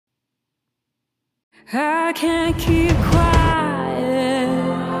I can't keep quiet.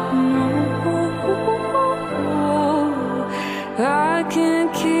 No, I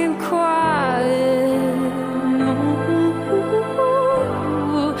can't keep quiet.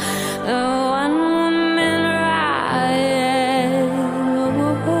 No, one woman riot.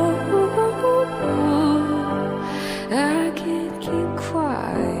 I can't keep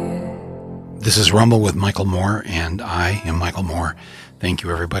quiet. This is Rumble with Michael Moore, and I am Michael Moore. Thank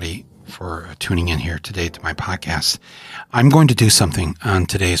you, everybody, for tuning in here today to my podcast. I'm going to do something on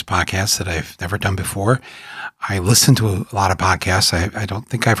today's podcast that I've never done before. I listen to a lot of podcasts. I don't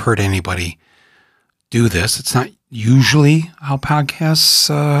think I've heard anybody do this. It's not usually how podcasts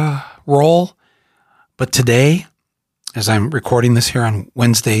roll. But today, as I'm recording this here on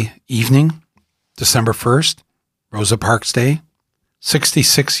Wednesday evening, December 1st, Rosa Parks Day,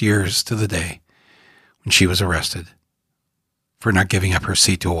 66 years to the day when she was arrested for not giving up her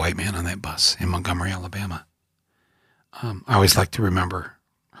seat to a white man on that bus in Montgomery, Alabama. I always like to remember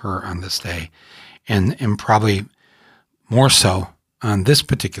her on this day, and probably more so on this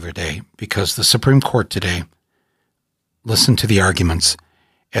particular day, because the Supreme Court today listened to the arguments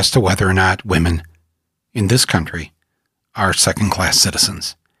as to whether or not women in this country are second-class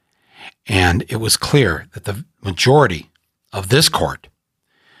citizens. And it was clear that the majority of this court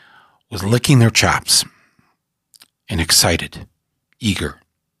was licking their chops and excited, eager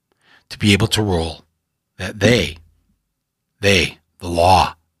to be able to rule that they, the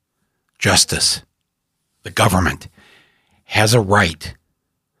law, justice, the government, has a right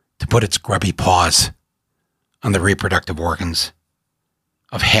to put its grubby paws on the reproductive organs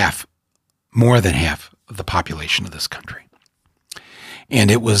of more than half of the population of this country. And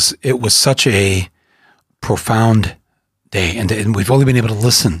it was such a profound day, and we've only been able to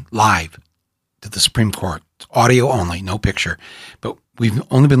listen live to the Supreme Court, audio only, no picture, but we've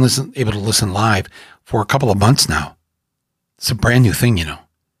only been able to listen live for a couple of months now. It's a brand new thing,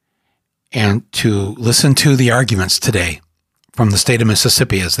 And to listen to the arguments today from the state of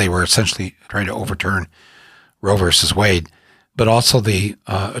Mississippi as they were essentially trying to overturn Roe versus Wade, but also the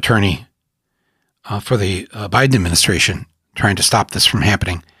attorney for the Biden administration trying to stop this from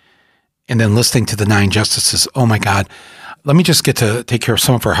happening, and then listening to the 9 justices. Oh my God. Let me just get to take care of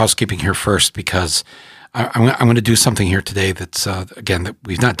some of our housekeeping here first, because I'm going to do something here today that's, again, that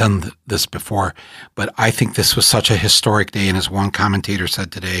we've not done this before, but I think this was such a historic day. And as one commentator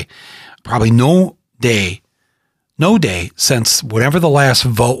said today, probably no day since whatever the last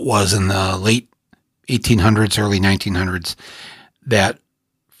vote was in the late 1800s, early 1900s, that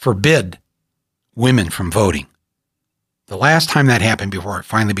forbid women from voting. The last time that happened, before it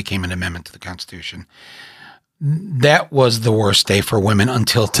finally became an amendment to the Constitution, that was the worst day for women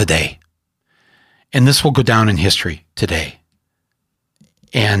until today. And this will go down in history today.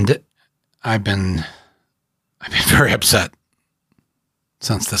 And I've been very upset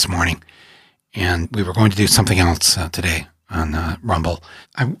since this morning. And we were going to do something else today on Rumble.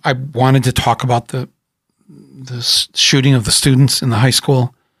 I wanted to talk about the shooting of the students in the high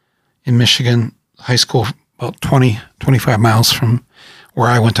school in Michigan, high school about 25 miles from where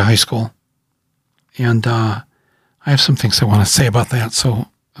I went to high school. And I have some things I want to say about that. So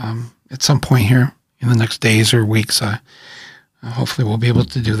at some point here in the next days or weeks, hopefully we'll be able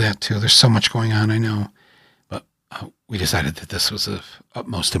to do that too. There's so much going on, I know. But we decided that this was of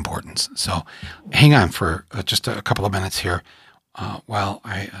utmost importance. So hang on for just a couple of minutes here while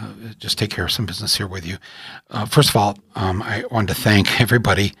I just take care of some business here with you. First of all, I wanted to thank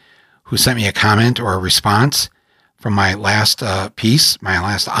everybody who sent me a comment or a response from my last piece, my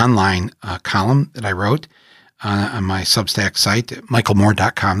last online column that I wrote on my Substack site,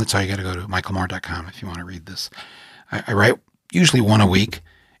 michaelmoore.com. That's all you got to go to, michaelmoore.com, if you want to read this. I write usually one a week,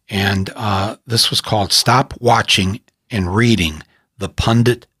 and this was called Stop Watching and Reading the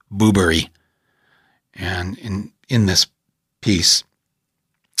Pundit Boobery. And in this piece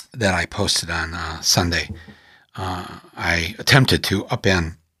that I posted on Sunday, I attempted to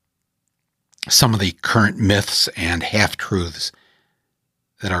upend some of the current myths and half-truths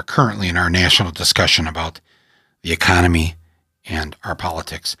that are currently in our national discussion about the economy and our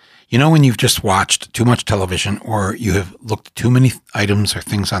politics. When you've just watched too much television, or you have looked at too many items or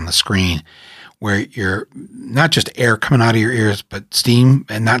things on the screen where you're not just air coming out of your ears, but steam,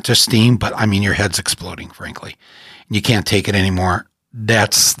 and not just steam, but your head's exploding, frankly. And you can't take it anymore.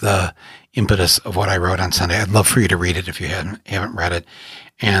 That's the impetus of what I wrote on Sunday. I'd love for you to read it if you haven't read it.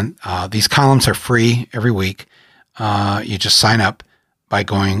 And these columns are free every week. You just sign up by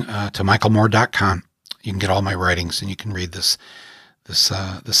going to michaelmoore.com. You can get all my writings, and you can read this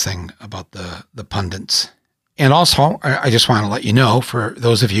thing about the pundits. And also, I just want to let you know, for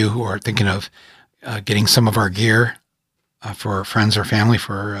those of you who are thinking of getting some of our gear for friends or family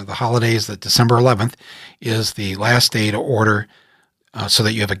for the holidays, that December 11th is the last day to order so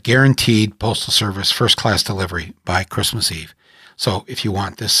that you have a guaranteed Postal Service first-class delivery by Christmas Eve. So if you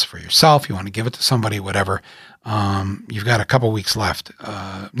want this for yourself, you want to give it to somebody, whatever, you've got a couple weeks left,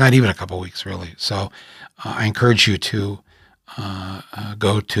 not even a couple weeks really. So I encourage you to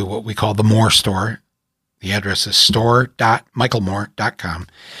go to what we call the Moore Store. The address is store.michaelmoore.com.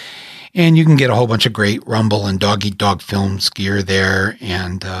 And you can get a whole bunch of great Rumble and Dog Eat Dog Films gear there,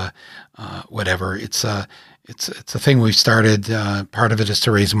 and whatever. It's a thing we've started. Part of it is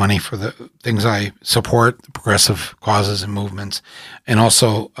to raise money for the things I support, the progressive causes and movements, and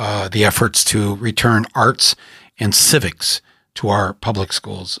also the efforts to return arts and civics to our public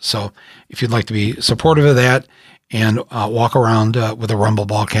schools. So if you'd like to be supportive of that and walk around with a Rumble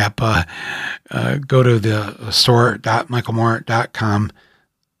ball cap, go to the store.michaelmoore.com.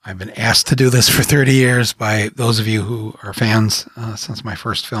 I've been asked to do this for 30 years by those of you who are fans since my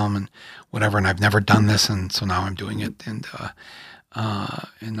first film and whatever, and I've never done this, and so now I'm doing it, and I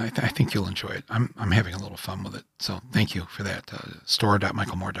think you'll enjoy it. I'm having a little fun with it, so thank you for that.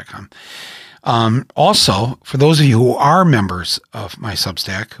 Store.michaelmoore.com. Also, for those of you who are members of my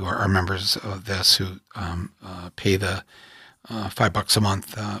Substack, who are members of this, who pay the $5 a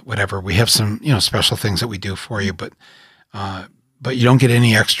month, whatever, we have some special things that we do for you, but you don't get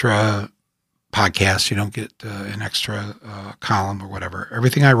any extra podcasts. You don't get an extra column or whatever.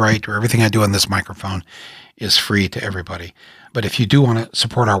 Everything I write or everything I do on this microphone is free to everybody. But if you do want to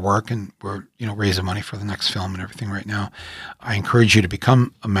support our work, and we're raising money for the next film and everything right now, I encourage you to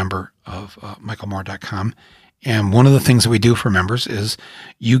become a member of michaelmoore.com. And one of the things that we do for members is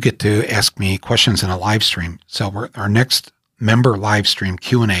you get to ask me questions in a live stream. So our next member live stream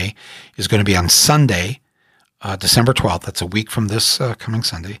Q&A is going to be on Sunday, December 12th. That's a week from this coming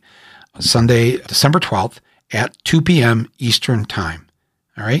Sunday. Sunday, December 12th at 2 p.m. Eastern Time.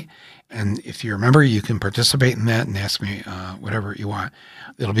 All right? And if you remember, you can participate in that and ask me whatever you want.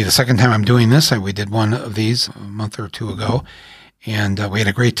 It'll be the second time I'm doing this. We did one of these a month or two ago, and we had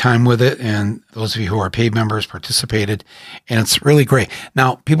a great time with it. And those of you who are paid members participated, and it's really great.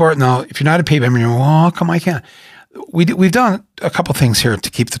 Now, if you're not a paid member, you're like, oh, come on, I can't. We've done a couple things here to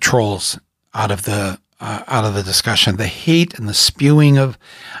keep the trolls out of the discussion, the hate and the spewing of,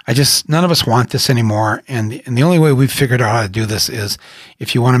 none of us want this anymore. And the only way we've figured out how to do this is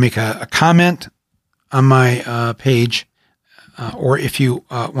if you want to make a comment on my page, or if you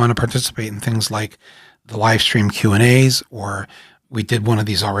want to participate in things like the live stream Q&As, or we did one of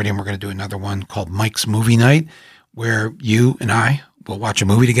these already and we're going to do another one called Mike's Movie Night, where you and I will watch a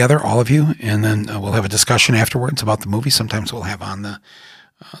movie together, all of you, and then we'll have a discussion afterwards about the movie. Sometimes we'll have on the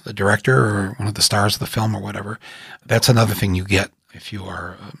director or one of the stars of the film or whatever. That's another thing you get if you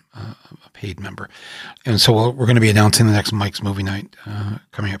are a paid member. And so we're going to be announcing the next Mike's Movie Night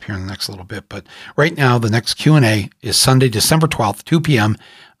coming up here in the next little bit. But right now, the next Q&A is Sunday, December 12th, 2 p.m.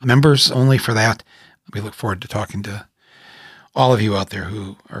 Members only for that. We look forward to talking to all of you out there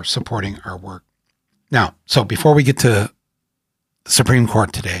who are supporting our work. Now, so before we get to the Supreme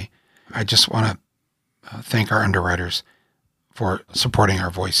Court today, I just want to thank our underwriters for supporting our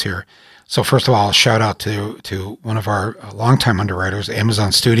voice here. So first of all, a shout out to one of our longtime underwriters,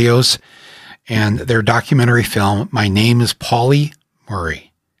 Amazon Studios, and their documentary film, My Name is Pauli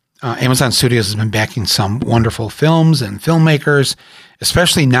Murray. Amazon Studios has been backing some wonderful films and filmmakers,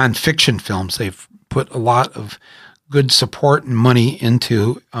 especially nonfiction films. They've put a lot of good support and money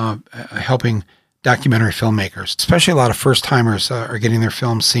into helping documentary filmmakers, especially a lot of first-timers are getting their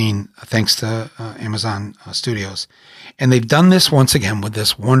films seen thanks to Amazon Studios. And they've done this once again with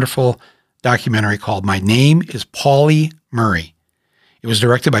this wonderful documentary called My Name is Pauli Murray. It was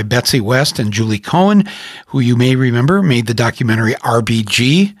directed by Betsy West and Julie Cohen, who you may remember made the documentary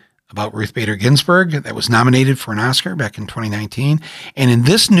RBG about Ruth Bader Ginsburg that was nominated for an Oscar back in 2019. And in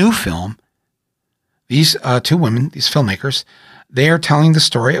this new film, these two women, these filmmakers, they are telling the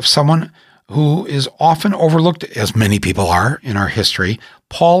story of someone who is often overlooked, as many people are in our history,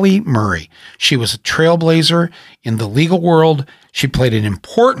 Pauli Murray. She was a trailblazer in the legal world. She played an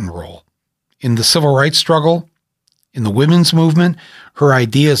important role in the civil rights struggle, in the women's movement. Her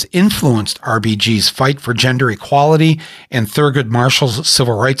ideas influenced RBG's fight for gender equality and Thurgood Marshall's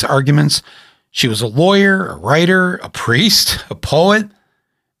civil rights arguments. She was a lawyer, a writer, a priest, a poet.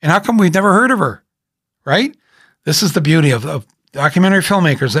 And how come we've never heard of her, right? This is the beauty of documentary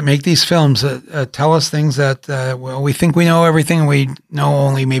filmmakers that make these films that tell us things that, we think we know everything, and we know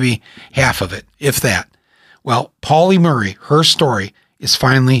only maybe half of it, if that. Well, Pauli Murray, her story is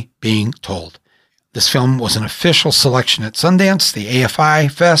finally being told. This film was an official selection at Sundance, the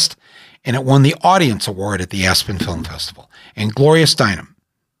AFI Fest, and it won the Audience Award at the Aspen Film Festival. And Gloria Steinem,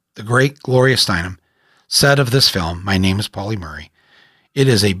 the great Gloria Steinem, said of this film, My Name is Pauli Murray, it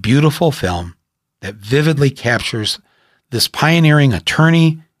is a beautiful film that vividly captures this pioneering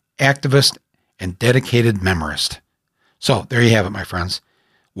attorney, activist, and dedicated memorist. So there you have it, my friends.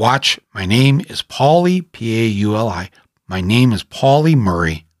 Watch My Name is Pauli, Pauli. My Name is Pauli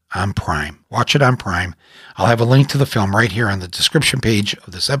Murray on Prime. Watch it on Prime. I'll have a link to the film right here on the description page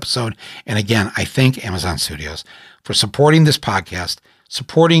of this episode. And again, I thank Amazon Studios for supporting this podcast,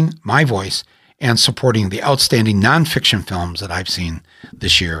 supporting my voice, and supporting the outstanding nonfiction films that I've seen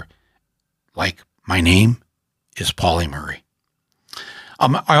this year, like My Name is Pauli Murray.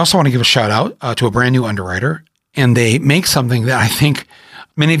 I also want to give a shout out to a brand new underwriter, and they make something that I think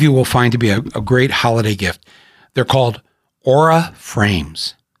many of you will find to be a great holiday gift. They're called Aura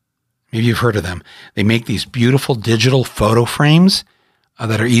Frames. Maybe you've heard of them. They make these beautiful digital photo frames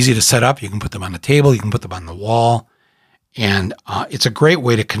that are easy to set up. You can put them on the table. You can put them on the wall. And it's a great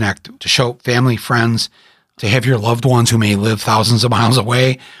way to connect, to show family, friends, to have your loved ones who may live thousands of miles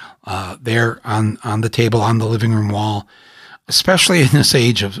away there on the table, on the living room wall, especially in this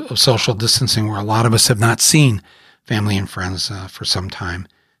age of social distancing where a lot of us have not seen family and friends for some time.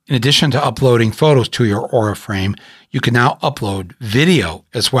 In addition to uploading photos to your Aura frame, you can now upload video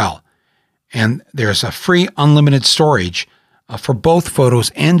as well. And there's a free unlimited storage for both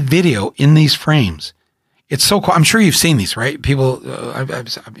photos and video in these frames. It's so cool. I'm sure you've seen these, right? People, I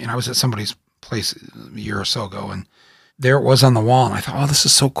was at somebody's place a year or so ago, and there it was on the wall, and I thought, oh, this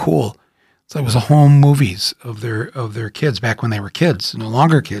is so cool. So it was a home movies of their kids back when they were kids, no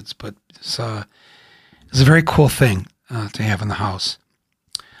longer kids, but it's a very cool thing to have in the house.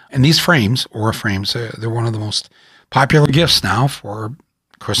 And these frames, Aura frames, they're one of the most popular gifts now for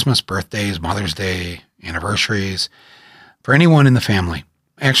Christmas, birthdays, Mother's Day, anniversaries, for anyone in the family.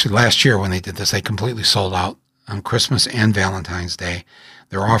 Actually, last year when they did this, they completely sold out on Christmas and Valentine's Day.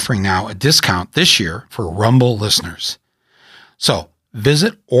 They're offering now a discount this year for Rumble listeners. So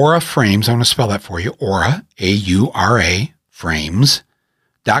visit Aura Frames. I'm going to spell that for you. Aura, A-U-R-A,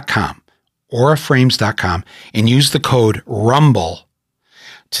 frames.com, auraframes.com, and use the code RUMBLE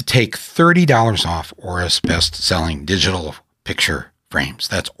to take $30 off Aura's best-selling digital picture frames.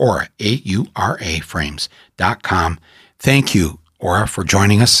 That's Aura, A-U-R-A, frames.com. Thank you, Aura, for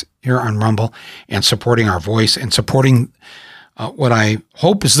joining us here on Rumble and supporting our voice and supporting what I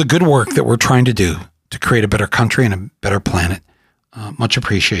hope is the good work that we're trying to do to create a better country and a better planet. Much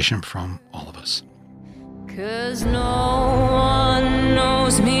appreciation from all of us. 'Cause no one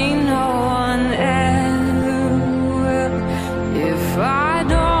knows me, no one ever will. If I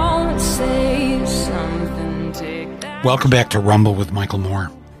don't say something, take that. Welcome back to Rumble with Michael Moore.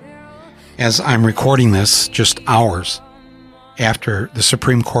 As I'm recording this, just hours after the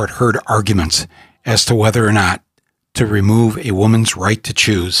Supreme Court heard arguments as to whether or not to remove a woman's right to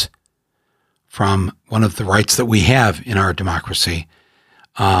choose from one of the rights that we have in our democracy,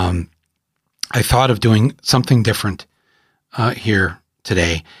 I thought of doing something different here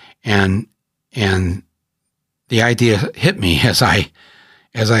today, and the idea hit me as I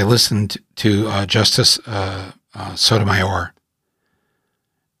listened to Justice Sotomayor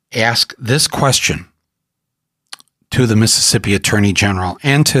ask this question to the Mississippi Attorney General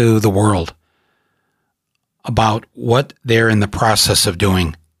and to the world about what they're in the process of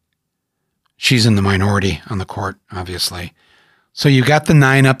doing. She's in the minority on the court, obviously. So you got the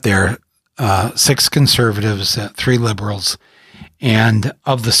 9 up there, 6 conservatives, 3 liberals, and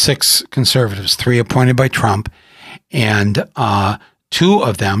of the 6 conservatives, 3 appointed by Trump, and 2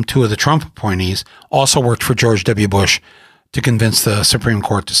 of the Trump appointees also worked for George W. Bush to convince the Supreme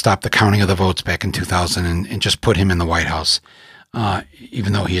Court to stop the counting of the votes back in 2000 and just put him in the White House,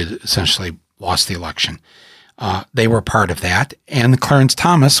 even though he had essentially lost the election. They were part of that. And Clarence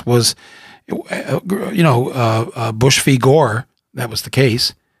Thomas was, Bush v. Gore, that was the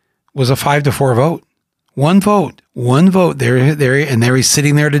case, was a 5-4 vote. One vote. There he's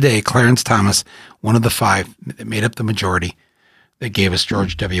sitting there today, Clarence Thomas, one of the 5 that made up the majority that gave us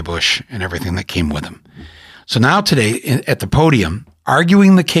George W. Bush and everything that came with him. So now today at the podium,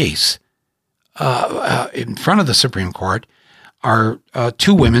 arguing the case in front of the Supreme Court are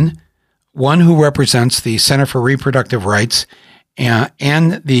 2 women, one who represents the Center for Reproductive Rights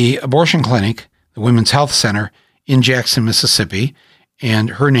and the abortion clinic, the Women's Health Center in Jackson, Mississippi,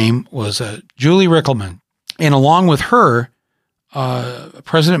 and her name was Julie Rickleman. And along with her,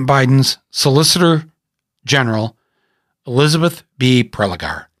 President Biden's Solicitor General, Elizabeth B.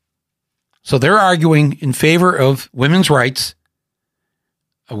 Prelogar. So they're arguing in favor of women's rights,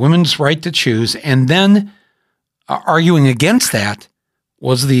 a women's right to choose, and then arguing against that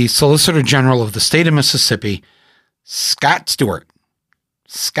was the Solicitor General of the state of Mississippi, Scott Stewart.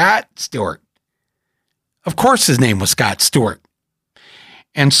 Scott Stewart. Of course his name was Scott Stewart.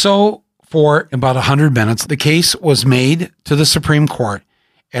 And so for about 100 minutes, the case was made to the Supreme Court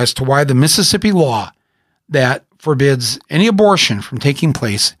as to why the Mississippi law that forbids any abortion from taking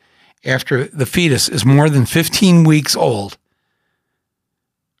place after the fetus is more than 15 weeks old.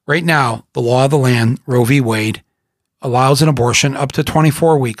 Right now, the law of the land, Roe v. Wade, allows an abortion up to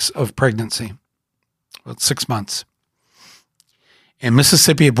 24 weeks of pregnancy. Well, it's 6 months. And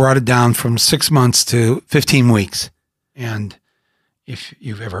Mississippi brought it down from 6 months to 15 weeks. And if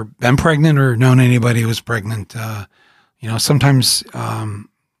you've ever been pregnant or known anybody who was pregnant, sometimes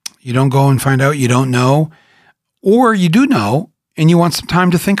you don't go and find out you don't know, or you do know and you want some time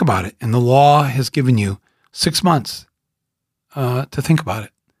to think about it. And the law has given you 6 months to think about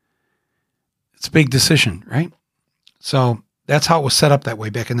it. It's a big decision, right? So that's how it was set up that way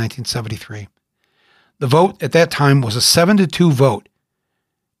back in 1973. The vote at that time was a 7-2 vote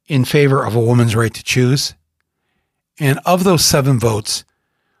in favor of a woman's right to choose. And of those 7 votes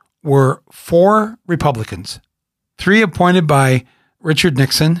were 4 Republicans, 3 appointed by Richard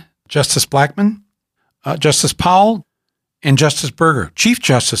Nixon, Justice Blackmun, Justice Powell, and Justice Burger. Chief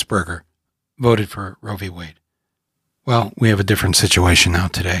Justice Burger voted for Roe v. Wade. Well, we have a different situation now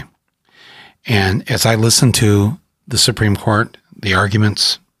today. And as I listened to the Supreme Court, the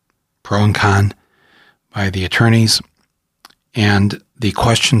arguments, pro and con, by the attorneys, and the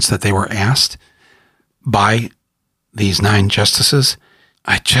questions that they were asked by these 9 justices,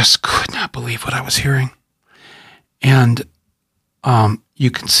 I just could not believe what I was hearing. And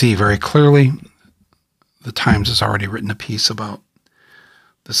you can see very clearly, the Times has already written a piece about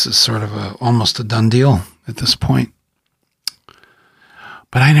this is sort of almost a done deal at this point.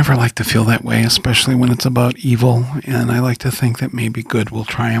 But I never like to feel that way, especially when it's about evil, and I like to think that maybe good will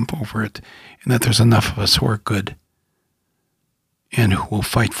triumph over it, and that there's enough of us who are good and who will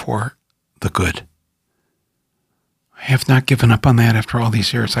fight for the good. I have not given up on that after all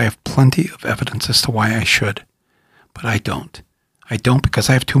these years. I have plenty of evidence as to why I should, but I don't. I don't because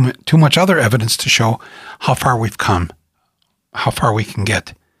I have too much other evidence to show how far we've come, how far we can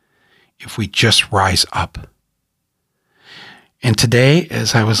get if we just rise up. And today,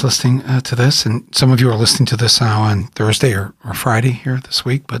 as I was listening to this, and some of you are listening to this now on Thursday or Friday here this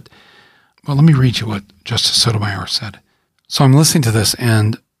week, but well, let me read you what Justice Sotomayor said. So I'm listening to this,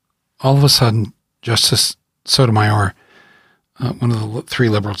 and all of a sudden, Justice Sotomayor, one of the 3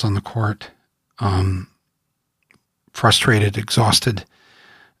 liberals on the court, frustrated, exhausted,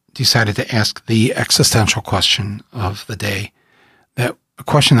 decided to ask the existential question of the day, that a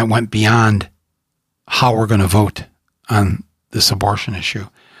question that went beyond how we're going to vote on this abortion issue,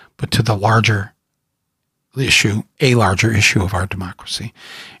 but to the larger issue, a larger issue of our democracy.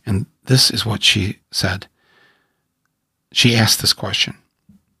 And this is what she said. She asked this question: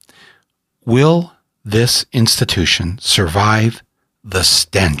 will this institution survive the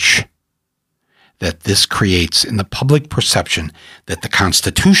stench that this creates in the public perception that the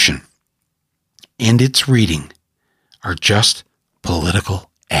Constitution and its reading are just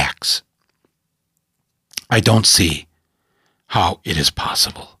political acts? I don't see how it is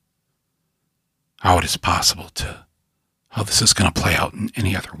possible, how this is going to play out in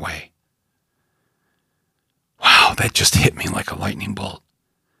any other way. Wow, that just hit me like a lightning bolt.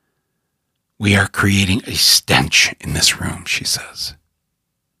 We are creating a stench in this room, she says.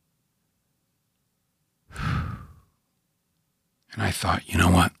 And I thought, you know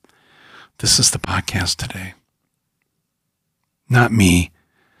what? This is the podcast today. Not me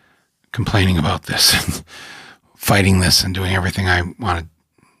complaining about this and fighting this and doing everything I want to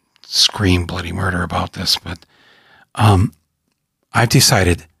scream bloody murder about this, but I've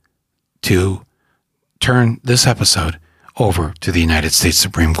decided to turn this episode over to the United States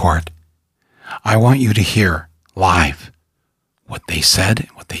Supreme Court. I want you to hear live what they said,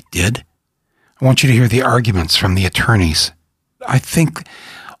 what they did. I want you to hear the arguments from the attorneys. I think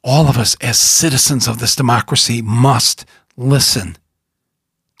all of us as citizens of this democracy must listen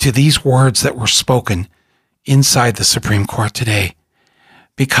to these words that were spoken inside the Supreme Court today,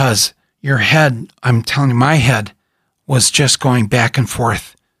 because your head, I'm telling you, my head was just going back and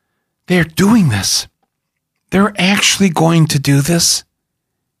forth. They're doing this. They're actually going to do this.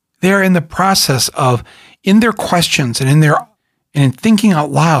 They're in the process of, in their questions and in thinking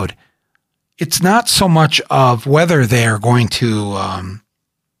out loud, it's not so much of whether they are going to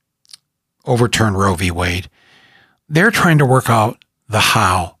overturn Roe v. Wade. They're trying to work out the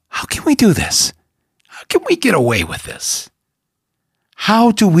how. How can we do this? How can we get away with this?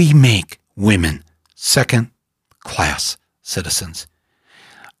 How do we make women second-class citizens?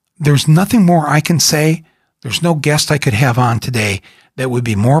 there's nothing more I can say. There's no guest I could have on today that would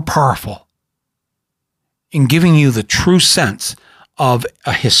be more powerful in giving you the true sense of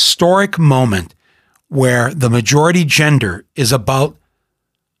a historic moment where the majority gender is about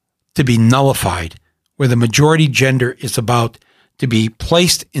to be nullified, where the majority gender is about to be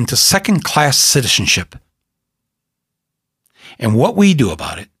placed into second-class citizenship. And what we do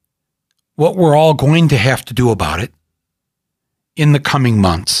about it, what we're all going to have to do about it in the coming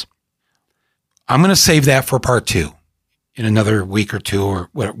months. I'm going to save that for part 2 in another week or two or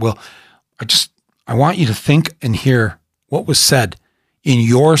whatever. Well, I want you to think and hear what was said in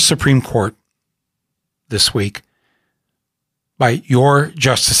your Supreme Court this week by your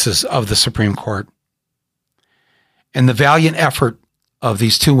justices of the Supreme Court and the valiant effort of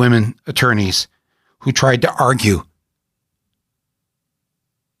these 2 women attorneys who tried to argue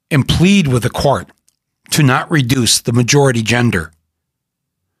and plead with the court to not reduce the majority gender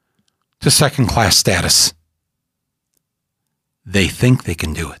to second-class status. They think they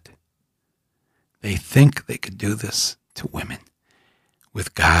can do it. They think they could do this to women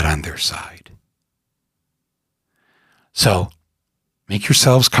with God on their side. So, make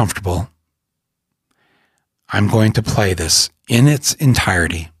yourselves comfortable. I'm going to play this in its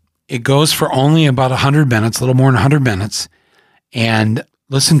entirety. It goes for only about 100 minutes, a little more than 100 minutes, and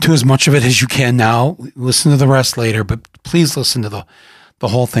listen to as much of it as you can now. Listen to the rest later, but please listen to the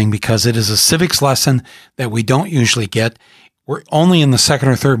whole thing because it is a civics lesson that we don't usually get. We're only in the second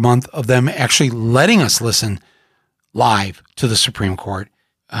or third month of them actually letting us listen live to the Supreme Court.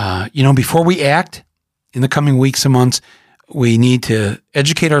 Before we act in the coming weeks and months, we need to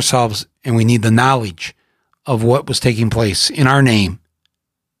educate ourselves and we need the knowledge of what was taking place in our name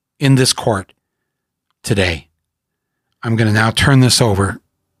in this court today. I'm going to now turn this over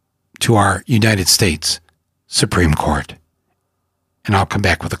to our United States Supreme Court, and I'll come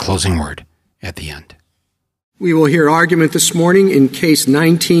back with a closing word at the end. We will hear argument this morning in Case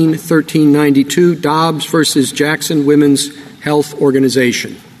 19-1392, Dobbs versus Jackson Women's Health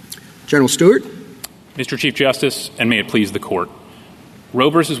Organization. General Stewart. Mr. Chief Justice, and may it please the Court, Roe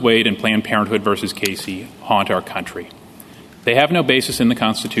v. Wade and Planned Parenthood v. Casey haunt our country. They have no basis in the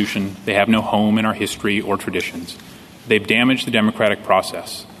Constitution. They have no home in our history or traditions. They've damaged the democratic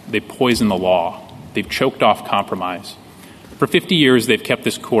process. They've poisoned the law. They've choked off compromise. For 50 years, they've kept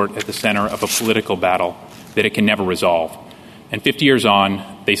this court at the center of a political battle that it can never resolve. And 50 years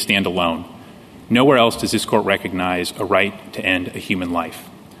on, they stand alone. Nowhere else does this court recognize a right to end a human life.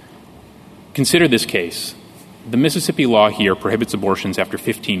 Consider this case. The Mississippi law here prohibits abortions after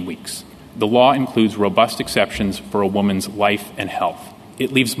 15 weeks. The law includes robust exceptions for a woman's life and health.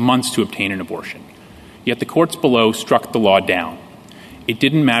 It leaves months to obtain an abortion. Yet the courts below struck the law down. It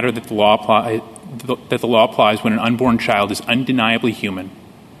didn't matter that the law applies when an unborn child is undeniably human,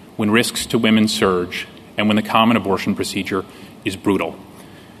 when risks to women surge, and when the common abortion procedure is brutal.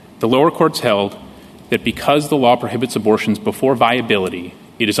 The lower courts held that because the law prohibits abortions before viability,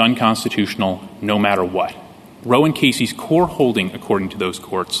 it is unconstitutional no matter what. Roe and Casey's core holding, according to those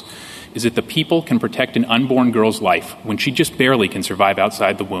courts, is that the people can protect an unborn girl's life when she just barely can survive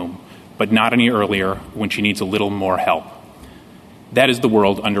outside the womb, but not any earlier when she needs a little more help. That is the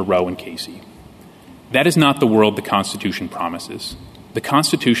world under Roe and Casey. That is not the world the Constitution promises. The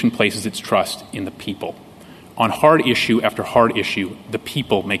Constitution places its trust in the people. On hard issue after hard issue, the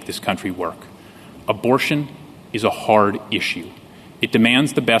people make this country work. Abortion is a hard issue. It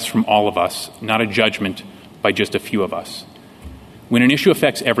demands the best from all of us, not a judgment by just a few of us. When an issue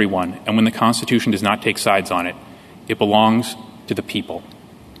affects everyone, and when the Constitution does not take sides on it, it belongs to the people.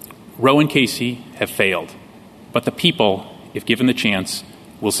 Roe and Casey have failed, but the people, if given the chance,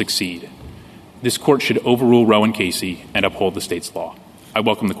 will succeed. This court should overrule Roe and Casey and uphold the state's law. I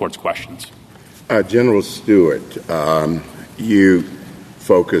welcome the court's questions. General Stewart, you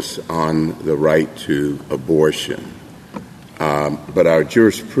focus on the right to abortion, but our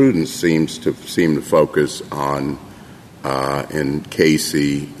jurisprudence seems to focus on, in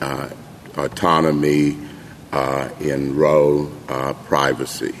Casey, autonomy, in Roe,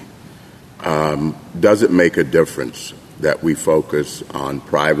 privacy. Does it make a difference that we focus on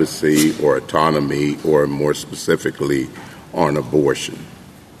privacy or autonomy, or more specifically on abortion?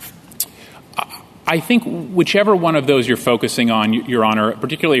 I think whichever one of those you're focusing on, Your Honor,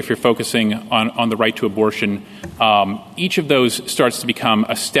 particularly if you're focusing on the right to abortion, each of those starts to become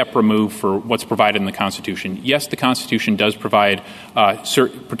a step removed for what's provided in the Constitution. Yes, the Constitution does protect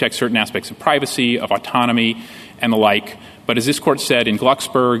certain aspects of privacy, of autonomy, and the like, But as this court said in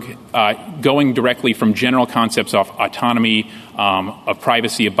Glucksberg, going directly from general concepts of autonomy, of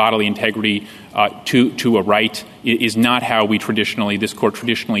privacy, of bodily integrity to a right is not how this court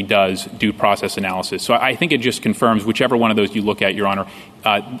traditionally does due process analysis. So I think it just confirms, whichever one of those you look at, Your Honor,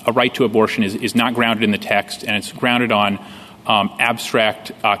 a right to abortion is not grounded in the text, and it's grounded on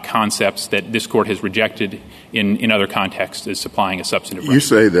abstract concepts that this court has rejected in other contexts as supplying a substantive right. You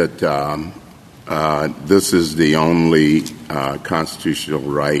say that this is the only constitutional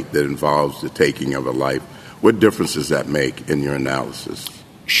right that involves the taking of a life. What difference does that make in your analysis?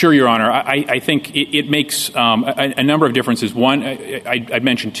 Sure, Your Honor. I think it makes a number of differences. One, I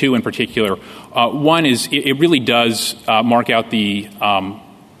mentioned two in particular. One is it really does mark out the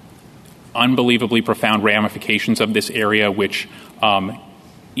unbelievably profound ramifications of this area, which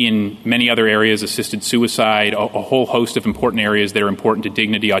in many other areas, assisted suicide, a whole host of important areas that are important to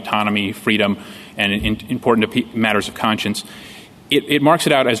dignity, autonomy, freedom, and important to matters of conscience. It marks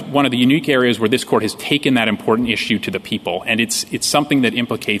it out as one of the unique areas where this court has taken that important issue to the people. And it's something that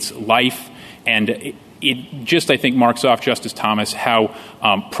implicates life, and it just, I think, marks off, Justice Thomas, how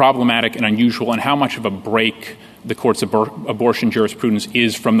problematic and unusual and how much of a break the court's abortion jurisprudence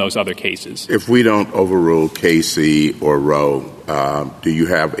is from those other cases. If we don't overrule Casey or Roe, do you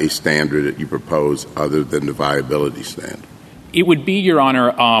have a standard that you propose other than the viability standard? It would be, Your Honor,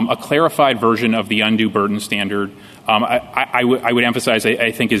 a clarified version of the undue burden standard. I would emphasize,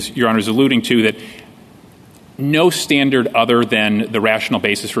 I think, as Your Honor is alluding to, that no standard other than the rational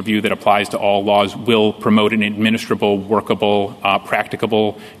basis review that applies to all laws will promote an administrable, workable,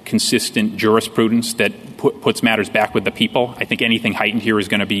 practicable, consistent jurisprudence that puts matters back with the people. I think anything heightened here is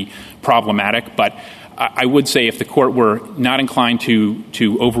going to be problematic. But I would say if the court were not inclined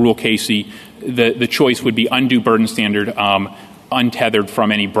to overrule Casey, the choice would be undue burden standard, untethered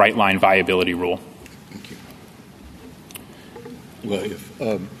from any bright line viability rule. Thank you.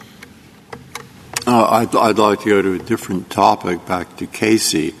 Well, I'd like to go to a different topic, back to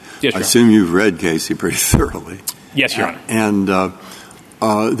Casey. Yes, I assume you've read Casey pretty thoroughly. Yes, Your Honor. And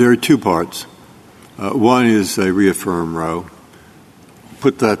there are two parts. One is they reaffirm Roe.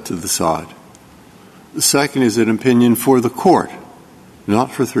 Put that to the side. The second is an opinion for the court,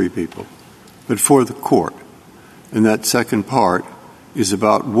 not for three people, but for the court. And that second part is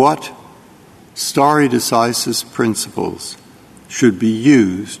about what stare decisis principles should be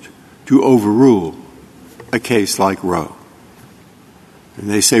used to overrule a case like Roe. And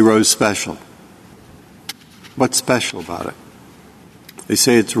they say Roe's special. What's special about it? They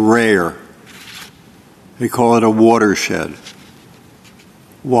say it's rare. They call it a watershed.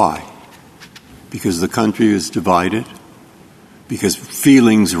 Why? Because the country is divided, because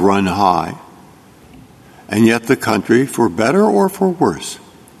feelings run high, and yet the country, for better or for worse,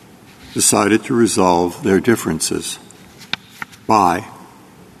 decided to resolve their differences by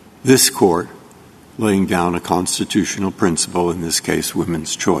this court laying down a constitutional principle, in this case,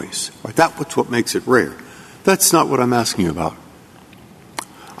 women's choice. That's what makes it rare. That's not what I'm asking you about.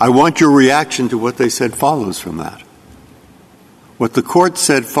 I want your reaction to what they said follows from that. What the court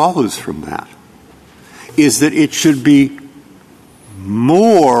said follows from that is that it should be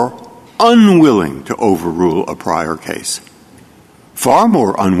more unwilling to overrule a prior case. Far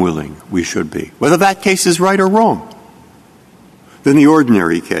more unwilling we should be, whether that case is right or wrong, than the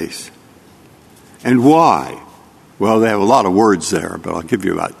ordinary case. And why? Well, they have a lot of words there, but I'll give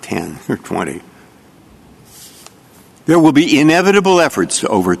you about 10 or 20. There will be inevitable efforts to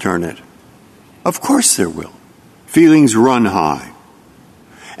overturn it. Of course there will. Feelings run high.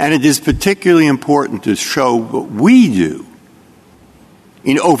 And it is particularly important to show what we do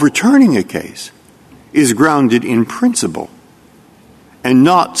in overturning a case is grounded in principle and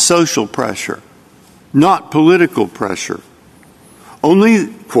not social pressure, not political pressure. Only,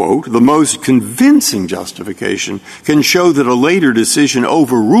 quote, the most convincing justification can show that a later decision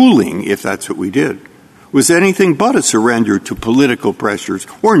overruling, if that's what we did, was anything but a surrender to political pressures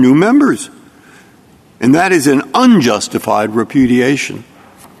or new members. And that is an unjustified repudiation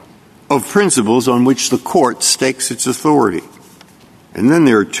of principles on which the court stakes its authority. And then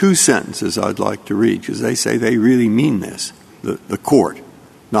there are two sentences I'd like to read, because they say they really mean this, the court,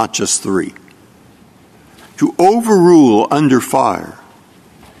 not just three. To overrule under fire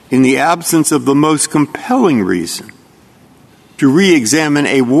in the absence of the most compelling reason to re-examine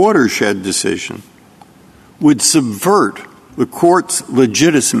a watershed decision would subvert the court's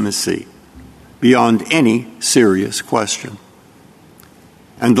legitimacy beyond any serious question.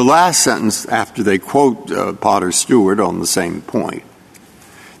 And the last sentence, after they quote Potter Stewart on the same point,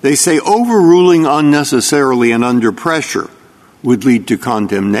 they say overruling unnecessarily and under pressure would lead to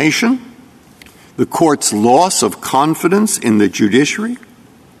condemnation, the court's loss of confidence in the judiciary,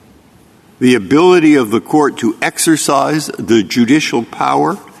 the ability of the court to exercise the judicial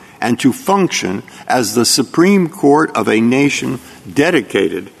power and to function as the Supreme Court of a nation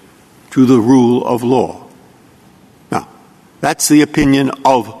dedicated to the rule of law. Now, that's the opinion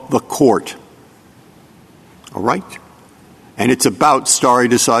of the court. All right? And it's about stare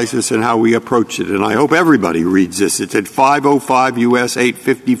decisis and how we approach it. And I hope everybody reads this. It's at 505 U.S.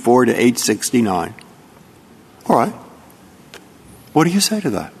 854 to 869. All right. What do you say to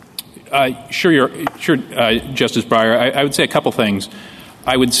that? Sure, Justice Breyer. I would say a couple things.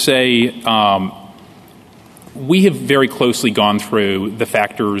 I would say we have very closely gone through the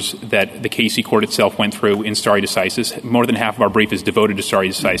factors that the Casey court itself went through in stare decisis. More than half of our brief is devoted to stare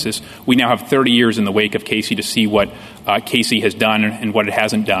decisis. We now have 30 years in the wake of Casey to see what Casey has done and what it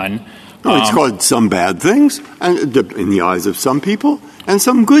hasn't done. It's caused some bad things in the eyes of some people and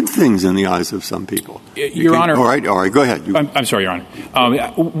some good things in the eyes of some people. Your Honor. All right, go ahead. I'm sorry, Your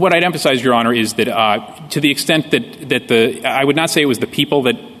Honor. What I'd emphasize, Your Honor, is that to the extent that I would not say it was the people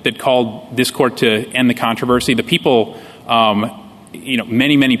that called this court to end the controversy. The people,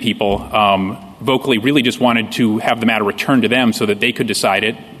 many people vocally really just wanted to have the matter returned to them so that they could decide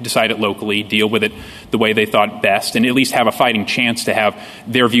it locally, deal with it the way they thought best, and at least have a fighting chance to have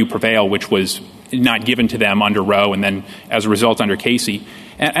their view prevail, which was not given to them under Roe and then as a result under Casey.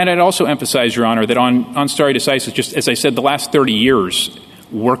 And I'd also emphasize, Your Honor, that on stare decisis, just as I said, the last 30 years,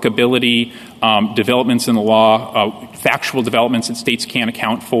 workability, developments in the law, factual developments that states can't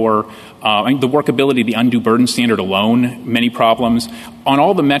account for, the workability, the undue burden standard alone, many problems. On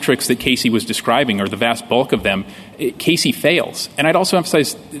all the metrics that Casey was describing, or the vast bulk of them, Casey fails. And I'd also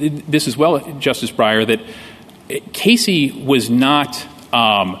emphasize this as well, Justice Breyer, that Casey was not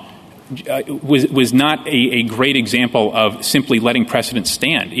a great example of simply letting precedent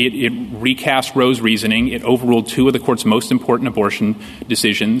stand. It recast Roe's reasoning. It overruled two of the court's most important abortion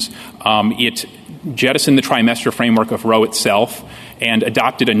decisions. It jettisoned the trimester framework of Roe itself and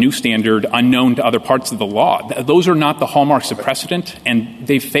adopted a new standard unknown to other parts of the law. Those are not the hallmarks of precedent, and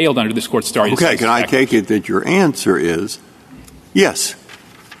they failed under this court's stare decisis. Okay, can I take it that your answer is, yes,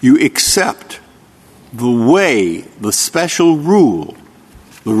 you accept the way, the special rule,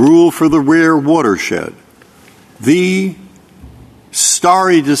 the rule for the rare watershed, the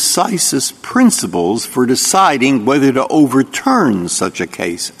stare decisis principles for deciding whether to overturn such a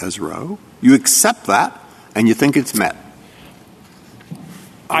case as Roe, you accept that and you think it's met.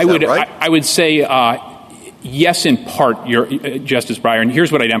 I would say yes, in part, Justice Breyer. And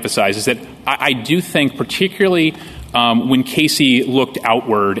here's what I'd emphasize is that I do think particularly when Casey looked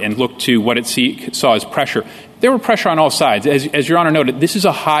outward and looked to what it saw as pressure, there were pressure on all sides. As Your Honor noted, this is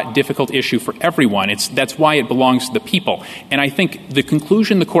a hot, difficult issue for everyone. That's why it belongs to the people. And I think the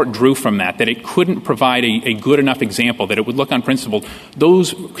conclusion the court drew from that it couldn't provide a good enough example, that it would look unprincipled,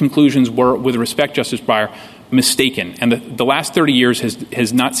 those conclusions were, with respect, Justice Breyer, mistaken. And the last 30 years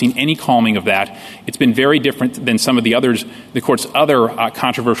has not seen any calming of that. It's been very different than some of the court's other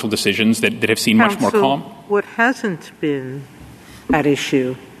controversial decisions that have seen much more calm. What hasn't been at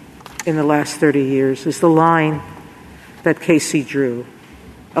issue in the last 30 years is the line that Casey drew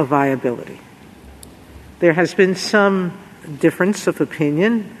of viability. There has been some difference of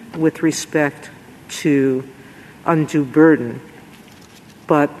opinion with respect to undue burden,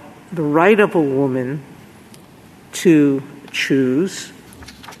 but the right of a woman to choose,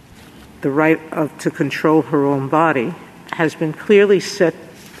 the right to control her own body, has been clearly set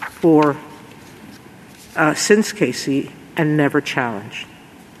for since Casey and never challenged.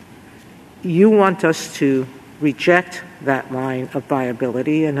 You want us to reject that line of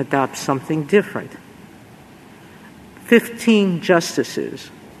viability and adopt something different. 15 justices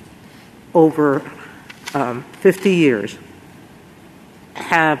over 50 years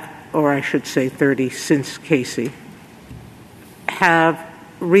have, or I should say 30 since Casey, have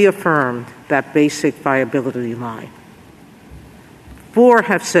reaffirmed that basic viability line. 4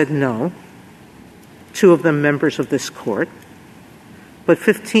 have said no, 2 of them members of this court, but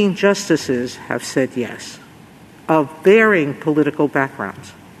 15 justices have said yes, of varying political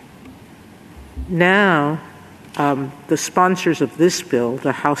backgrounds. Now, the sponsors of this bill,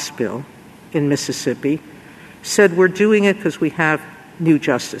 the House bill in Mississippi, said we're doing it because we have new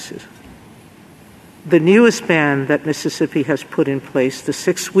justices. The newest ban that Mississippi has put in place, the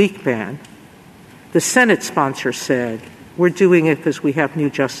 6-week ban, the Senate sponsor said we're doing it because we have new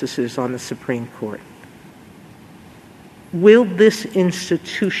justices on the Supreme Court. Will this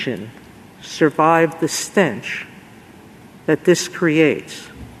institution survive the stench that this creates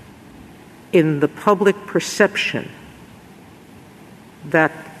in the public perception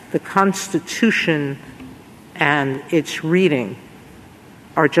that the Constitution and its reading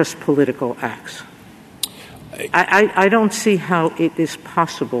are just political acts. I don't see how it is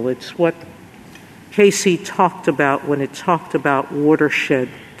possible. It's what Casey talked about when it talked about watershed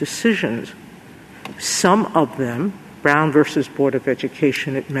decisions. Some of them, Brown versus Board of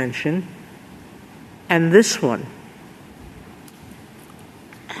Education, it mentioned, and this one,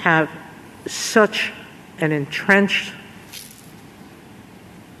 have such an entrenched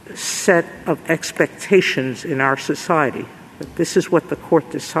set of expectations in our society that this is what the court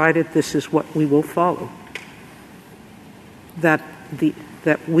decided, this is what we will follow, that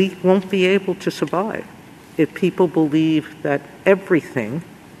we won't be able to survive if people believe that everything,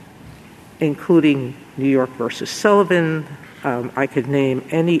 including New York versus Sullivan, I could name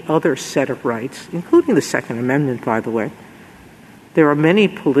any other set of rights, including the Second Amendment, by the way. There are many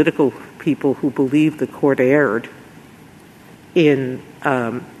political people who believe the court erred in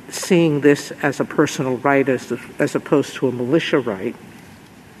seeing this as a personal right as opposed to a militia right.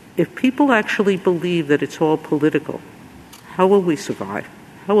 If people actually believe that it's all political, how will we survive?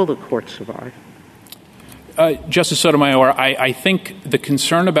 How will the court survive? Justice Sotomayor, I think the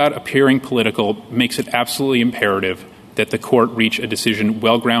concern about appearing political makes it absolutely imperative that the court reach a decision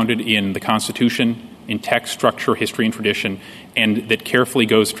well-grounded in the Constitution, in text, structure, history, and tradition, and that carefully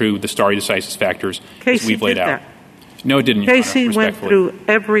goes through the stare decisis factors as we've laid out. No, it didn't, Your Honor, Casey went through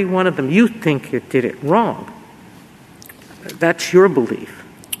every one of them. You think it did it wrong. That's your belief.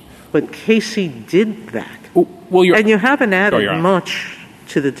 But Casey did that. Well, and you haven't added much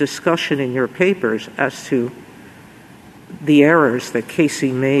to the discussion in your papers as to the errors that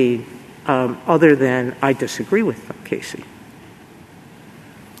Casey made, other than I disagree with them, Casey.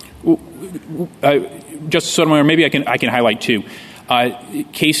 Justice Sotomayor, maybe I can highlight two.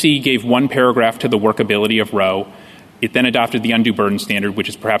 Casey gave one paragraph to the workability of Roe. It then adopted the undue burden standard, which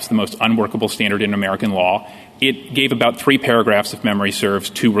is perhaps the most unworkable standard in American law. It gave about 3 paragraphs, if memory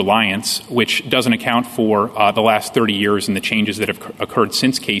serves, to reliance, which doesn't account for the last 30 years and the changes that have occurred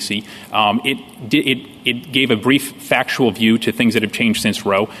since Casey. It gave a brief factual view to things that have changed since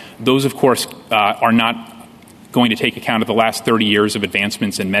Roe. Those, of course, are not going to take account of the last 30 years of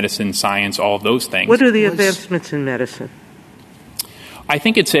advancements in medicine, science, all of those things. What are the advancements in medicine? I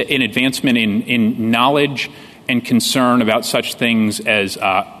think it's an advancement in knowledge and concern about such things as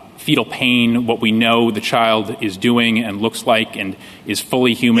fetal pain, what we know the child is doing and looks like and is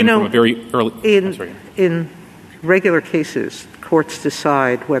fully human from a very early... In regular cases, courts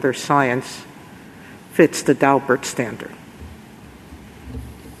decide whether science fits the Daubert standard.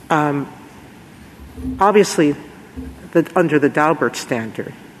 Obviously, under the Daubert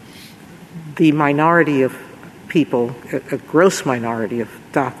standard, the minority of people, a gross minority of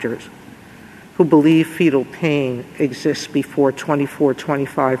doctors, who believe fetal pain exists before 24,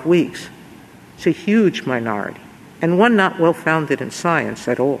 25 weeks. It's a huge minority, and one not well-founded in science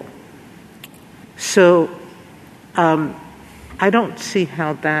at all. So I don't see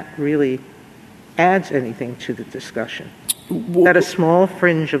how that really adds anything to the discussion. That a small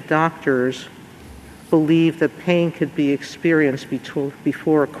fringe of doctors believe that pain could be experienced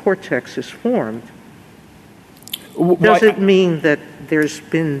before a cortex is formed doesn't mean that there's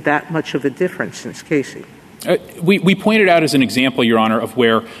been that much of a difference since Casey. We pointed out as an example, Your Honor, of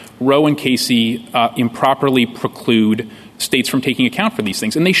where Roe and Casey improperly preclude states from taking account for these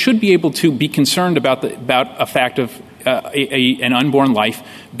things. And they should be able to be concerned about a fact of an unborn life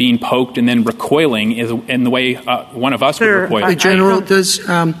being poked and then recoiling in the way one of us would recoil. General,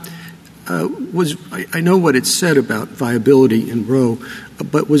 I know what it said about viability in Roe,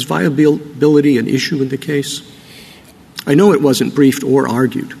 but was viability an issue in the case? I know it wasn't briefed or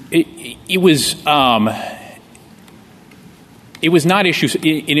argued. It was not an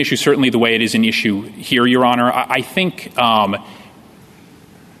issue certainly the way it is an issue here, Your Honor. I think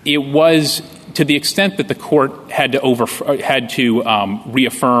it was to the extent that the court had to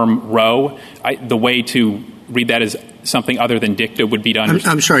reaffirm Roe. The way to read that as something other than dicta would be to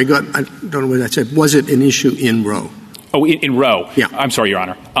understand. I'm sorry. I don't know what that said. Was it an issue in Roe? Oh, in Roe? Yeah. I'm sorry, Your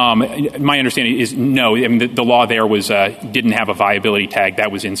Honor. My understanding is no. I mean, the law there was didn't have a viability tag. That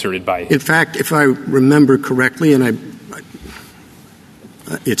was inserted by... In fact, if I remember correctly, and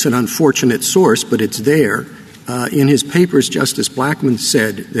it's an unfortunate source, but it's there, in his papers, Justice Blackmun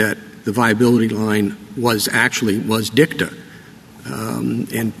said that the viability line was dicta,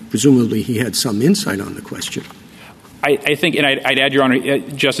 and presumably he had some insight on the question. I think, and I'd add, Your Honor,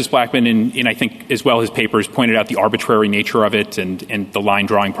 Justice Blackmun, and I think as well his papers pointed out the arbitrary nature of it and the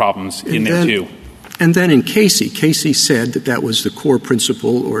line-drawing problems in there, too. And then in Casey said that was the core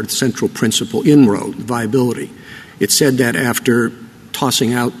principle or the central principle in Roe, viability. It said that after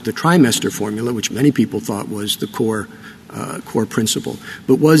tossing out the trimester formula, which many people thought was the core principle.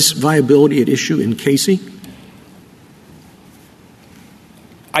 But was viability at issue in Casey?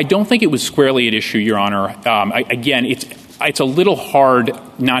 I don't think it was squarely at issue, Your Honor. Again, it's a little hard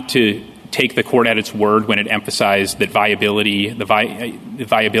not to take the court at its word when it emphasized that viability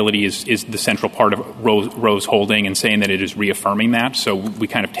is the central part of Roe's holding, and saying that it is reaffirming that. So we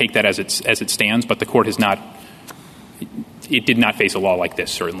kind of take that as it stands, but the court has not. It did not face a law like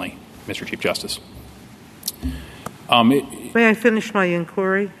this, certainly, Mr. Chief Justice. May I finish my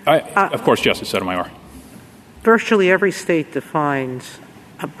inquiry? Of course, Justice Sotomayor. Virtually every state defines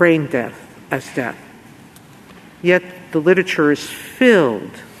a brain death as death. Yet the literature is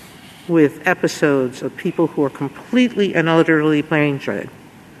filled with episodes of people who are completely and utterly brain dead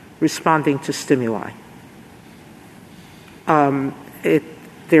responding to stimuli.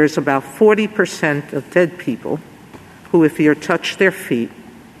 There's about 40% of dead people who, if you touch their feet,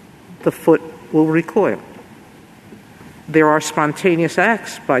 the foot will recoil. There are spontaneous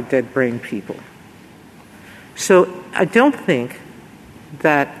acts by dead brain people. So I don't think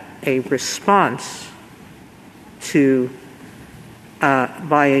that a response to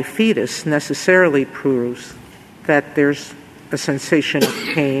by a fetus necessarily proves that there's a sensation of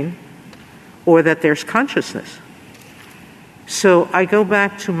pain or that there's consciousness. So I go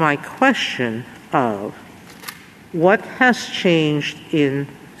back to my question of what has changed in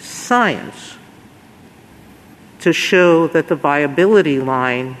science to show that the viability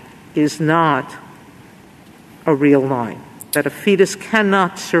line is not a real line, that a fetus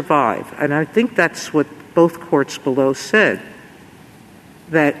cannot survive. And I think that's what both courts below said,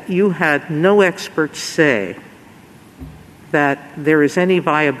 that you had no experts say that there is any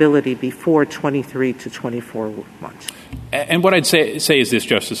viability before 23 to 24 months. And what I'd say is this,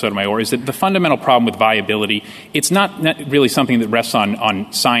 Justice Sotomayor, is that the fundamental problem with viability, it's not really something that rests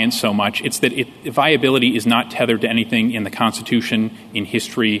on science so much. It's that viability is not tethered to anything in the Constitution, in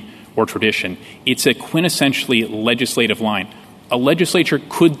history, or tradition. It's a quintessentially legislative line. A legislature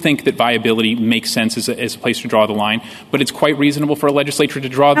could think that viability makes sense as a place to draw the line, but it's quite reasonable for a legislature to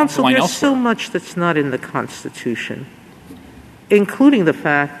draw the line elsewhere. There's so much that's not in the Constitution, including the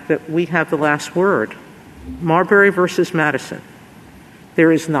fact that we have the last word. Marbury versus Madison.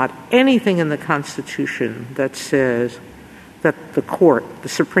 There is not anything in the Constitution that says that the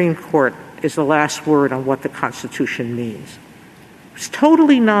Supreme Court, is the last word on what the Constitution means. It was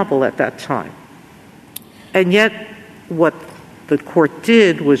totally novel at that time. And yet, what the court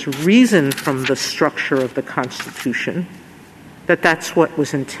did was reason from the structure of the Constitution that that's what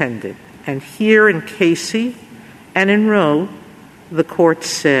was intended. And here in Casey and in Roe, the court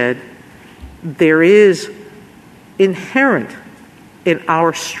said there is inherent in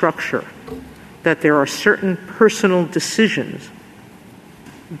our structure that there are certain personal decisions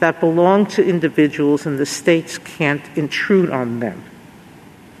that belong to individuals and the states can't intrude on them.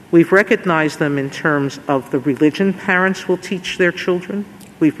 We've recognized them in terms of the religion parents will teach their children.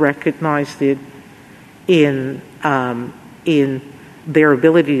 We've recognized it in their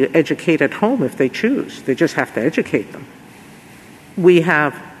ability to educate at home if they choose. They just have to educate them. We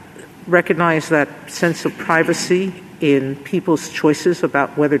have recognized that sense of privacy in people's choices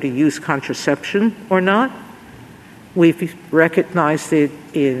about whether to use contraception or not. We've recognized it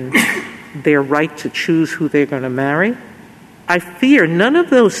in their right to choose who they're going to marry. I fear none of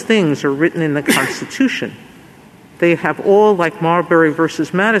those things are written in the Constitution. They have all, like Marbury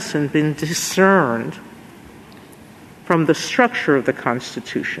versus Madison, been discerned from the structure of the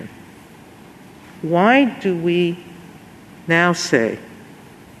Constitution. Why do we now say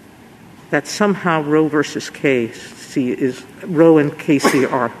that somehow Roe versus Roe and Casey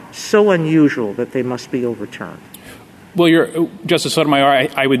are so unusual that they must be overturned? Well, Justice Sotomayor,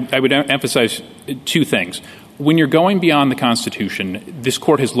 I would emphasize two things. When you're going beyond the Constitution, this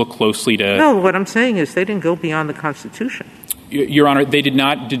court has looked closely to... No, what I'm saying is they didn't go beyond the Constitution. Your Honor, they did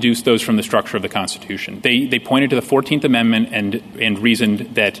not deduce those from the structure of the Constitution. They pointed to the 14th Amendment and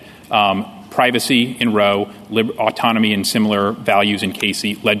reasoned that privacy in Roe, autonomy and similar values in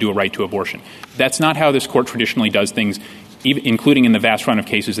Casey led to a right to abortion. That's not how this court traditionally does things, including in the vast run of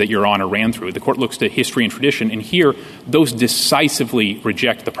cases that Your Honor ran through. The court looks to history and tradition, and here those decisively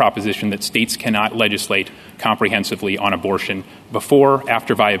reject the proposition that states cannot legislate comprehensively on abortion before,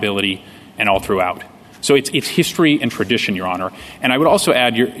 after viability, and all throughout. So it's history and tradition, Your Honor. And I would also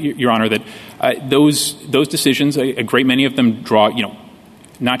add, Your Honor, that those decisions, a great many of them draw,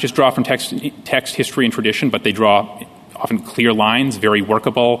 not just draw from text, history, and tradition, but they draw often clear lines, very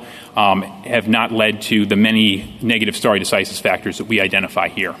workable, have not led to the many negative stare decisis factors that we identify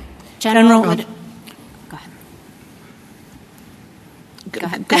here. General, go ahead.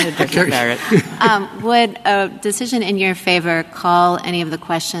 Go ahead, Justice Barrett. Would a decision in your favor call any of the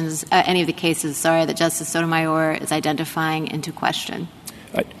cases that Justice Sotomayor is identifying into question?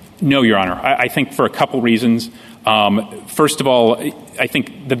 No, Your Honor. I think for a couple reasons. First of all, I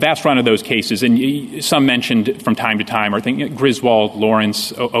think the vast run of those cases, and some mentioned from time to time, I think Griswold,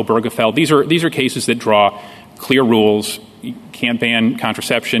 Lawrence, Obergefell, these are cases that draw clear rules. You can't ban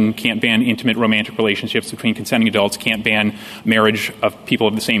contraception, can't ban intimate romantic relationships between consenting adults, can't ban marriage of people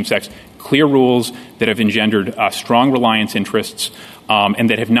of the same sex. Clear rules that have engendered strong reliance interests and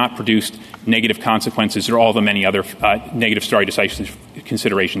that have not produced negative consequences or all the many other negative stare decisis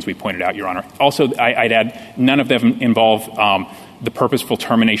considerations we pointed out, Your Honor. Also, I'd add none of them involve the purposeful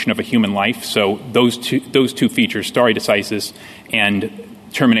termination of a human life. So those two features, stare decisis and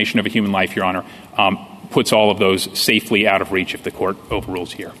termination of a human life, Your Honor, puts all of those safely out of reach if the court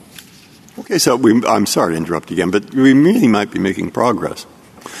overrules here. Okay, so I'm sorry to interrupt again, but we really might be making progress.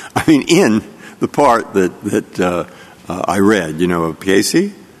 I mean, in the part that I read, of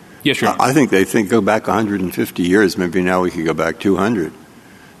Casey, yes, Your Honor. I think they go back 150 years. Maybe now we could go back 200.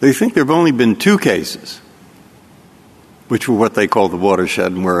 They think there have only been two cases, which were what they call the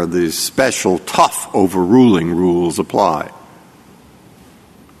watershed, and where these special tough overruling rules apply.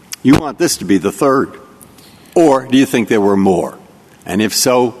 You want this to be the third? Or do you think there were more? And if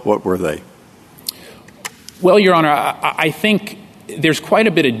so, what were they? Well, Your Honor, I think there's quite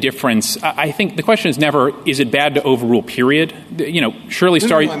a bit of difference. I think the question is never, is it bad to overrule, period? Surely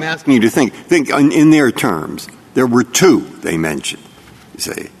stare... No, I'm asking you to think in their terms. There were two they mentioned, you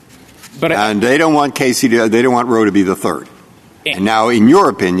see. And they don't want Casey they don't want Roe to be the third. And now, in your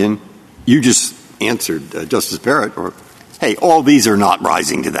opinion, you just answered Justice Barrett, hey, all these are not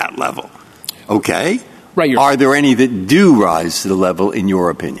rising to that level. Okay. Right. Are there any that do rise to the level, in your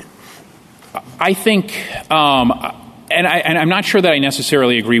opinion? I think, and I'm not sure that I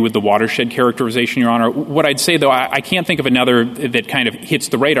necessarily agree with the watershed characterization, Your Honor. What I'd say, though, I can't think of another that kind of hits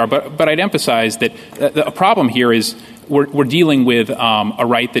the radar, but I'd emphasize that a problem here is we're dealing with a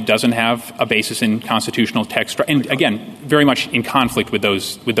right that doesn't have a basis in constitutional text, and again, very much in conflict with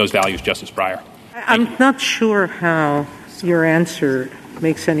those values, Justice Breyer. I'm not sure how your answer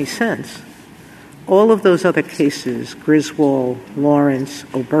makes any sense. All of those other cases, Griswold, Lawrence,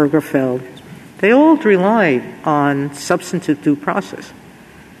 Obergefell, they all relied on substantive due process.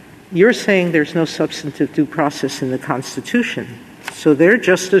 You're saying there's no substantive due process in the Constitution, so they're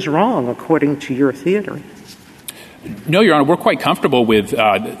just as wrong according to your theory. No, Your Honor, we're quite comfortable with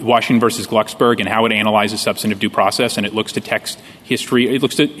Washington versus Glucksberg and how it analyzes substantive due process, and it looks to text history. It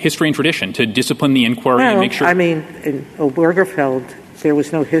looks to history and tradition to discipline the inquiry and make sure. I mean, in Obergefell, there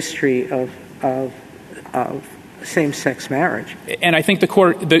was no history of same-sex marriage. And I think the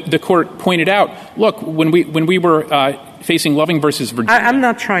court pointed out, look, when we were facing Loving versus Virginia. I'm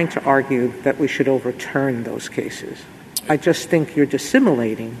not trying to argue that we should overturn those cases. I just think you're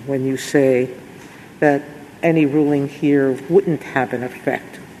dissimulating when you say that any ruling here wouldn't have an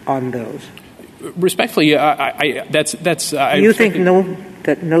effect on those. Respectfully, that's. You think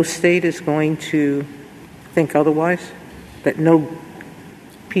that no state is going to think otherwise? That no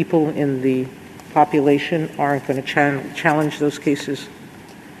people in the population aren't going to challenge those cases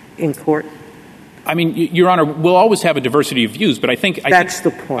in court? I mean, Your Honor, we'll always have a diversity of views, but I think that's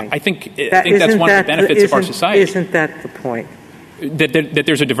the point. I think that's one of the benefits of our society. Isn't that the point? That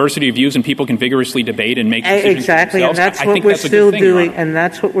there's a diversity of views and people can vigorously debate and make decisions exactly, themselves. And that's what we're still doing, and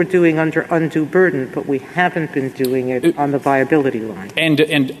that's what we're doing under undue burden, but we haven't been doing it on the viability line.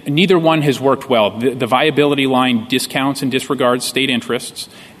 And neither one has worked well. The viability line discounts and disregards state interests,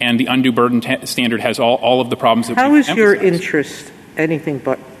 and the undue burden standard has all of the problems that How we've is your interest anything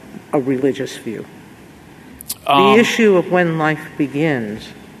but a religious view? The issue of when life begins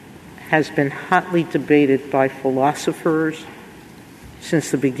has been hotly debated by philosophers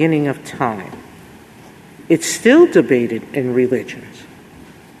since the beginning of time. It's still debated in religions.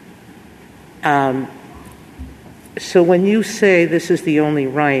 So when you say this is the only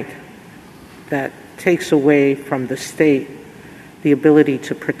right that takes away from the state the ability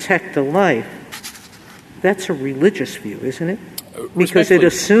to protect a life, that's a religious view, isn't it? Because it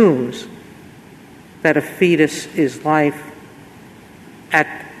assumes that a fetus is life at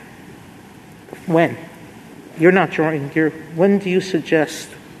when? You're not drawing when do you suggest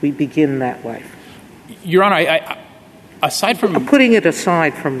we begin that life? Your Honor, I aside from... I'm putting it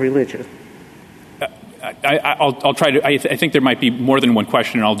aside from religion. I'll try to... I think there might be more than one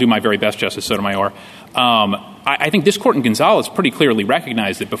question, and I'll do my very best, Justice Sotomayor. I think this court in Gonzalez pretty clearly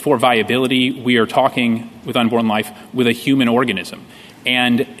recognized that before viability, we are talking with unborn life with a human organism.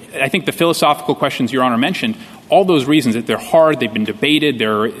 And I think the philosophical questions Your Honor mentioned all those reasons, that they're hard, they've been debated,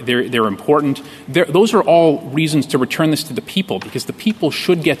 they're important. Those are all reasons to return this to the people, because the people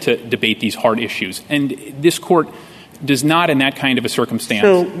should get to debate these hard issues. And this court does not in that kind of a circumstance.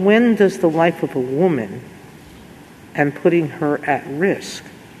 So when does the life of a woman and putting her at risk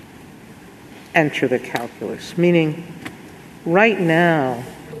enter the calculus? Meaning, right now,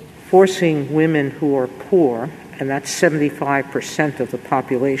 forcing women who are poor, and that's 75% of the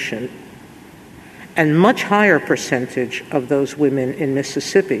population, and much higher percentage of those women in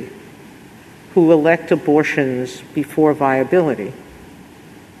Mississippi who elect abortions before viability,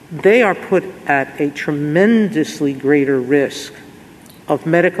 they are put at a tremendously greater risk of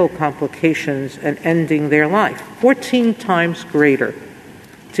medical complications and ending their life, 14 times greater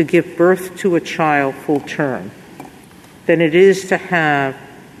to give birth to a child full term than it is to have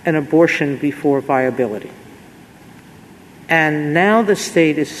an abortion before viability. And now the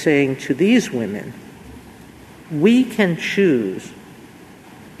state is saying to these women, we can choose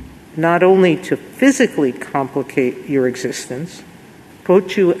not only to physically complicate your existence,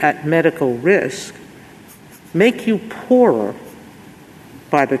 put you at medical risk, make you poorer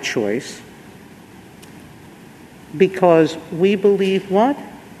by the choice, because we believe what?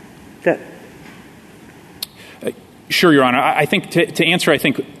 That Sure, Your Honor. I think to answer, I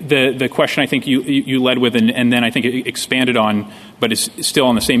think the question I think you led with and then I think it expanded on, but is still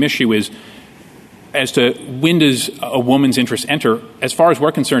on the same issue, is as to when does a woman's interest enter. As far as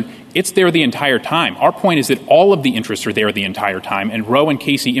we're concerned, it's there the entire time. Our point is that all of the interests are there the entire time, and Roe and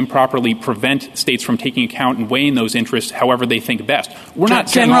Casey improperly prevent states from taking account and weighing those interests however they think best. We're not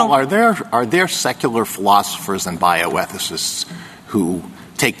General, are there secular philosophers and bioethicists who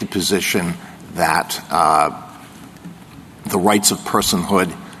take the position that the rights of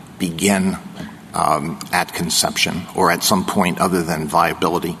personhood begin at conception or at some point other than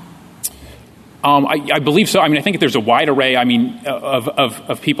viability? I believe so. I mean, I think there's a wide array,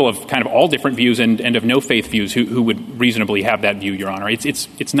 of people of kind of all different views and of no faith views who would reasonably have that view, Your Honor.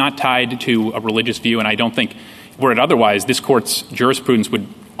 It's not tied to a religious view, and I don't think, were it otherwise, this Court's jurisprudence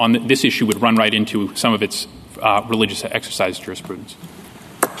on this issue would run right into some of its religious exercise jurisprudence.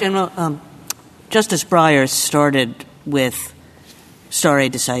 General, Justice Breyer started with stare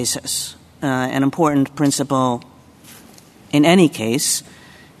decisis, an important principle in any case.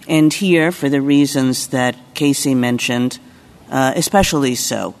 And here, for the reasons that Casey mentioned, especially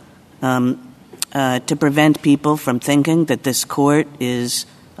so, to prevent people from thinking that this court is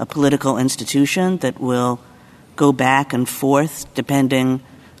a political institution that will go back and forth depending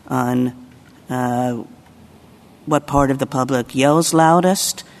on what part of the public yells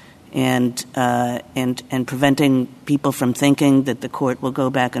loudest, and preventing people from thinking that the court will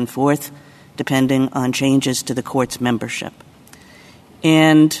go back and forth depending on changes to the court's membership.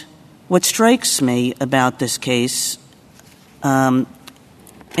 And what strikes me about this case, and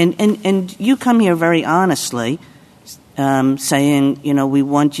you come here very honestly, saying, we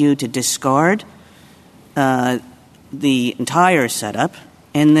want you to discard the entire setup,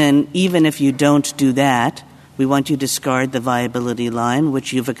 and then even if you don't do that, we want you to discard the viability line,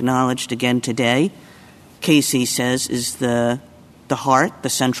 which you've acknowledged again today. Casey says is the heart, the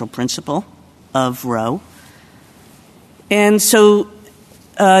central principle of Roe. And so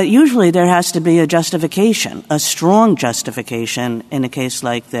usually there has to be a justification, a strong justification in a case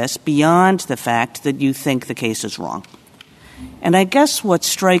like this, beyond the fact that you think the case is wrong. And I guess what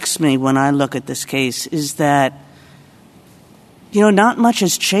strikes me when I look at this case is that, not much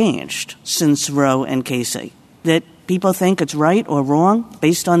has changed since Roe and Casey, that people think it's right or wrong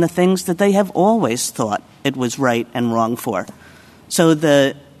based on the things that they have always thought it was right and wrong for. So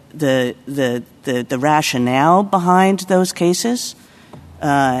the rationale behind those cases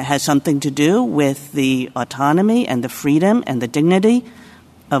has something to do with the autonomy and the freedom and the dignity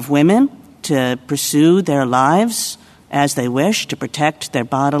of women to pursue their lives as they wish, to protect their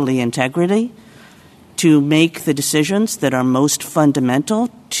bodily integrity, to make the decisions that are most fundamental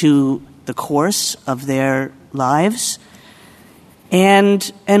to the course of their lives.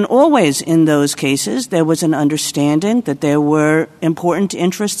 And always in those cases, there was an understanding that there were important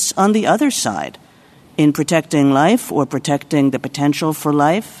interests on the other side in protecting life or protecting the potential for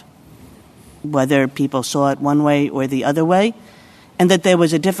life, whether people saw it one way or the other way, and that there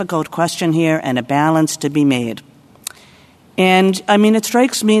was a difficult question here and a balance to be made. And, it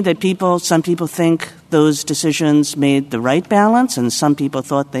strikes me that some people think those decisions made the right balance and some people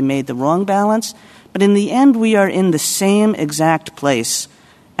thought they made the wrong balance. But in the end, we are in the same exact place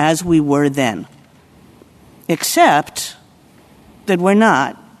as we were then, except that we're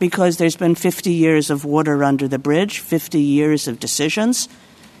not, because there's been 50 years of water under the bridge, 50 years of decisions,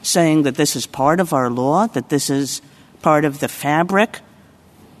 saying that this is part of our law, that this is part of the fabric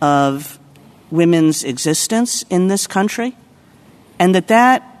of women's existence in this country, and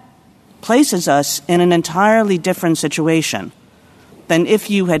that places us in an entirely different situation than if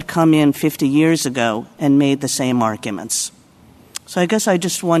you had come in 50 years ago and made the same arguments. So I guess I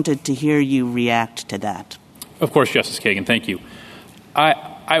just wanted to hear you react to that. Of course, Justice Kagan, thank you.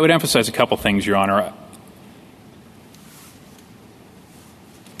 I would emphasize a couple things, Your Honor.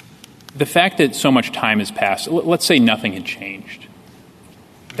 The fact that so much time has passed, let's say nothing had changed.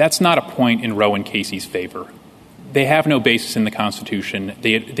 That's not a point in Roe and Casey's favor. They have no basis in the Constitution.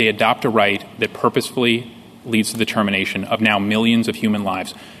 They adopt a right that purposefully leads to the termination of now millions of human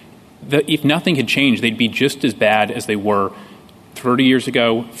lives. If nothing had changed, they'd be just as bad as they were 30 years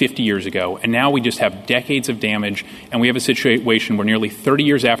ago, 50 years ago. And now we just have decades of damage, and we have a situation where nearly 30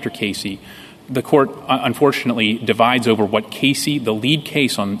 years after Casey, the court, unfortunately, divides over what Casey, the lead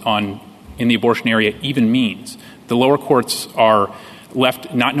case in the abortion area, even means. The lower courts are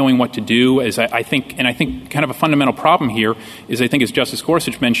left not knowing what to do. I think kind of a fundamental problem here is, I think, as Justice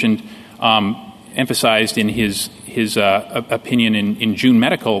Gorsuch mentioned, emphasized in his opinion in June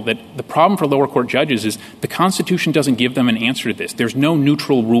Medical, that the problem for lower court judges is the Constitution doesn't give them an answer to this. There's no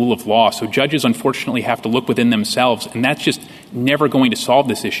neutral rule of law, so judges unfortunately have to look within themselves, and that's just never going to solve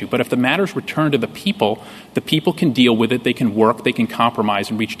this issue. But if the matters return to the people can deal with it, they can work, they can compromise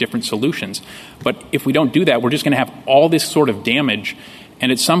and reach different solutions. But if we don't do that, we're just going to have all this sort of damage, and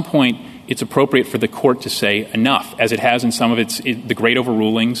at some point it's appropriate for the court to say enough, as it has in some of the great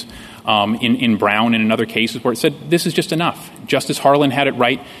overrulings in Brown and in other cases where it said this is just enough. Justice Harlan had it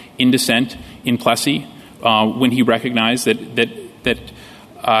right in dissent in Plessy when he recognized that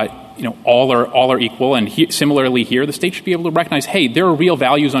all are equal, and similarly here, the state should be able to recognize, hey, there are real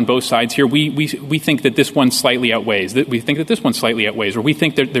values on both sides here. We think that this one slightly outweighs. We think that this one slightly outweighs, or we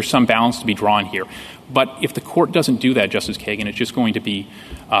think that there's some balance to be drawn here. But if the court doesn't do that, Justice Kagan, it's just going to be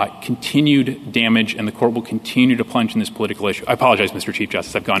continued damage, and the court will continue to plunge in this political issue. I apologize, Mr. Chief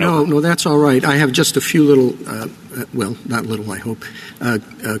Justice. I've gone over. No, that's all right. I have just a few little, not little, I hope,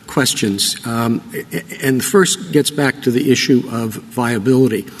 questions. And the first gets back to the issue of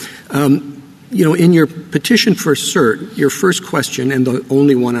viability. In your petition for cert, your first question, and the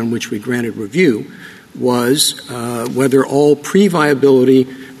only one on which we granted review, was whether all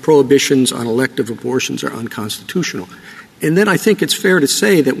pre-viability prohibitions on elective abortions are unconstitutional. And then I think it's fair to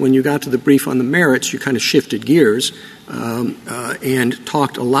say that when you got to the brief on the merits, you kind of shifted gears and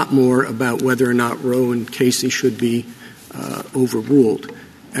talked a lot more about whether or not Roe and Casey should be overruled.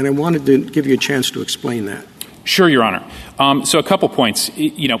 And I wanted to give you a chance to explain that. Sure, Your Honor. So a couple points.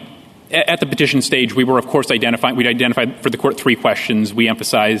 At the petition stage, we were, of course, we'd identified for the court 3 questions. We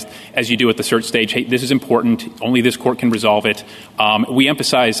emphasized, as you do at the cert stage, hey, this is important. Only this court can resolve it. We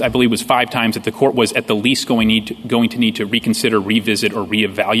emphasized, I believe it was 5 times, that the court was at the least going to need to reconsider, revisit, or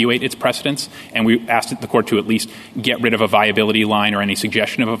reevaluate its precedents. And we asked the court to at least get rid of a viability line or any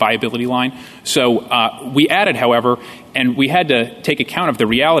suggestion of a viability line. So we added, however, and we had to take account of the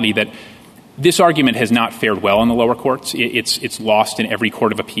reality that this argument has not fared well in the lower courts. It's lost in every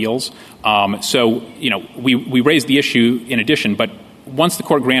court of appeals. So we raised the issue in addition, but once the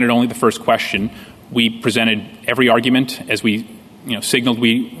court granted only the first question, we presented every argument as we signaled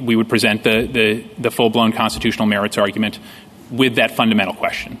we would present the full-blown constitutional merits argument with that fundamental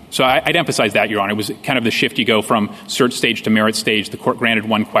question. So I'd emphasize that, Your Honor. It was kind of the shift. You go from cert stage to merit stage. The court granted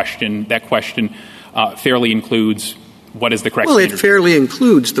one question. That question fairly includes what is the correct standard? Well, it fairly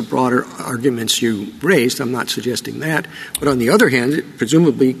includes the broader arguments you raised. I'm not suggesting that. But on the other hand, it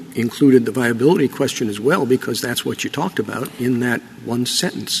presumably included the viability question as well, because that's what you talked about in that one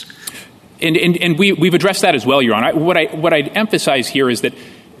sentence. And we've addressed that as well, Your Honor. What I'd emphasize here is that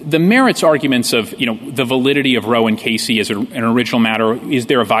the merits arguments of, the validity of Roe and Casey as an original matter, is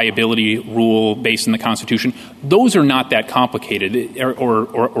there a viability rule based in the Constitution? Those are not that complicated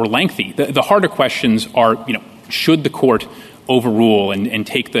or lengthy. The harder questions are, should the court overrule and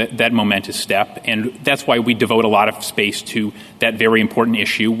take that momentous step? And that's why we devote a lot of space to that very important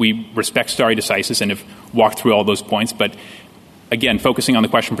issue. We respect stare decisis and have walked through all those points. But again, focusing on the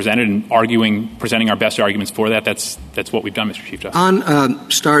question presented and presenting our best arguments for that's what we've done, Mr. Chief Justice.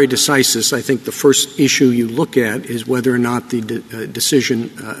 On stare decisis, I think the first issue you look at is whether or not the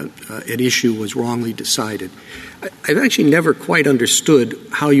decision at issue was wrongly decided. I've actually never quite understood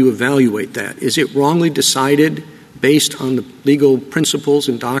how you evaluate that. Is it wrongly decided based on the legal principles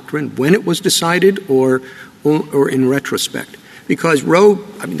and doctrine when it was decided or in retrospect? Because Roe,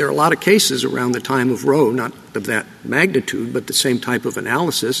 there are a lot of cases around the time of Roe, not of that magnitude, but the same type of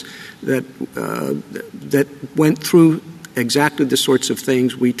analysis that went through exactly the sorts of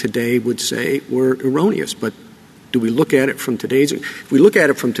things we today would say were erroneous. But do we look at it from today's – if we look at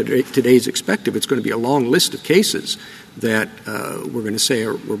it from today's perspective, it's going to be a long list of cases that we're going to say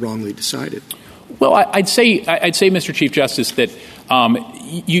were wrongly decided. Well, I'd say, Mr. Chief Justice, that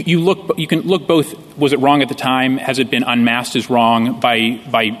you can look both. Was it wrong at the time? Has it been unmasked as wrong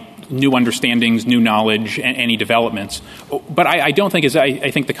by new understandings, new knowledge, and any developments? But I don't think, as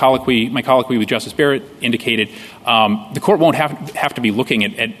I think my colloquy with Justice Barrett indicated, the court won't have to be looking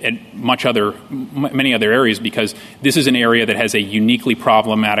at many other areas, because this is an area that has a uniquely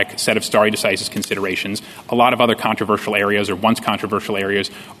problematic set of stare decisis considerations. A lot of other controversial areas, or once controversial areas,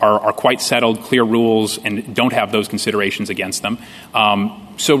 are quite settled, clear rules, and don't have those considerations against them.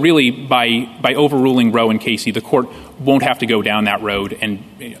 So really, by overruling Roe and Casey, the court won't have to go down that road, and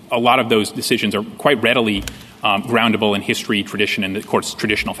a lot of those decisions are quite readily groundable in history, tradition, and the court's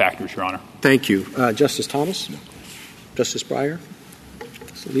traditional factors, Your Honor. Thank you. Justice Thomas? Justice Breyer?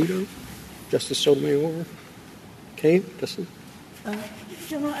 Justice Alito? Justice Sotomayor? Kagan? Justice?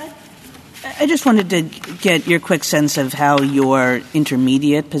 General, I just wanted to get your quick sense of how your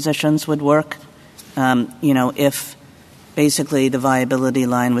intermediate positions would work. If basically the viability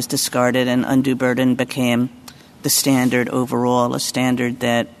line was discarded and undue burden became the standard overall, a standard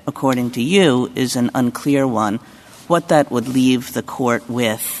that, according to you, is an unclear one, what that would leave the court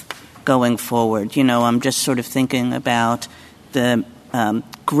with going forward. I'm just sort of thinking about the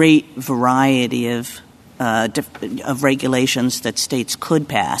great variety of regulations that states could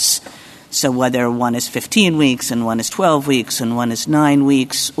pass. So whether one is 15 weeks and one is 12 weeks and one is 9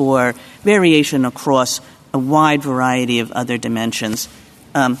 weeks, or variation across a wide variety of other dimensions,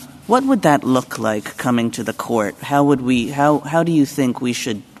 what would that look like coming to the court? How do you think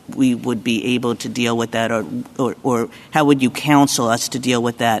we would be able to deal with that, or how would you counsel us to deal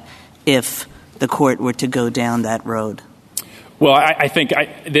with that if the court were to go down that road? Well, I think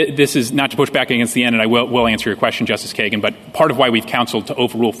this is not to push back against the end, and I will answer your question, Justice Kagan, but part of why we've counseled to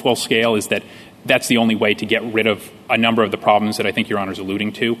overrule full scale is that that's the only way to get rid of a number of the problems that I think Your Honor is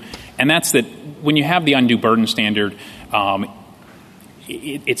alluding to. And that's that when you have the undue burden standard,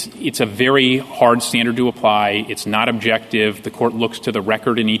 it's a very hard standard to apply. It's not objective. The court looks to the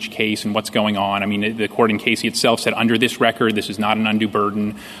record in each case and what's going on. I mean, the court in Casey itself said under this record, this is not an undue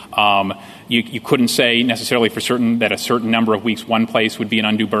burden. You couldn't say necessarily for certain that a certain number of weeks one place would be an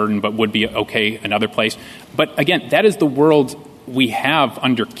undue burden, but would be okay another place. But again, that is the world we have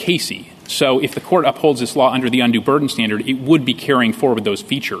under Casey. So if the court upholds this law under the undue burden standard, it would be carrying forward those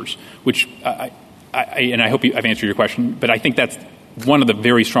features, which and I hope I've answered your question, but I think that's one of the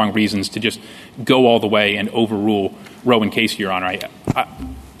very strong reasons to just go all the way and overrule Roe and Casey, Your Honor.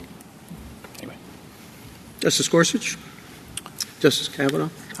 Anyway. Justice Gorsuch? Justice Kavanaugh?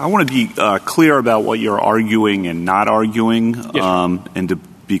 I want to be clear about what you're arguing and not arguing. Yes, and to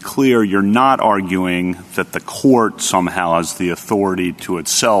be clear, you're not arguing that the court somehow has the authority to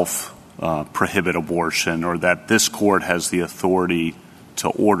itself prohibit abortion, or that this court has the authority to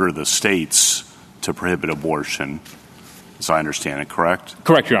order the states to prohibit abortion, as I understand it, correct?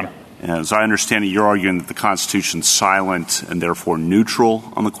 Correct, Your Honor. And as I understand it, you're arguing that the Constitution's silent and therefore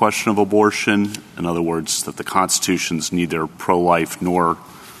neutral on the question of abortion. In other words, that the Constitution's neither pro-life nor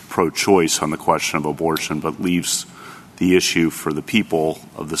pro-choice on the question of abortion, but leaves the issue for the people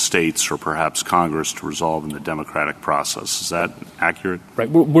of the states or perhaps Congress to resolve in the democratic process. Is that accurate? Right.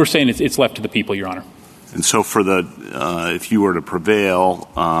 We're saying it's left to the people, Your Honor. And so for if you were to prevail,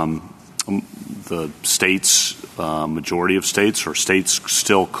 the states, majority of states, or states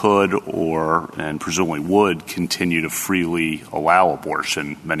still could and presumably would continue to freely allow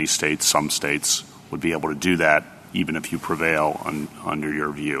abortion. Many states, some states, would be able to do that even if you prevail under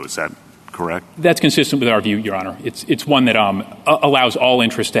your view. Is that correct? That's consistent with our view, Your Honor. It's one that allows all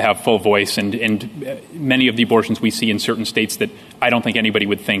interests to have full voice, and many of the abortions we see in certain states that I don't think anybody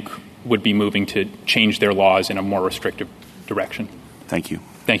would think would be moving to change their laws in a more restrictive direction. Thank you.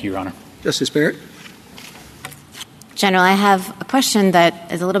 Thank you, Your Honor. Justice Barrett? General, I have a question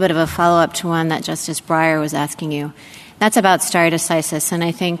that is a little bit of a follow-up to one that Justice Breyer was asking you. That's about stare decisis, and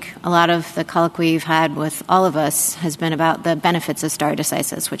I think a lot of the colloquy we've had with all of us has been about the benefits of stare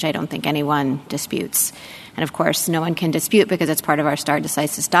decisis, which I don't think anyone disputes. And, of course, no one can dispute because it's part of our stare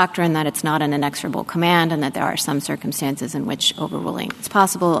decisis doctrine that it's not an inexorable command and that there are some circumstances in which overruling is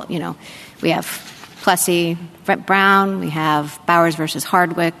possible. We have Plessy, Brown, we have Bowers versus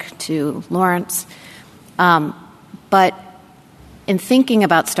Hardwick to Lawrence. But in thinking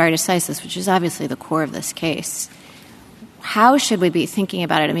about stare decisis, which is obviously the core of this case, how should we be thinking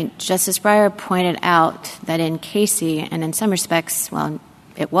about it? I mean, Justice Breyer pointed out that in Casey, and in some respects, well,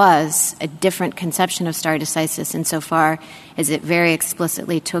 it was a different conception of stare decisis insofar as it very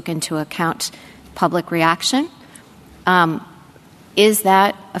explicitly took into account public reaction. Is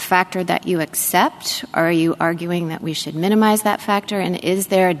that a factor that you accept? Or are you arguing that we should minimize that factor? And is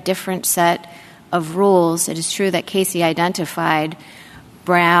there a different set of rules? It is true that Casey identified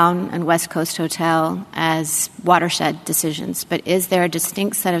Brown and West Coast Hotel as watershed decisions, but is there a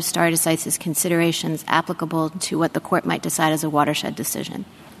distinct set of stare decisis considerations applicable to what the court might decide as a watershed decision?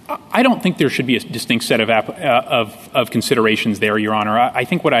 I don't think there should be a distinct set of considerations there, Your Honor. I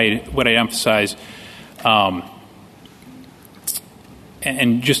think what I emphasize,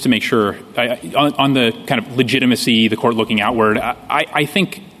 and just to make sure, on the kind of legitimacy, the court looking outward, I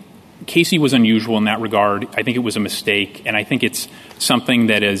think Casey was unusual in that regard. I think it was a mistake, and I think it's something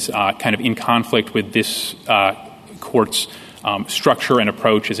that is kind of in conflict with this court's structure and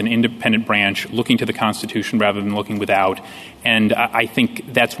approach as an independent branch looking to the Constitution rather than looking without. And I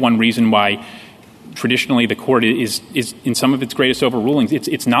think that's one reason why traditionally the court is in some of its greatest overrulings,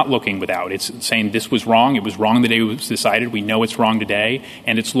 it's not looking without. It's saying this was wrong. It was wrong the day it was decided. We know it's wrong today,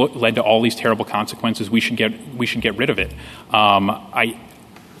 and it's led to all these terrible consequences. We should get rid of it.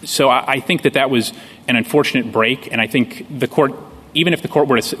 So I think that was an unfortunate break, and I think the court, even if the court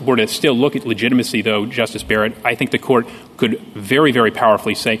were to still look at legitimacy, though, Justice Barrett, I think the court could very, very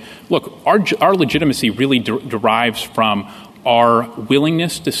powerfully say, look, our legitimacy really derives from our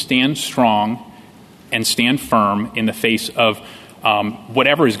willingness to stand strong and stand firm in the face of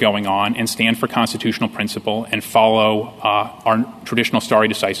whatever is going on and stand for constitutional principle and follow our traditional stare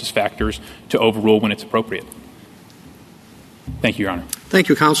decisis factors to overrule when it's appropriate. Thank you, Your Honor. Thank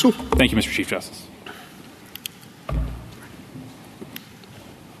you, counsel. Thank you, Mr. Chief Justice.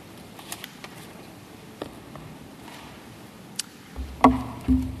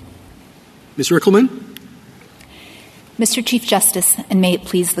 Ms. Rickleman. Mr. Chief Justice, and may it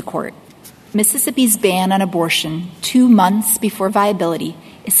please the Court, Mississippi's ban on abortion 2 months before viability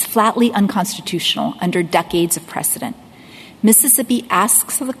is flatly unconstitutional under decades of precedent. Mississippi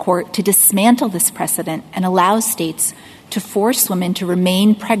asks the Court to dismantle this precedent and allow states to force women to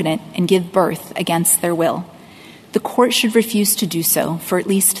remain pregnant and give birth against their will. The Court should refuse to do so for at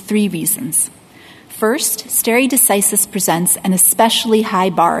least 3 reasons. First, stare decisis presents an especially high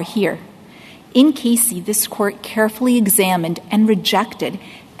bar here. In Casey, this Court carefully examined and rejected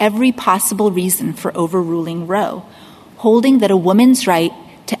every possible reason for overruling Roe, holding that a woman's right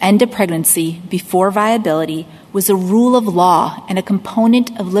to end a pregnancy before viability was a rule of law and a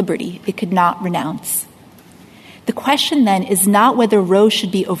component of liberty it could not renounce. The question then is not whether Roe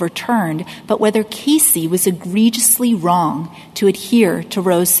should be overturned, but whether Casey was egregiously wrong to adhere to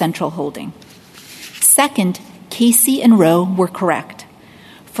Roe's central holding. Second, Casey and Roe were correct.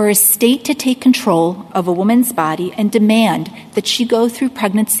 For a state to take control of a woman's body and demand that she go through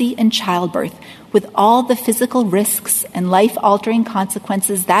pregnancy and childbirth with all the physical risks and life-altering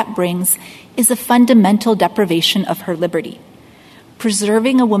consequences that brings is a fundamental deprivation of her liberty.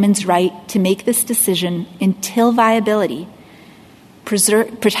 Preserving a woman's right to make this decision until viability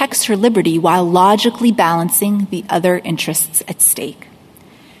protects her liberty while logically balancing the other interests at stake.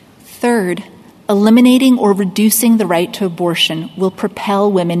 Third, eliminating or reducing the right to abortion will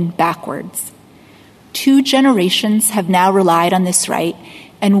propel women backwards. 2 generations have now relied on this right,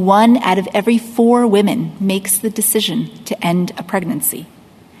 and 1 out of every 4 women makes the decision to end a pregnancy.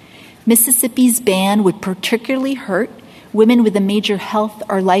 Mississippi's ban would particularly hurt women with a major health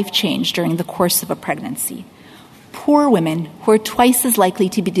or life change during the course of a pregnancy, poor women who are twice as likely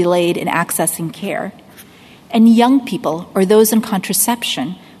to be delayed in accessing care, and young people or those on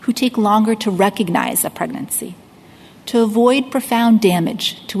contraception who take longer to recognize a pregnancy. To avoid profound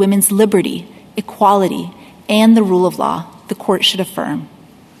damage to women's liberty, equality, and the rule of law, the Court should affirm.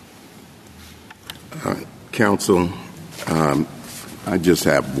 Counsel, I just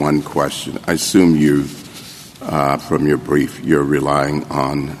have one question. I assume from your brief, you're relying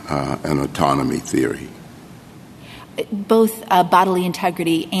on an autonomy theory. Both bodily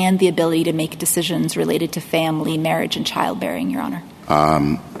integrity and the ability to make decisions related to family, marriage, and childbearing, Your Honor.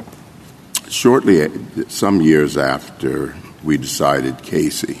 Shortly, some years after we decided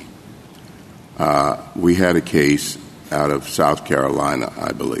Casey, we had a case out of South Carolina,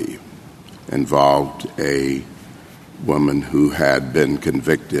 I believe, involved a woman who had been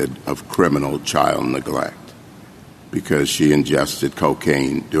convicted of criminal child neglect because she ingested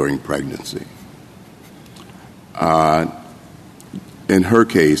cocaine during pregnancy. In her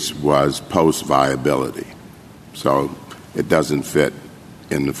case was post-viability, so it doesn't fit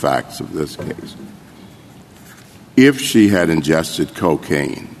in the facts of this case. If she had ingested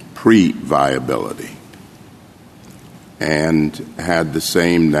cocaine pre-viability and had the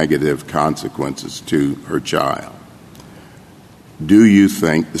same negative consequences to her child. Do you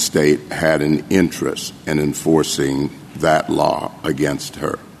think the state had an interest in enforcing that law against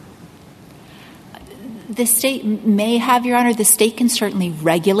her? The state may have, Your Honor. The state can certainly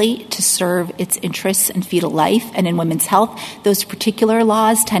regulate to serve its interests in fetal life and in women's health. Those particular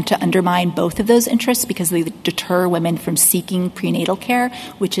laws tend to undermine both of those interests because they deter women from seeking prenatal care,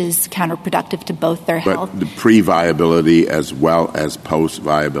 which is counterproductive to both their health. But the pre-viability as well as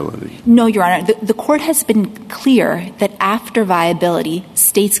post-viability? No, Your Honor. The court has been clear that after viability,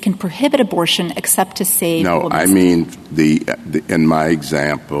 states can prohibit abortion except to save No, women's I mean in my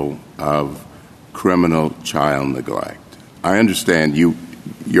example of criminal child neglect. I understand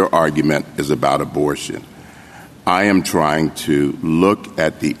your argument is about abortion. I am trying to look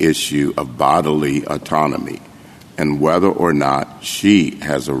at the issue of bodily autonomy and whether or not she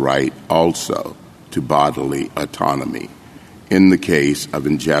has a right also to bodily autonomy in the case of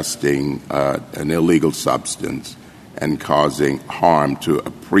ingesting an illegal substance and causing harm to a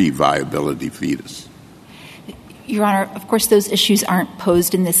pre-viability fetus. Your Honor, of course, those issues aren't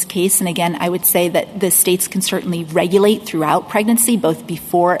posed in this case. And again, I would say that the states can certainly regulate throughout pregnancy, both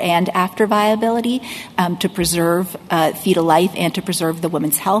before and after viability, to preserve fetal life and to preserve the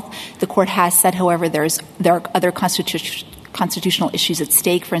woman's health. The court has said, however, there are other constitutional issues at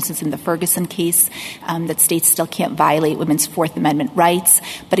stake, for instance, in the Ferguson case, that states still can't violate women's Fourth Amendment rights.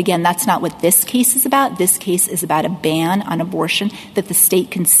 But again, that's not what this case is about. This case is about a ban on abortion that the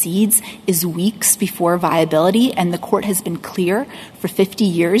state concedes is weeks before viability. And the court has been clear for 50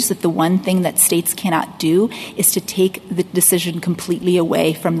 years that the one thing that states cannot do is to take the decision completely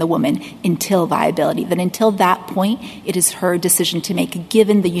away from the woman until viability. That until that point, it is her decision to make,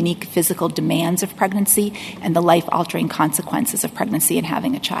 given the unique physical demands of pregnancy and the life-altering consequences of pregnancy and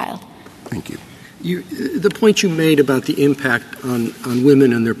having a child. Thank you. The point you made about the impact on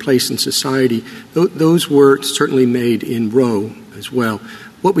women and their place in society, those were certainly made in Roe as well.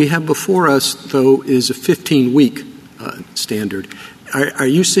 What we have before us, though, is a 15-week standard. Are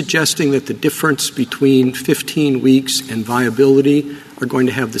you suggesting that the difference between 15 weeks and viability are going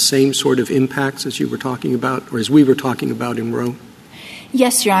to have the same sort of impacts as you were talking about, or as we were talking about in Roe?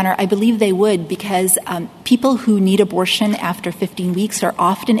 Yes, Your Honor, I believe they would, because people who need abortion after 15 weeks are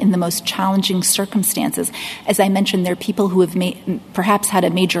often in the most challenging circumstances. As I mentioned, there are people who have perhaps had a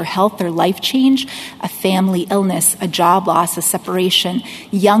major health or life change, a family illness, a job loss, a separation,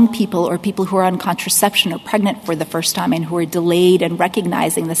 young people or people who are on contraception or pregnant for the first time and who are delayed in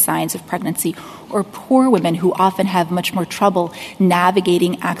recognizing the signs of pregnancy, or poor women who often have much more trouble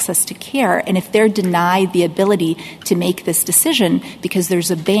navigating access to care. And if they're denied the ability to make this decision because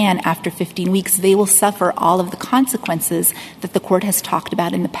there's a ban after 15 weeks, they will suffer all of the consequences that the court has talked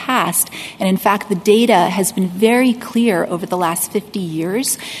about in the past. And in fact, the data has been very clear over the last 50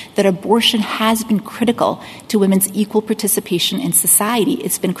 years that abortion has been critical to women's equal participation in society.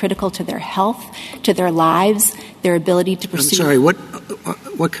 It's been critical to their health, to their lives, their ability to pursue. I'm sorry,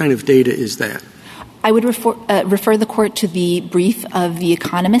 what kind of data is that? I would refer the court to the brief of The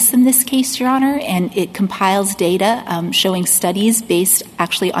Economist in this case, Your Honor, and it compiles data showing studies based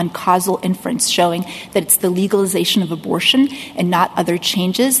actually on causal inference, showing that it's the legalization of abortion and not other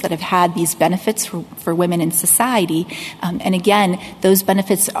changes that have had these benefits for women in society. And again, those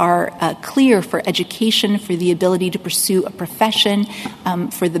benefits are clear for education, for the ability to pursue a profession,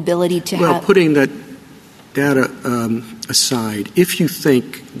 for the ability to have... Putting that data aside, if you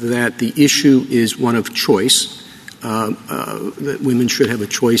think that the issue is one of choice, that women should have a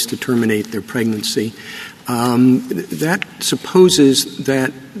choice to terminate their pregnancy, that supposes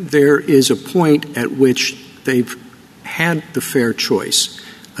that there is a point at which they've had the fair choice,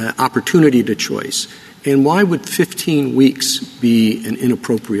 opportunity to choice. And why would 15 weeks be an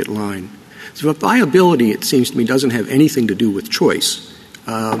inappropriate line? So viability, it seems to me, doesn't have anything to do with choice.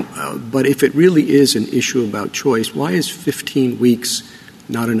 But if it really is an issue about choice, why is 15 weeks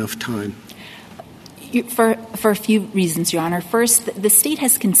not enough time? For a few reasons, Your Honor. First, the state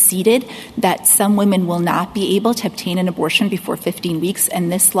has conceded that some women will not be able to obtain an abortion before 15 weeks,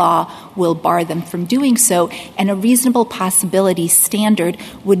 and this law will bar them from doing so. And a reasonable possibility standard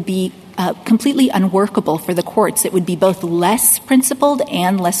would be completely unworkable for the courts. It would be both less principled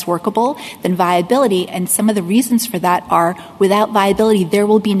and less workable than viability, and some of the reasons for that are without viability, there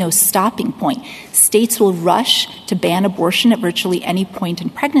will be no stopping point. States will rush to ban abortion at virtually any point in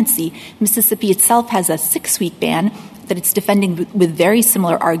pregnancy. Mississippi itself has a 6-week ban that it's defending with very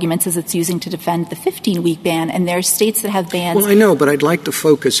similar arguments as it's using to defend the 15-week ban, and there are states that have bans. Well, I know, but I'd like to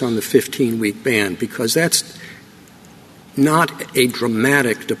focus on the 15-week ban because that's not a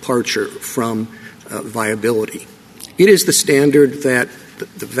dramatic departure from viability. It is the standard that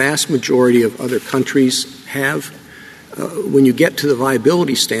the vast majority of other countries have. When you get to the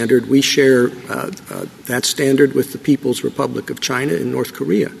viability standard, we share that standard with the People's Republic of China and North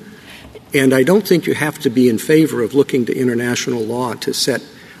Korea. And I don't think you have to be in favor of looking to international law to set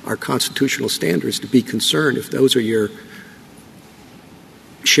our constitutional standards to be concerned if those are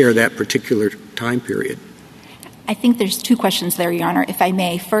share that particular time period. I think there's two questions there, Your Honor, if I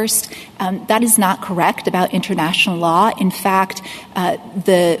may. First, that is not correct about international law. In fact,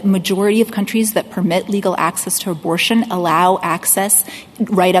 the majority of countries that permit legal access to abortion allow access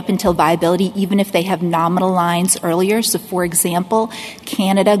right up until viability, even if they have nominal lines earlier. So, for example,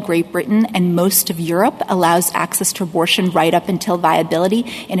 Canada, Great Britain, and most of Europe allows access to abortion right up until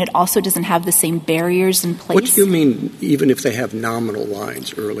viability, and it also doesn't have the same barriers in place. What do you mean, even if they have nominal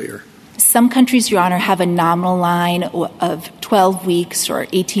lines earlier? Some countries, Your Honor, have a nominal line of 12 weeks or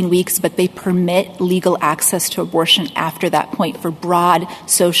 18 weeks, but they permit legal access to abortion after that point for broad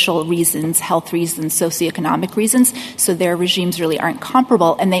social reasons, health reasons, socioeconomic reasons. So their regimes really aren't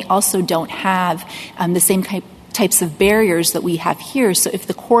comparable, and they also don't have the same types of barriers that we have here. So if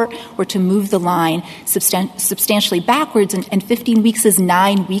the court were to move the line substantially backwards, and 15 weeks is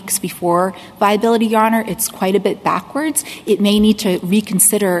 9 weeks before viability, Your Honor, it's quite a bit backwards, it may need to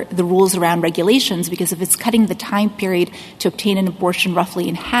reconsider the rules around regulations, because if it's cutting the time period to obtain an abortion roughly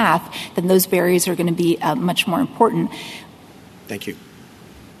in half, then those barriers are going to be much more important. Thank you.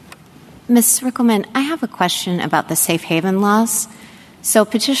 Ms. Rickleman, I have a question about the safe haven laws. So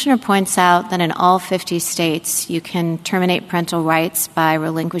petitioner points out that in all 50 states, you can terminate parental rights by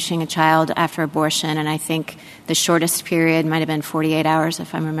relinquishing a child after abortion, and I think the shortest period might have been 48 hours,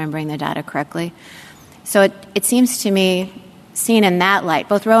 if I'm remembering the data correctly. So it seems to me, seen in that light,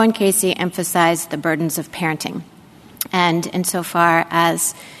 both Roe and Casey emphasized the burdens of parenting. And insofar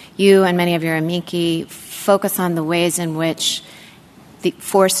as you and many of your amici focus on the ways in which the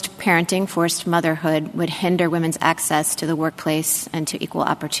forced parenting, forced motherhood would hinder women's access to the workplace and to equal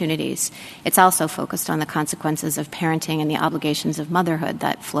opportunities. It's also focused on the consequences of parenting and the obligations of motherhood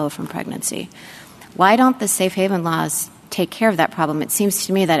that flow from pregnancy. Why don't the safe haven laws take care of that problem? It seems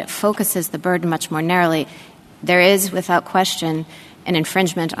to me that it focuses the burden much more narrowly. There is, without question, an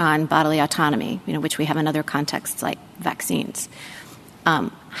infringement on bodily autonomy, which we have in other contexts like vaccines.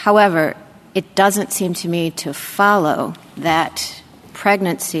 However, it doesn't seem to me to follow that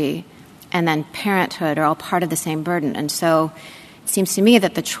pregnancy and then parenthood are all part of the same burden. And so it seems to me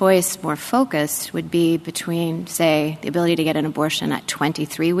that the choice more focused would be between, say, the ability to get an abortion at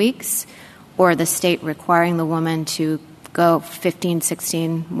 23 weeks or the state requiring the woman to go 15,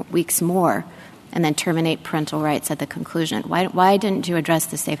 16 weeks more and then terminate parental rights at the conclusion. Why didn't you address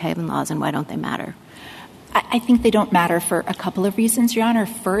the safe haven laws, and why don't they matter? I think they don't matter for a couple of reasons, Your Honor.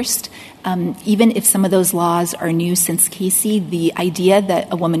 First, even if some of those laws are new since Casey, the idea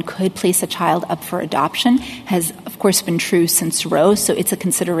that a woman could place a child up for adoption has, of course, been true since Roe. So it's a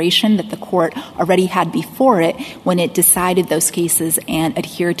consideration that the court already had before it when it decided those cases and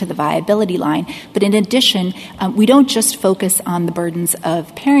adhered to the viability line. But in addition, we don't just focus on the burdens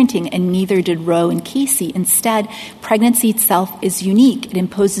of parenting, and neither did Roe and Casey. Instead, pregnancy itself is unique. It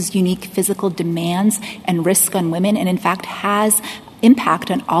imposes unique physical demands and risk on women, and in fact has impact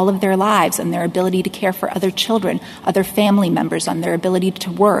on all of their lives, on their ability to care for other children, other family members, on their ability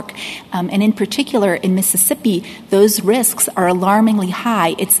to work. And in particular, in Mississippi, those risks are alarmingly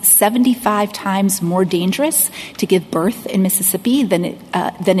high. It's 75 times more dangerous to give birth in Mississippi than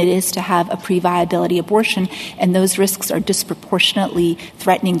it is to have a pre-viability abortion, and those risks are disproportionately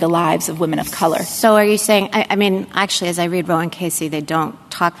threatening the lives of women of color. So are you saying, I mean, actually, as I read Roe and Casey, they don't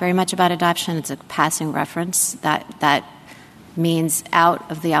talk very much about adoption. It's a passing reference that means out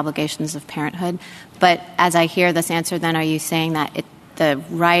of the obligations of parenthood. But as I hear this answer, then are you saying that the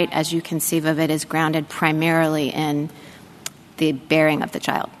right, as you conceive of it, is grounded primarily in the bearing of the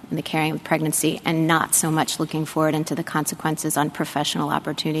child, in the carrying of pregnancy, and not so much looking forward into the consequences on professional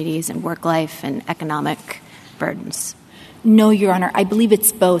opportunities and work life and economic burdens? No, Your Honor. I believe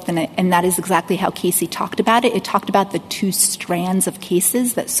it's both, and that is exactly how Casey talked about it. It talked about the two strands of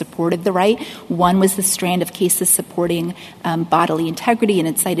cases that supported the right. One was the strand of cases supporting bodily integrity, and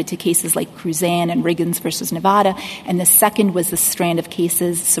it cited to cases like Cruzan and Riggins versus Nevada. And the second was the strand of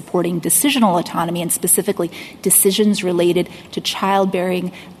cases supporting decisional autonomy, and specifically decisions related to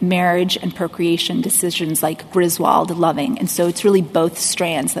childbearing, marriage, and procreation decisions like Griswold, Loving. And so it's really both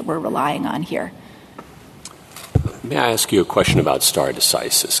strands that we're relying on here. May I ask you a question about stare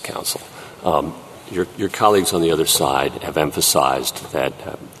decisis, counsel? Your colleagues on the other side have emphasized that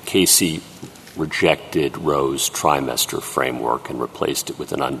Casey rejected Roe's trimester framework and replaced it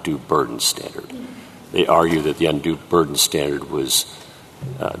with an undue burden standard. they argue that the undue burden standard was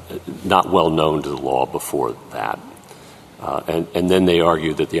not well known to the law before that. And then they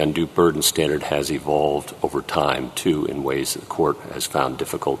argue that the undue burden standard has evolved over time, too, in ways that the court has found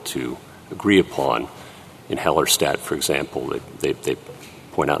difficult to agree upon. In Hellerstedt, for example, they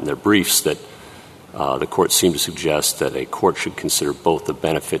point out in their briefs that the court seemed to suggest that a court should consider both the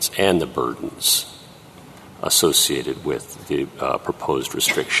benefits and the burdens associated with the proposed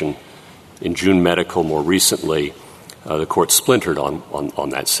restriction. In June Medical, more recently, the court splintered on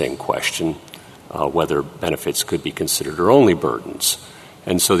that same question, whether benefits could be considered or only burdens.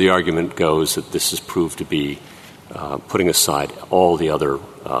 And so the argument goes that this has proved to be, putting aside all the other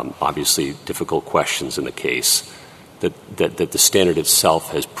obviously difficult questions in the case, that the standard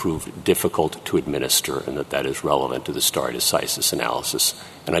itself has proved difficult to administer and that is relevant to the stare decisis analysis.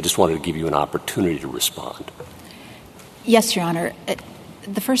 And I just wanted to give you an opportunity to respond. Yes, Your Honor.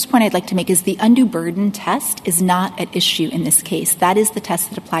 The first point I'd like to make is the undue burden test is not at issue in this case. That is the test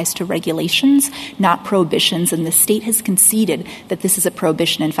that applies to regulations, not prohibitions, and the state has conceded that this is a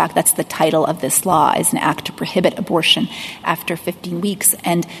prohibition. In fact, that's the title of this law, is an act to prohibit abortion after 15 weeks.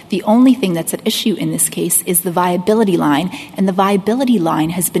 And the only thing that's at issue in this case is the viability line, and the viability line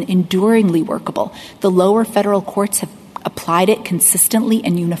has been enduringly workable. The lower federal courts have applied it consistently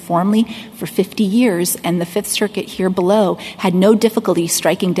and uniformly for 50 years, and the Fifth Circuit here below had no difficulty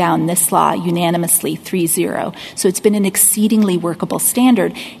striking down this law unanimously 3-0. So it's been an exceedingly workable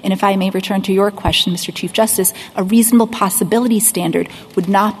standard. And if I may return to your question, Mr. Chief Justice, a reasonable possibility standard would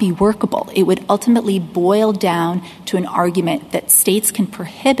not be workable. It would ultimately boil down to an argument that states can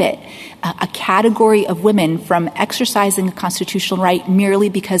prohibit a category of women from exercising a constitutional right merely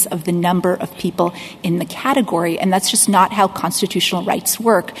because of the number of people in the category. And that's just not how constitutional rights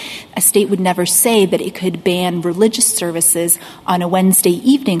work. A state would never say that it could ban religious services on a Wednesday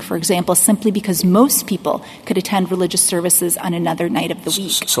evening, for example, simply because most people could attend religious services on another night of the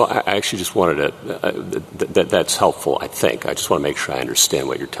week. So I actually just wanted to that's helpful, I think. I just want to make sure I understand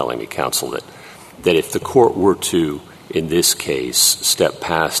what you're telling me, counsel, that if the court were to, in this case, step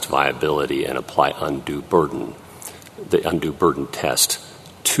past viability and apply undue burden, the undue burden test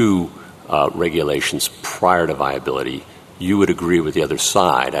to regulations prior to viability, you would agree with the other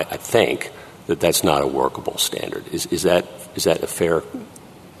side, I think, that that's not a workable standard. Is that a fair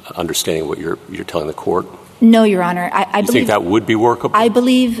understanding of what you're telling the court? No, Your Honor. I think that would be workable? I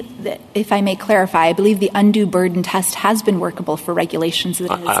believe that, if I may clarify, I believe the undue burden test has been workable for regulations.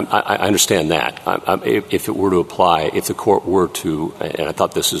 I understand that. If it were to apply, if the court were to, and I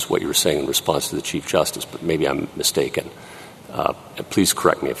thought this is what you were saying in response to the Chief Justice, but maybe I'm mistaken. Please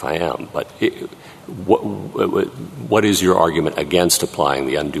correct me if I am. But what is your argument against applying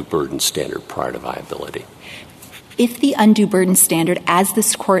the undue burden standard prior to viability? If the undue burden standard, as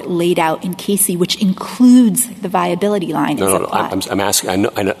this court laid out in Casey, which includes the viability line, is applied. I'm asking.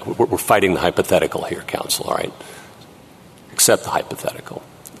 I know we're fighting the hypothetical here, counsel. All right, accept the hypothetical.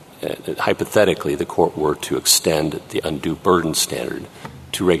 Hypothetically, the court were to extend the undue burden standard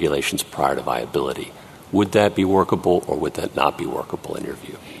to regulations prior to viability. Would that be workable, or would that not be workable in your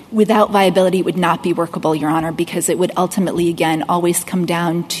view? Without viability, it would not be workable, Your Honor, because it would ultimately, again, always come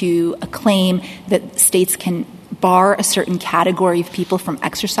down to a claim that states can bar a certain category of people from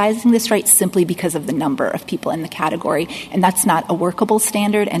exercising this right simply because of the number of people in the category. And that's not a workable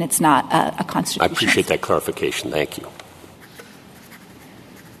standard, and it's not a constitutional I appreciate that clarification. Thank you.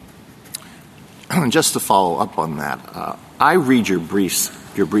 Just to follow up on that, I read your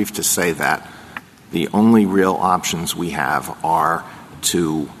brief to say that the only real options we have are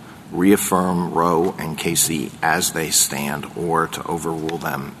to reaffirm Roe and Casey as they stand or to overrule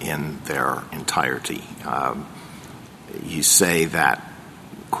them in their entirety. You say that,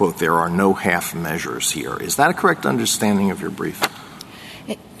 quote, there are no half measures here. Is that a correct understanding of your brief?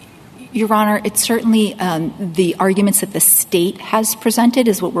 Your Honor, it's certainly the arguments that the state has presented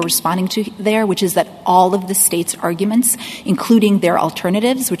is what we're responding to there, which is that all of the state's arguments, including their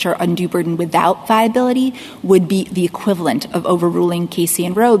alternatives, which are undue burden without viability, would be the equivalent of overruling Casey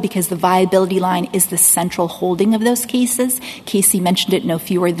and Roe because the viability line is the central holding of those cases. Casey mentioned it no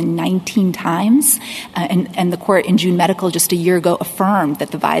fewer than 19 times, and the court in June Medical just a year ago affirmed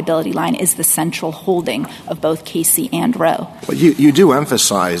that the viability line is the central holding of both Casey and Roe. Well, you do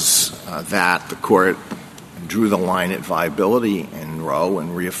emphasize that the court drew the line at viability in Roe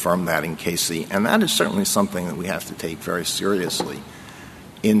and reaffirmed that in Casey, and that is certainly something that we have to take very seriously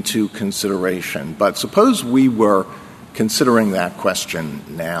into consideration. But suppose we were considering that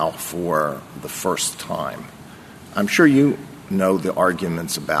question now for the first time. I'm sure you know the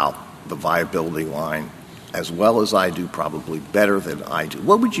arguments about the viability line as well as I do, probably better than I do.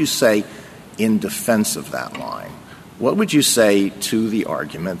 What would you say in defense of that line. What would you say to the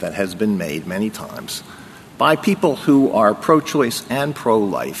argument that has been made many times by people who are pro-choice and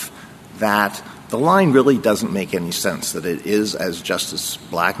pro-life that the line really doesn't make any sense, that it is, as Justice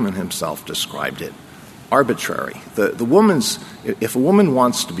Blackmun himself described it, arbitrary? If a woman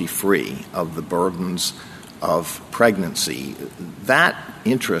wants to be free of the burdens of pregnancy, that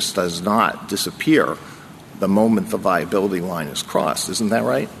interest does not disappear the moment the viability line is crossed. Isn't that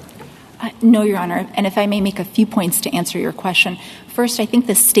right? No, Your Honor. And if I may make a few points to answer your question. First, I think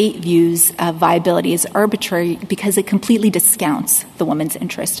the state views viability as arbitrary because it completely discounts the woman's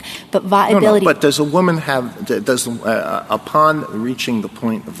interest. But viability... No, but does a woman have... upon reaching the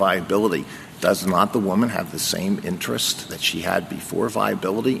point of viability, does not the woman have the same interest that she had before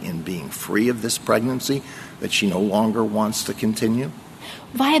viability in being free of this pregnancy that she no longer wants to continue?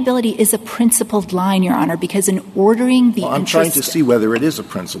 Viability is a principled line, Your Honor, because in ordering the I'm trying to see whether it is a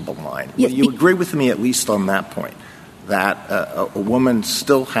principled line. Yes, you agree with me, at least on that point, that a woman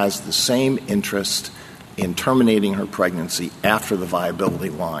still has the same interest in terminating her pregnancy after the viability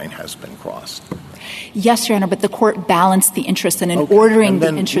line has been crossed? Yes, Your Honor, but the court balanced the interest, and in ordering the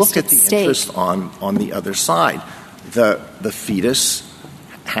interest at stake. Look at the interest on the other side. The fetus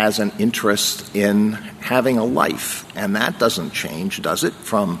has an interest in having a life, and that doesn't change, does it,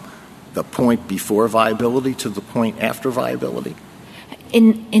 from the point before viability to the point after viability?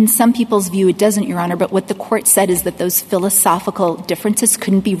 In some people's view, it doesn't, Your Honor, but what the court said is that those philosophical differences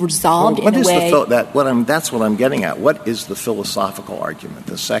couldn't be resolved in a way... That's what I'm getting at. What is the philosophical argument,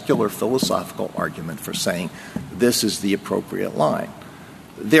 the secular philosophical argument for saying this is the appropriate line?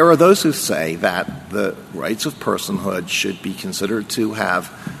 There are those who say that the rights of personhood should be considered to have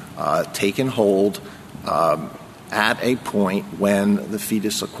taken hold at a point when the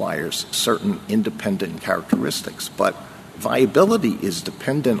fetus acquires certain independent characteristics. But viability is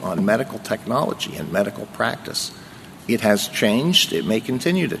dependent on medical technology and medical practice. It has changed. It may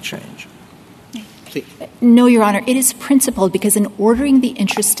continue to change. No, Your Honor, it is principled because in ordering the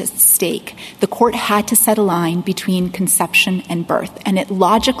interest at stake, the court had to set a line between conception and birth, and it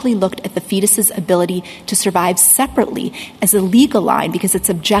logically looked at the fetus's ability to survive separately as a legal line because it's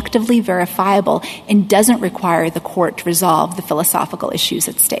objectively verifiable and doesn't require the court to resolve the philosophical issues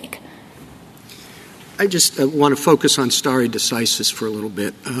at stake. I just want to focus on stare decisis for a little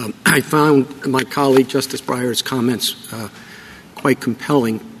bit. I found my colleague, Justice Breyer's comments quite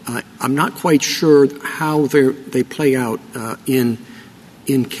compelling. I'm not quite sure how they play out in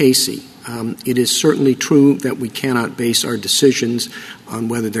Casey. It is certainly true that we cannot base our decisions on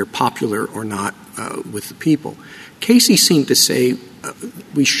whether they're popular or not with the people. Casey seemed to say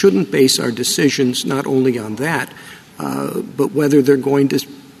we shouldn't base our decisions not only on that, but whether they're going to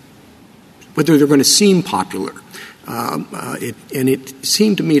seem popular. And it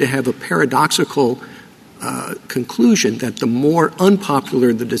seemed to me to have a paradoxical conclusion that the more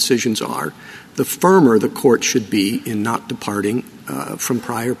unpopular the decisions are, the firmer the court should be in not departing from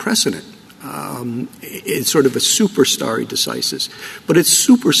prior precedent. It's sort of a super stare decisis. But it's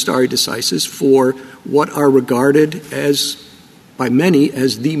super stare decisis for what are regarded as, by many,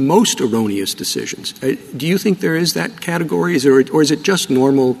 as the most erroneous decisions. Do you think there is that category, or is it just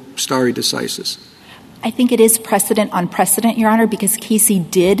normal stare decisis? I think it is precedent on precedent, Your Honor, because Casey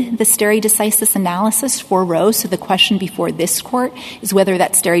did the stare decisis analysis for Roe. So the question before this court is whether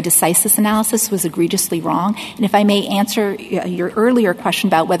that stare decisis analysis was egregiously wrong. And if I may answer your earlier question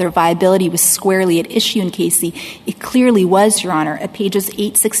about whether viability was squarely at issue in Casey, it clearly was, Your Honor. At pages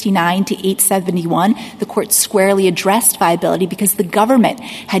 869 to 871, the court squarely addressed viability because the government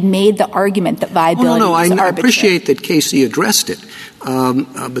had made the argument that viability was arbitrary. I appreciate that Casey addressed it.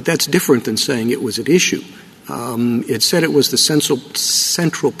 But that's different than saying it was at issue. It said it was the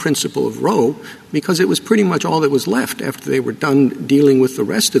central principle of Roe because it was pretty much all that was left after they were done dealing with the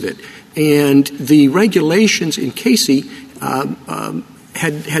rest of it. And the regulations in Casey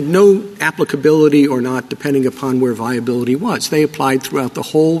had no applicability or not depending upon where viability was. They applied throughout the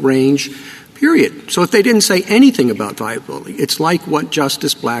whole range, period. So if they didn't say anything about viability, it's like what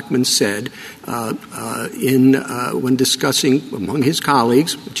Justice Blackmun said when discussing among his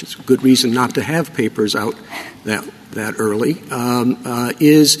colleagues, which is a good reason not to have papers out that early,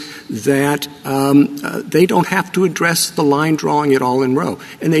 is that they don't have to address the line drawing at all in Roe.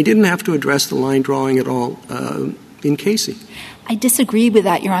 And they didn't have to address the line drawing at all in Casey. I disagree with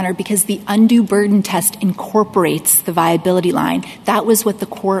that, Your Honor, because the undue burden test incorporates the viability line. That was what the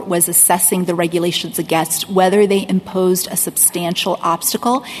court was assessing the regulations against, whether they imposed a substantial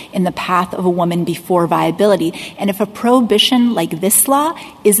obstacle in the path of a woman before viability. And if a prohibition like this law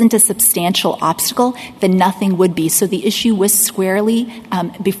isn't a substantial obstacle, then nothing would be. So the issue was squarely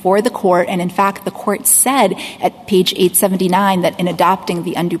before the court, and in fact, the court said at page 879 that in adopting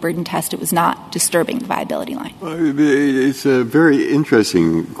the undue burden test, it was not disturbing the viability line. It's a very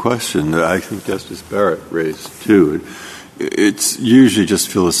interesting question that I think Justice Barrett raised, too. It's usually just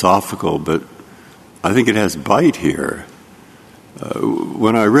philosophical, but I think it has bite here.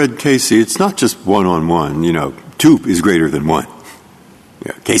 When I read Casey, it's not just one-on-one. You know, 2 is greater than 1.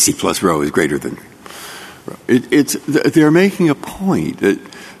 Yeah, Casey plus Roe is greater than they're making a point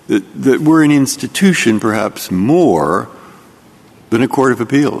that we're an institution perhaps more than a court of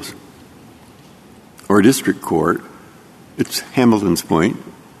appeals or a district court. It's Hamilton's point.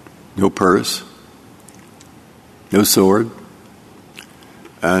 No purse, no sword.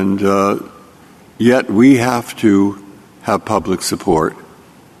 And yet we have to have public support.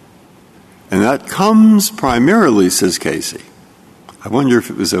 And that comes primarily, says Casey. I wonder if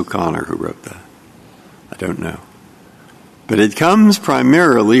it was O'Connor who wrote that. I don't know. But it comes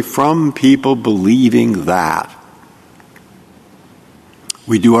primarily from people believing that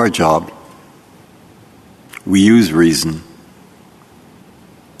we do our job. We use reason.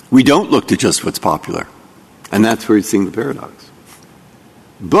 We don't look to just what's popular. And that's where you're seeing the paradox.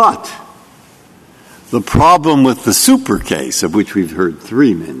 But the problem with the super case, of which we've heard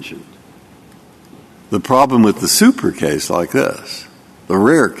 3 mentioned, the problem with the super case like this, the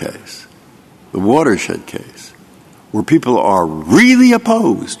rare case, the watershed case, where people are really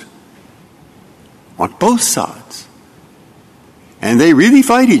opposed on both sides, and they really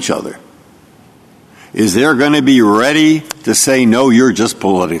fight each other, is they're going to be ready to say, no, you're just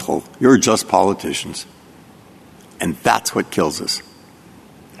political. You're just politicians. And that's what kills us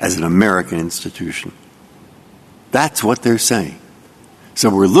as an American institution. That's what they're saying. So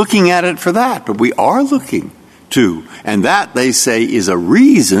we're looking at it for that, but we are looking to, and that, they say, is a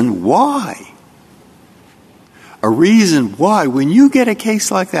reason why. A reason why, when you get a case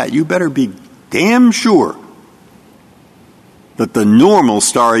like that, you better be damn sure that the normal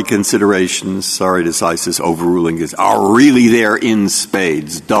stare considerations, stare decisis overruling are really there in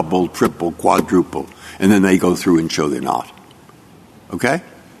spades, double, triple, quadruple, and then they go through and show they're not. Okay?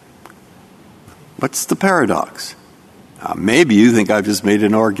 What's the paradox? Maybe you think I've just made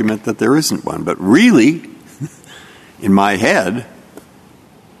an argument that there isn't one, but really, in my head,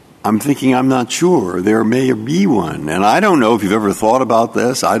 I'm thinking I'm not sure. There may be one. And I don't know if you've ever thought about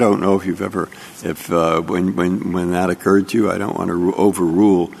this. I don't know if you've ever, when that occurred to you, I don't want to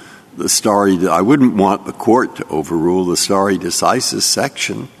overrule the stare. I wouldn't want the court to overrule the stare decisis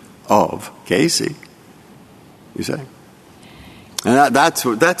section of Casey. You say? And that's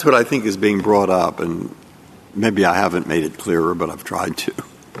what I think is being brought up. And maybe I haven't made it clearer, but I've tried to.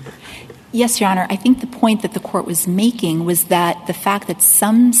 Yes, Your Honor. I think the point that the court was making was that the fact that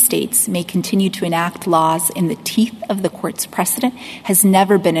some states may continue to enact laws in the teeth of the court's precedent has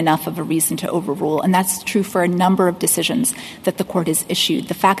never been enough of a reason to overrule. And that's true for a number of decisions that the court has issued.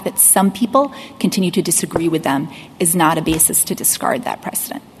 The fact that some people continue to disagree with them is not a basis to discard that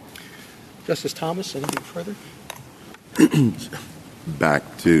precedent. Justice Thomas, anything further?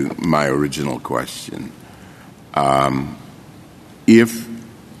 Back to my original question. If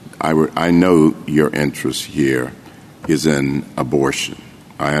I know your interest here is in abortion.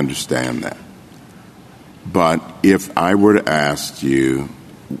 I understand that. But if I were to ask you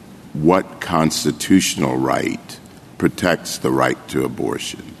what constitutional right protects the right to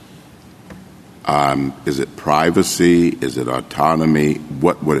abortion, is it privacy? Is it autonomy?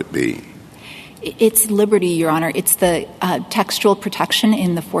 What would it be? It's liberty, Your Honor. It's the textual protection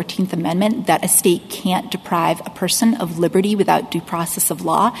in the 14th Amendment that a state can't deprive a person of liberty without due process of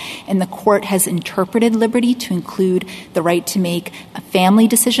law. And the court has interpreted liberty to include the right to make family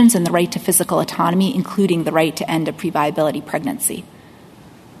decisions and the right to physical autonomy, including the right to end a pre-viability pregnancy.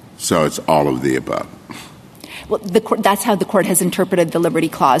 So it's all of the above. Well, that's how the court has interpreted the Liberty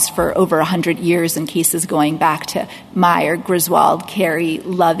Clause for over 100 years in cases going back to Meyer, Griswold, Carey,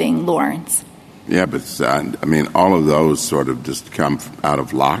 Loving, Lawrence. Yeah, but all of those sort of just come out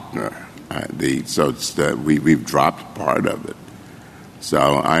of Lochner. So it's we've dropped part of it. So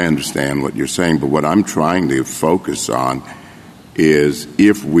I understand what you're saying, but what I'm trying to focus on is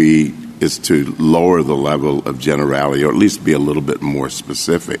to lower the level of generality, or at least be a little bit more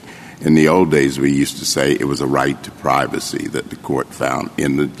specific. In the old days, we used to say it was a right to privacy that the court found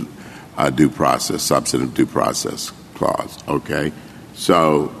in the due process, substantive due process clause, okay?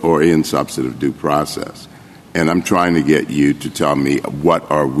 So, or in substantive due process. And I'm trying to get you to tell me, what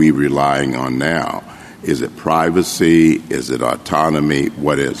are we relying on now? Is it privacy? Is it autonomy?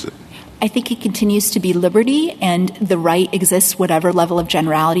 What is it? I think it continues to be liberty, and the right exists whatever level of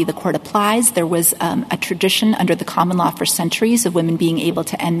generality the court applies. There was a tradition under the common law for centuries of women being able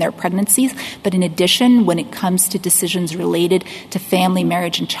to end their pregnancies. But in addition, when it comes to decisions related to family,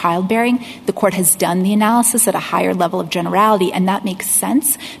 marriage, and childbearing, the court has done the analysis at a higher level of generality, and that makes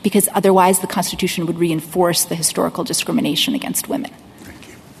sense because otherwise the Constitution would reinforce the historical discrimination against women. Thank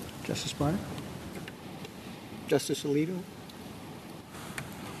you. Justice Breyer? Justice Alito?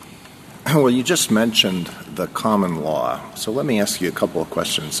 Well, you just mentioned the common law, so let me ask you a couple of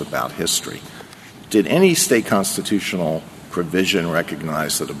questions about history. Did any state constitutional provision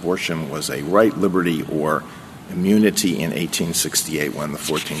recognize that abortion was a right, liberty, or immunity in 1868 when the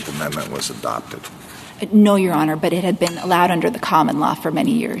 14th Amendment was adopted? No, Your Honor, but it had been allowed under the common law for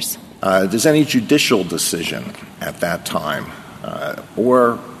many years. Does any judicial decision at that time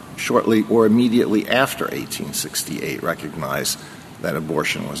or shortly or immediately after 1868 recognize that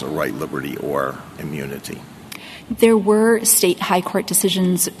abortion was a right, liberty, or immunity? There were state high court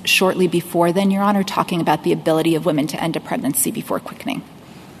decisions shortly before then, Your Honor, talking about the ability of women to end a pregnancy before quickening.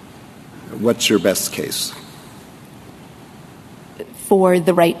 What's your best case? For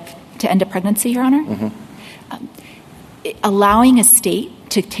the right to end a pregnancy, Your Honor? Mm-hmm. Allowing a state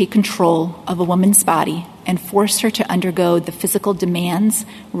to take control of a woman's body and force her to undergo the physical demands,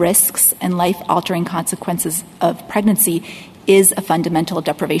 risks, and life-altering consequences of pregnancy is a fundamental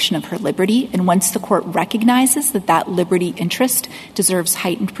deprivation of her liberty. And once the court recognizes that that liberty interest deserves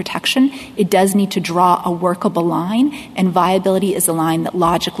heightened protection, it does need to draw a workable line, and viability is a line that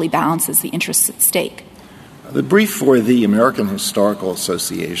logically balances the interests at stake. The brief for the American Historical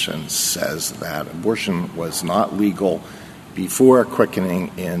Association says that abortion was not legal before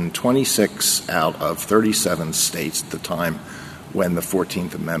quickening in 26 out of 37 states at the time when the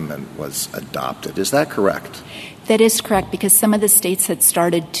 14th Amendment was adopted. Is that correct? That is correct, because some of the states had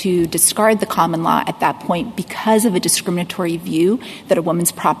started to discard the common law at that point because of a discriminatory view that a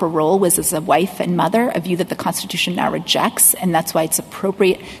woman's proper role was as a wife and mother, a view that the Constitution now rejects, and that's why it's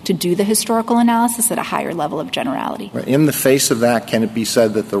appropriate to do the historical analysis at a higher level of generality. In the face of that, can it be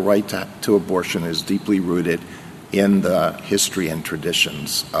said that the right to abortion is deeply rooted in the history and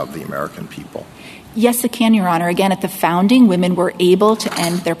traditions of the American people? Yes, it can, Your Honor. Again, at the founding, women were able to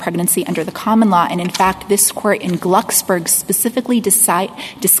end their pregnancy under the common law. And in fact, this court in Glucksburg specifically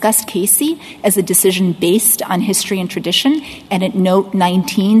discussed Casey as a decision based on history and tradition. And at note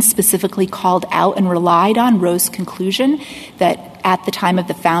 19 specifically called out and relied on Roe's conclusion that at the time of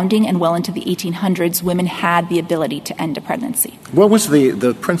the founding and well into the 1800s, women had the ability to end a pregnancy. What was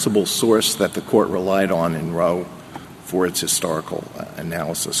the principal source that the court relied on in Roe for its historical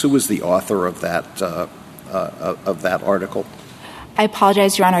analysis? Who was the author of that article? I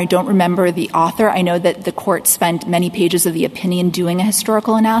apologize, Your Honor. I don't remember the author. I know that the court spent many pages of the opinion doing a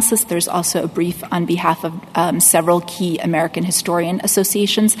historical analysis. There's also a brief on behalf of several key American historian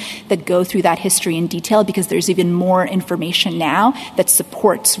associations that go through that history in detail, because there's even more information now that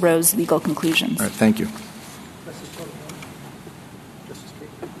supports Roe's legal conclusions. All right, thank you.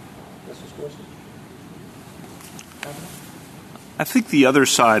 I think the other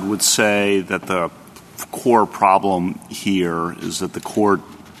side would say that the core problem here is that the court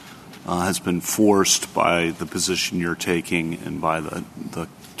has been forced by the position you're taking and by the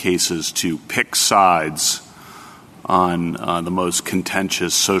cases to pick sides on the most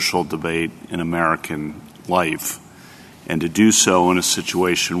contentious social debate in American life, and to do so in a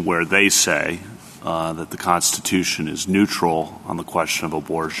situation where they say that the Constitution is neutral on the question of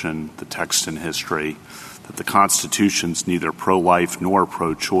abortion, the text and history, that the Constitution's neither pro-life nor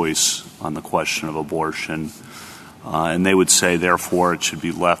pro-choice on the question of abortion. And they would say, therefore, it should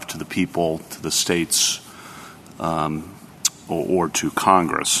be left to the people, to the states, or to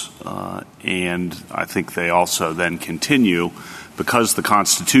Congress. And I think they also then continue, because the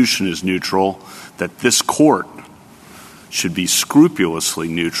Constitution is neutral, that this court should be scrupulously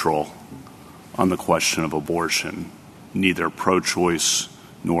neutral on the question of abortion, neither pro-choice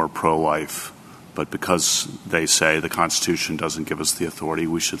nor pro-life. But because they say the Constitution doesn't give us the authority,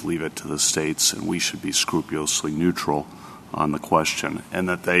 we should leave it to the states, and we should be scrupulously neutral on the question. And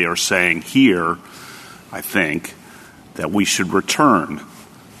that they are saying here, I think, that we should return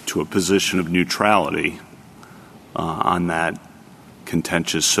to a position of neutrality on that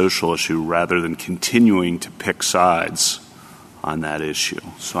contentious social issue rather than continuing to pick sides on that issue.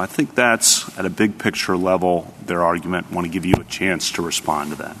 So I think that's, at a big picture level, their argument. I want to give you a chance to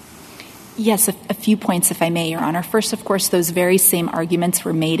respond to that. Yes, a few points, if I may, Your Honor. First, of course, those very same arguments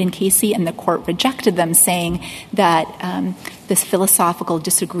were made in Casey, and the court rejected them, saying that this philosophical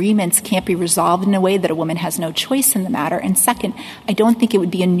disagreements can't be resolved in a way that a woman has no choice in the matter. And second, I don't think it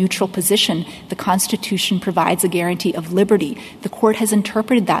would be a neutral position. The Constitution provides a guarantee of liberty. The court has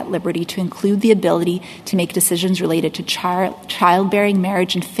interpreted that liberty to include the ability to make decisions related to childbearing,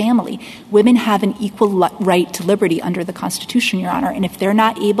 marriage, and family. Women have an equal right to liberty under the Constitution, Your Honor, and if they're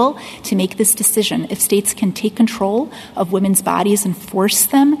not able to make this decision, if states can take control of women's bodies and force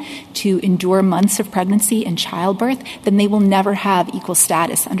them to endure months of pregnancy and childbirth, then they will never have equal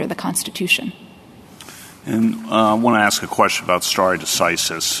status under the Constitution. And I want to ask a question about stare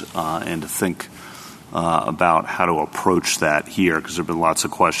decisis and to think about how to approach that here, because there have been lots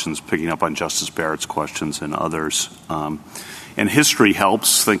of questions picking up on Justice Barrett's questions and others. And history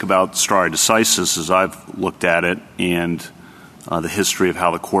helps. Think about stare decisis as I've looked at it, and the history of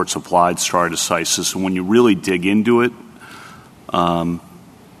how the courts applied stare decisis. And when you really dig into it,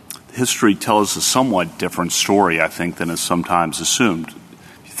 history tells a somewhat different story, I think, than is sometimes assumed.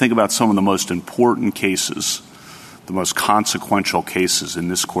 If you think about some of the most important cases, the most consequential cases in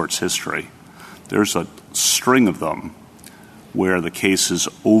this court's history, there's a string of them where the cases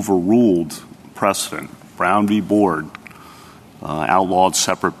overruled precedent. Brown v. Board outlawed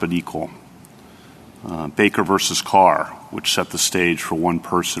separate but equal. Baker versus Carr, which set the stage for one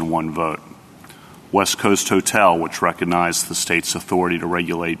person, one vote. West Coast Hotel, which recognized the state's authority to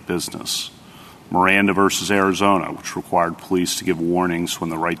regulate business. Miranda versus Arizona, which required police to give warnings when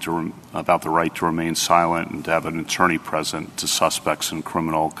about the right to remain silent and to have an attorney present to suspects in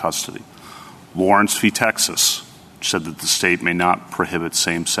criminal custody. Lawrence v. Texas, which said that the state may not prohibit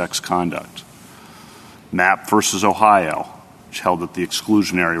same-sex conduct. Knapp versus Ohio, which held that the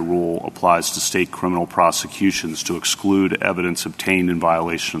exclusionary rule applies to state criminal prosecutions to exclude evidence obtained in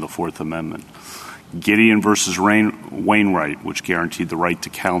violation of the Fourth Amendment. Gideon versus Wainwright, which guaranteed the right to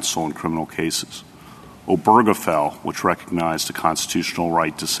counsel in criminal cases. Obergefell, which recognized a constitutional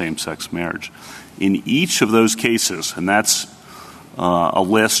right to same-sex marriage. In each of those cases, and that's a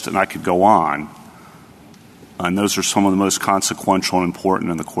list, and I could go on, and those are some of the most consequential and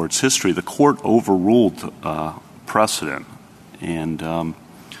important in the court's history, the court overruled precedent. And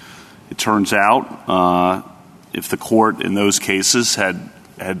it turns out if the court in those cases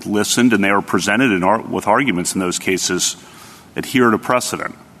had listened and they were presented with arguments in those cases, adhere to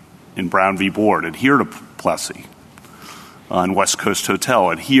precedent. In Brown v. Board, adhere to Plessy. In West Coast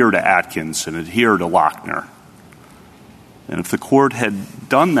Hotel, adhere to Atkins and adhere to Lochner. And if the court had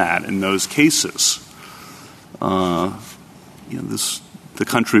done that in those cases, the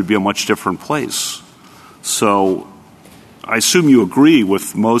country would be a much different place. So I assume you agree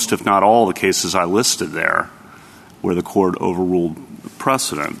with most, if not all, the cases I listed there where the court overruled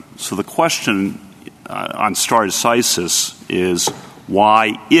precedent. So the question on stare decisis is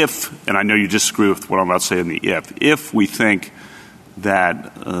why, and I know you disagree with what I'm about to say in the if we think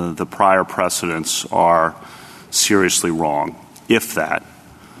that the prior precedents are seriously wrong,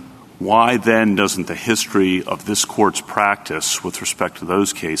 why then doesn't the history of this court's practice with respect to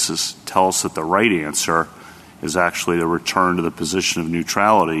those cases tell us that the right answer is actually to return to the position of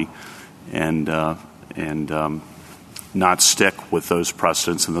neutrality and not stick with those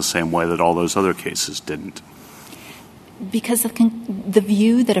precedents in the same way that all those other cases didn't? Because the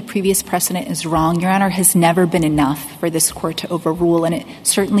view that a previous precedent is wrong, Your Honor, has never been enough for this court to overrule, and it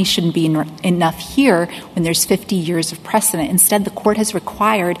certainly shouldn't be enough here when there's 50 years of precedent. Instead, the court has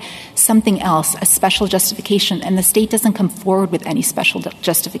required something else, a special justification, and the state doesn't come forward with any special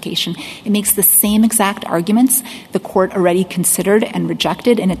justification. It makes the same exact arguments the court already considered and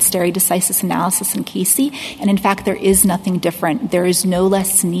rejected in its stare decisis analysis in Casey, and in fact, there is nothing different. There is no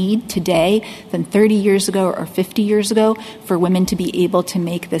less need today than 30 years ago or 50 years ago for women to be able to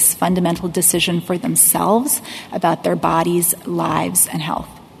make this fundamental decision for themselves about their bodies, lives, and health.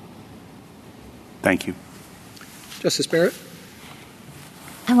 Thank you. Justice Barrett?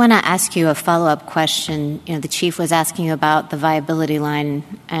 I want to ask you a follow-up question. The Chief was asking about the viability line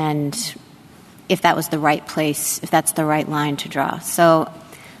and if that was the right place, if that's the right line to draw. So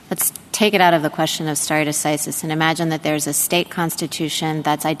let's take it out of the question of stare decisis and imagine that there's a state constitution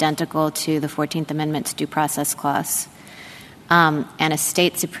that's identical to the 14th Amendment's due process clause. And a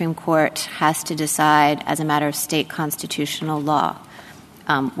state Supreme Court has to decide as a matter of state constitutional law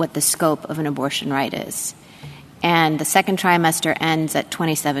what the scope of an abortion right is. And the second trimester ends at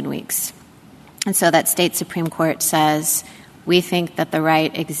 27 weeks. And so that state Supreme Court says, we think that the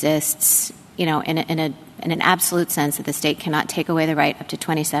right exists, in an absolute sense that the state cannot take away the right up to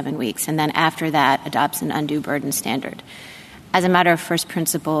 27 weeks. And then after that adopts an undue burden standard. as a matter of first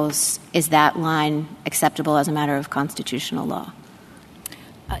principles, is that line acceptable as a matter of constitutional law?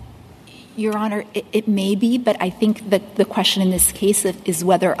 Your Honor, it may be, but I think that the question in this case is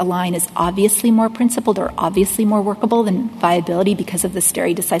whether a line is obviously more principled or obviously more workable than viability because of the stare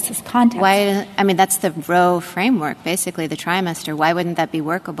decisis context. That's the Roe framework, basically the trimester. Why wouldn't that be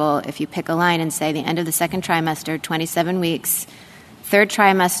workable if you pick a line and say the end of the second trimester, 27 weeks, third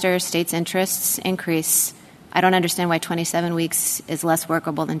trimester, states' interests increase? I don't understand why 27 weeks is less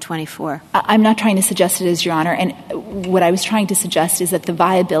workable than 24. I'm not trying to suggest it is, Your Honor. And what I was trying to suggest is that the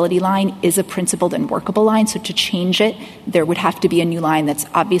viability line is a principled and workable line. So to change it, there would have to be a new line that's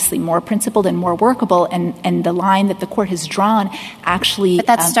obviously more principled and more workable. And the line that the court has drawn actually... But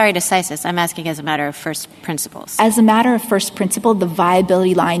that's stare decisis. I'm asking as a matter of first principles. As a matter of first principle, the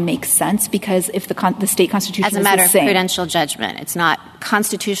viability line makes sense because if the state constitution is the same... As a matter of prudential judgment. It's not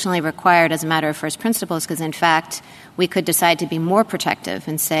constitutionally required as a matter of first principles because, in fact, we could decide to be more protective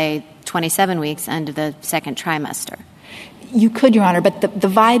and say 27 weeks end of the second trimester. You could, Your Honor, but the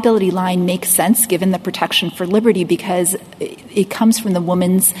viability line makes sense given the protection for liberty because it comes from the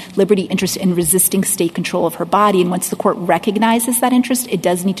woman's liberty interest in resisting state control of her body. And once the court recognizes that interest, it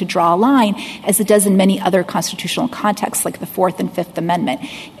does need to draw a line, as it does in many other constitutional contexts like the Fourth and Fifth Amendment.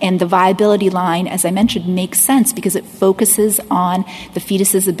 And the viability line, as I mentioned, makes sense because it focuses on the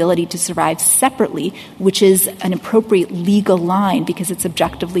fetus's ability to survive separately, which is an appropriate legal line because it's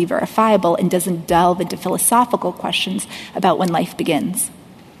objectively verifiable and doesn't delve into philosophical questions about when life begins.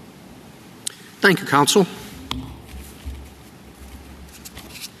 Thank you, counsel.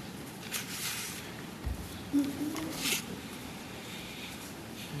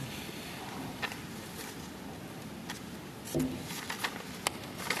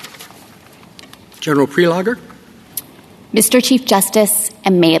 General Prelogar. Mr. Chief Justice,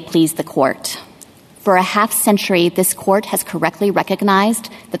 and may it please the Court. For a half-century, this Court has correctly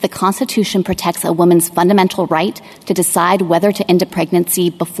recognized that the Constitution protects a woman's fundamental right to decide whether to end a pregnancy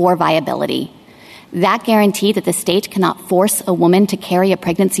before viability. That guarantee that the state cannot force a woman to carry a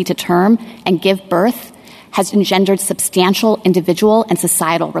pregnancy to term and give birth has engendered substantial individual and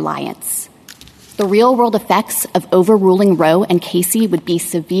societal reliance. The real-world effects of overruling Roe and Casey would be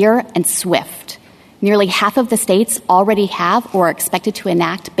severe and swift. Nearly half of the states already have or are expected to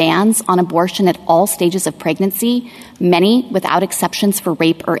enact bans on abortion at all stages of pregnancy, many without exceptions for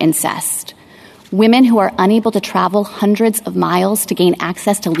rape or incest. Women who are unable to travel hundreds of miles to gain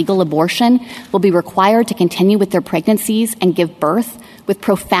access to legal abortion will be required to continue with their pregnancies and give birth with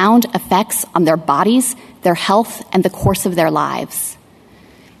profound effects on their bodies, their health, and the course of their lives.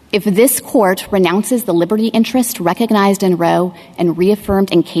 If this Court renounces the liberty interest recognized in Roe and reaffirmed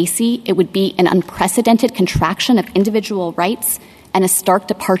in Casey, it would be an unprecedented contraction of individual rights and a stark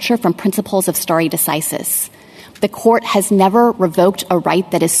departure from principles of stare decisis. The Court has never revoked a right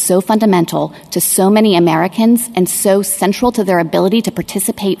that is so fundamental to so many Americans and so central to their ability to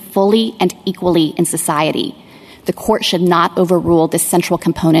participate fully and equally in society. The Court should not overrule this central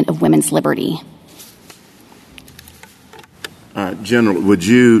component of women's liberty. General, would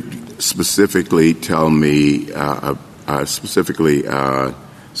you specifically tell me,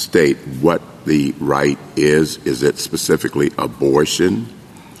 state what the right is? Is it specifically abortion?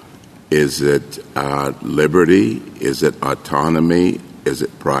 Is it liberty? Is it autonomy? Is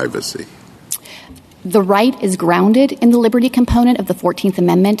it privacy? The right is grounded in the liberty component of the 14th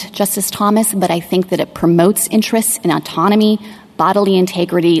Amendment, Justice Thomas, but I think that it promotes interests in autonomy, bodily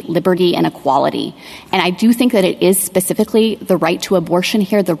integrity, liberty, and equality. And I do think that it is specifically the right to abortion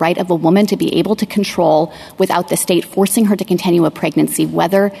here, the right of a woman to be able to control without the state forcing her to continue a pregnancy,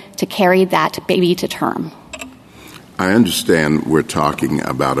 whether to carry that baby to term. I understand we're talking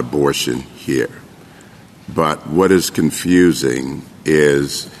about abortion here, but what is confusing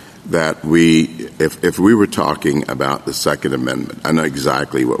is that if we were talking about the Second Amendment, I know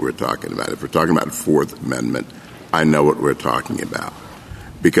exactly what we're talking about. If we're talking about the Fourth Amendment, I know what we're talking about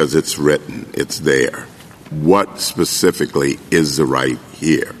because it's written, it's there. What specifically is the right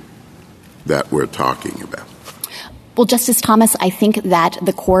here that we're talking about? Well, Justice Thomas, I think that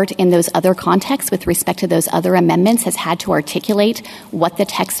the Court in those other contexts with respect to those other amendments has had to articulate what the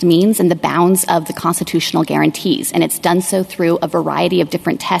text means and the bounds of the constitutional guarantees. And it's done so through a variety of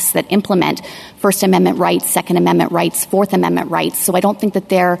different tests that implement First Amendment rights, Second Amendment rights, Fourth Amendment rights. So I don't think that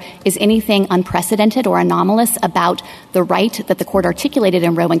there is anything unprecedented or anomalous about the right that the Court articulated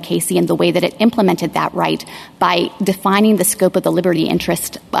in Roe and Casey and the way that it implemented that right by defining the scope of the liberty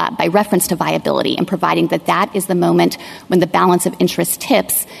interest by reference to viability and providing that that is the moment moment when the balance of interest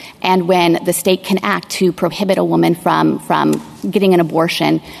tips and when the state can act to prohibit a woman from getting an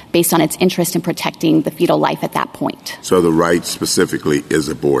abortion based on its interest in protecting the fetal life at that point. So the right specifically is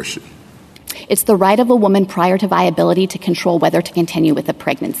abortion? It's the right of a woman prior to viability to control whether to continue with a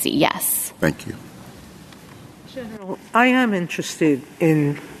pregnancy, yes. Thank you. General, I am interested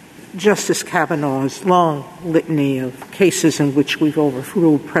in Justice Kavanaugh's long litany of cases in which we've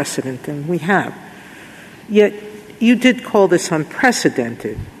overruled precedent, and we have. Yet you did call this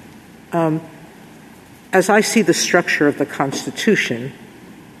unprecedented. As I see the structure of the Constitution,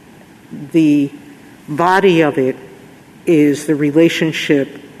 the body of it is the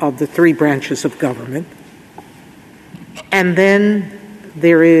relationship of the three branches of government, and then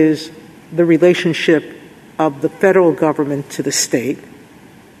there is the relationship of the federal government to the state,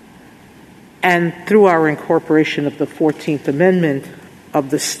 and through our incorporation of the 14th Amendment of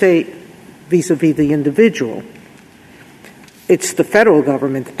the state vis-a-vis the individual, it's the federal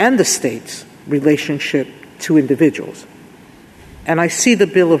government and the state's relationship to individuals. And I see the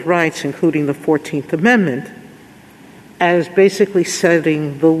Bill of Rights, including the 14th Amendment, as basically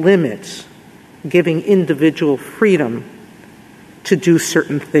setting the limits, giving individual freedom to do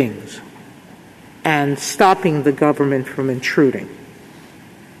certain things, and stopping the government from intruding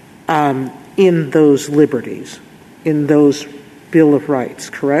in those liberties, in those Bill of Rights,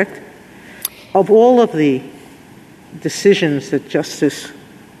 correct? Of all of the decisions that Justice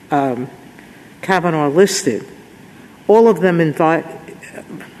Kavanaugh listed, all of them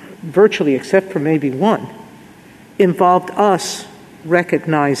virtually except for maybe one, involved us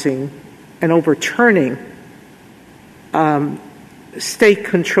recognizing and overturning state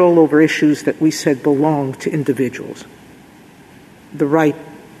control over issues that we said belong to individuals. The right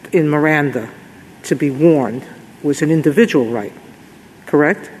in Miranda to be warned was an individual right,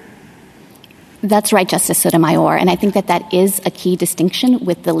 correct? That's right, Justice Sotomayor, and I think that that is a key distinction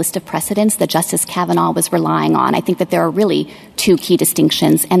with the list of precedents that Justice Kavanaugh was relying on. I think that there are really two key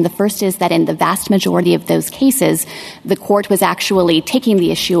distinctions, and the first is that in the vast majority of those cases, the court was actually taking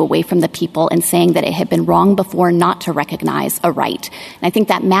the issue away from the people and saying that it had been wrong before not to recognize a right. And I think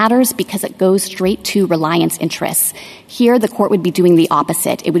that matters because it goes straight to reliance interests. Here, the court would be doing the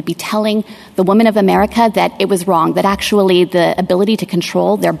opposite. It would be telling the women of America that it was wrong, that actually the ability to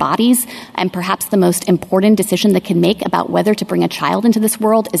control their bodies and perhaps the most important decision they can make about whether to bring a child into this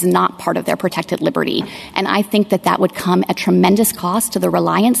world is not part of their protected liberty. And I think that that would come at tremendous cost to the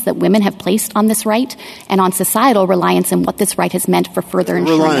reliance that women have placed on this right and on societal reliance and what this right has meant for further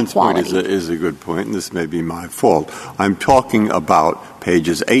ensuring reliance equality. Point is a good point, and this may be my fault. I'm talking about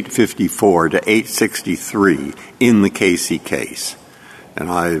pages 854 to 863 in the Casey case, and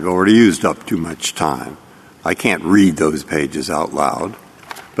I've already used up too much time. I can't read those pages out loud.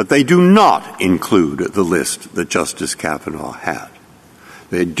 But they do not include the list that Justice Kavanaugh had.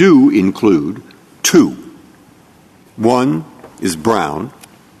 They do include two. One is Brown,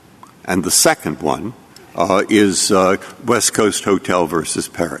 and the second one is West Coast Hotel versus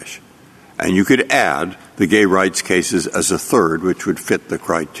Parrish. And you could add the gay rights cases as a third, which would fit the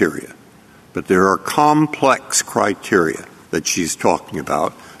criteria. But there are complex criteria that she's talking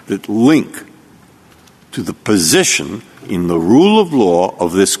about that link to the position in the rule of law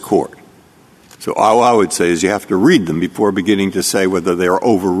of this court. So all I would say is you have to read them before beginning to say whether they are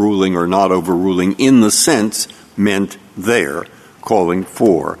overruling or not overruling in the sense meant there, calling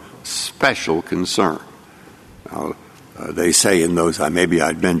for special concern. Now, they say in those, maybe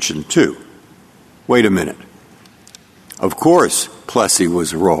I'd mention too. Wait a minute. Of course, Plessy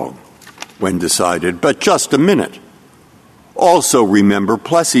was wrong when decided, but just a minute. Also remember,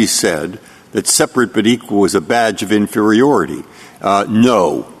 Plessy said that separate but equal was a badge of inferiority.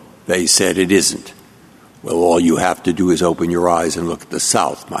 No, they said it isn't. Well, all you have to do is open your eyes and look at the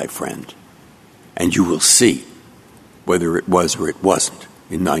South, my friend, and you will see whether it was or it wasn't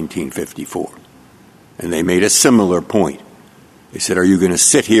in 1954. And they made a similar point. They said, are you going to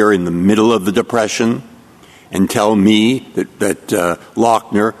sit here in the middle of the Depression and tell me that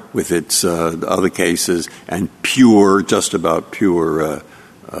Lochner, with its other cases, and pure, just about pure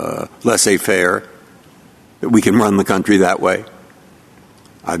laissez-faire, that we can run the country that way?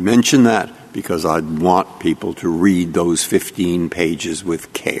 I mention that because I want people to read those 15 pages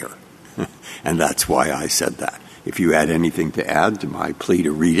with care. And that's why I said that. If you had anything to add to my plea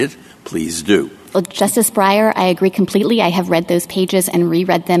to read it, please do. Well, Justice Breyer, I agree completely. I have read those pages and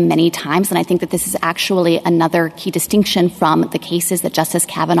reread them many times, and I think that this is actually another key distinction from the cases that Justice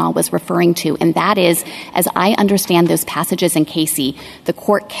Kavanaugh was referring to, and that is, as I understand those passages in Casey, the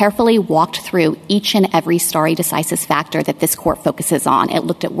court carefully walked through each and every stare decisis factor that this court focuses on. It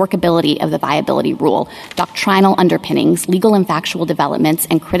looked at workability of the viability rule, doctrinal underpinnings, legal and factual developments,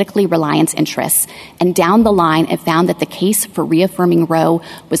 and critically reliance interests. And down the line, it found that the case for reaffirming Roe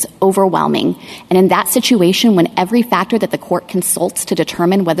was overwhelming. And in that situation, when every factor that the court consults to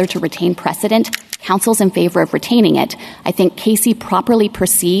determine whether to retain precedent counsels in favor of retaining it, I think Casey properly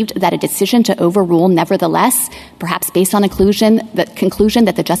perceived that a decision to overrule nevertheless, perhaps based on the conclusion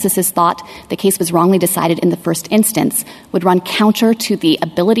that the justices thought the case was wrongly decided in the first instance, would run counter to the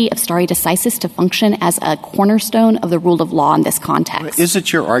ability of stare decisis to function as a cornerstone of the rule of law in this context. Is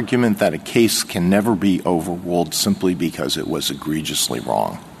it your argument that a case can never be overruled simply because it was egregiously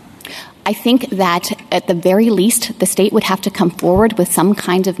wrong? I think that at the very least, the state would have to come forward with some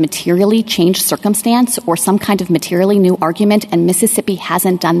kind of materially changed circumstance or some kind of materially new argument, and Mississippi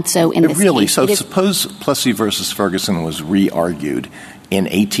hasn't done so in this case. So suppose Plessy versus Ferguson was re-argued in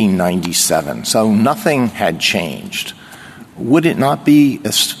 1897, so nothing had changed. Would it not be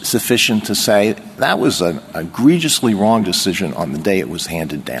sufficient to say that was an egregiously wrong decision on the day it was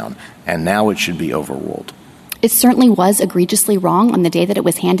handed down, and now it should be overruled? It certainly was egregiously wrong on the day that it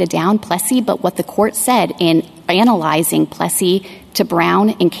was handed down, Plessy, but what the court said in analyzing Plessy to Brown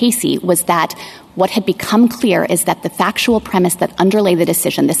and Casey was that what had become clear is that the factual premise that underlay the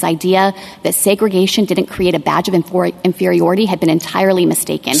decision, this idea that segregation didn't create a badge of inferiority, had been entirely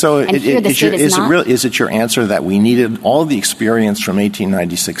mistaken. So is it your answer that we needed all the experience from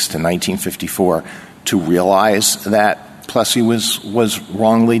 1896 to 1954 to realize that Plessy was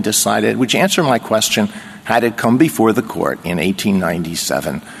wrongly decided? Would you answer my question? Had it come before the court in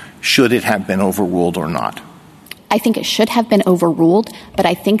 1897, should it have been overruled or not? I think it should have been overruled, but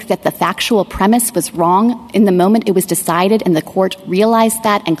I think that the factual premise was wrong in the moment it was decided, and the court realized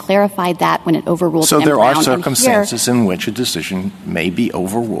that and clarified that when it overruled. So there are circumstances in which a decision may be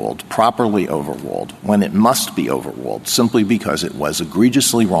overruled, properly overruled, when it must be overruled, simply because it was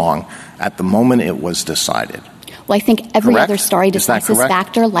egregiously wrong at the moment it was decided. Well, I think every other stare decisis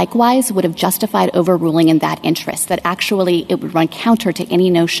factor likewise would have justified overruling in that interest, that actually it would run counter to any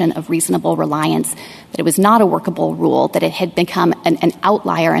notion of reasonable reliance, that it was not a workable rule, that it had become an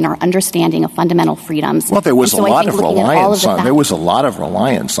outlier in our understanding of fundamental freedoms. Well, there was a lot of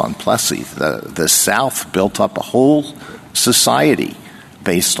reliance on Plessy. The South built up a whole society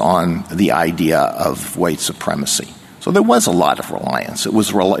based on the idea of white supremacy. So there was a lot of reliance. It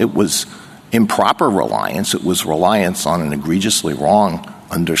was improper reliance. It was reliance on an egregiously wrong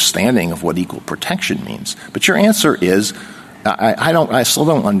understanding of what equal protection means. But your answer is, I still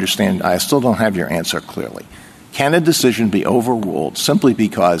don't understand. I still don't have your answer clearly. Can a decision be overruled simply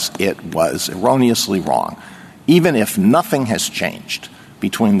because it was erroneously wrong, even if nothing has changed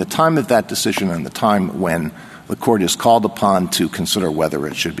between the time of that decision and the time when the court is called upon to consider whether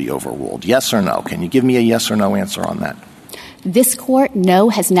it should be overruled? Yes or no? Can you give me a yes or no answer on that? This court, no,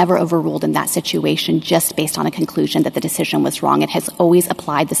 has never overruled in that situation just based on a conclusion that the decision was wrong. It has always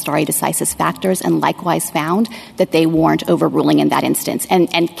applied the stare decisis factors and likewise found that they warrant overruling in that instance.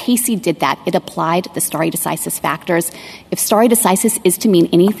 And Casey did that. It applied the stare decisis factors. If stare decisis is to mean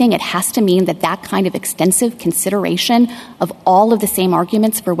anything, it has to mean that that kind of extensive consideration of all of the same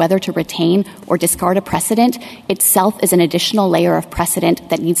arguments for whether to retain or discard a precedent itself is an additional layer of precedent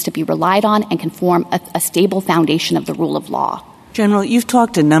that needs to be relied on and can form a stable foundation of the rule of law. General, you've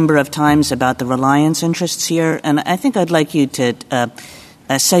talked a number of times about the reliance interests here, and I think I'd like you to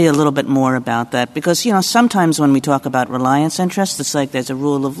say a little bit more about that, because, sometimes when we talk about reliance interests, it's like there's a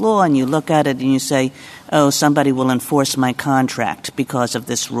rule of law, and you look at it and you say, oh, somebody will enforce my contract because of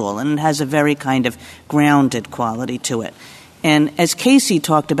this rule, and it has a very kind of grounded quality to it. And as Casey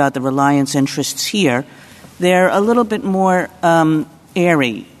talked about the reliance interests here, they're a little bit more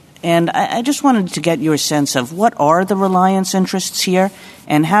airy. And I just wanted to get your sense of what are the reliance interests here,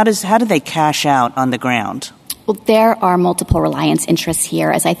 and how do they cash out on the ground? Well, there are multiple reliance interests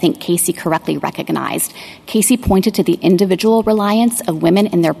here, as I think Casey correctly recognized. Casey pointed to the individual reliance of women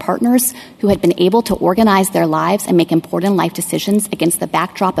and their partners who had been able to organize their lives and make important life decisions against the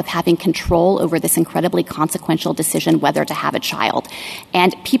backdrop of having control over this incredibly consequential decision whether to have a child.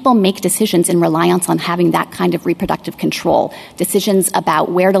 And people make decisions in reliance on having that kind of reproductive control, decisions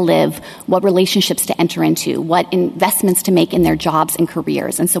about where to live, what relationships to enter into, what investments to make in their jobs and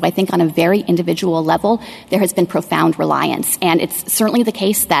careers. And so I think on a very individual level, there has been and profound reliance. And it's certainly the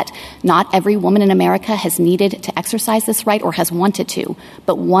case that not every woman in America has needed to exercise this right or has wanted to,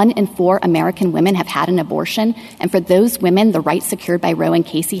 but 1 in 4 American women have had an abortion. And for those women, the right secured by Roe and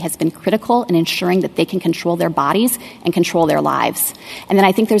Casey has been critical in ensuring that they can control their bodies and control their lives. And then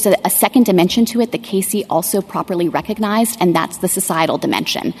I think there's a second dimension to it that Casey also properly recognized, and that's the societal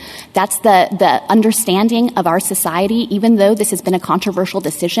dimension. That's the understanding of our society, even though this has been a controversial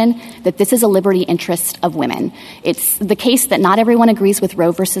decision, that this is a liberty interest of women. It's the case that not everyone agrees with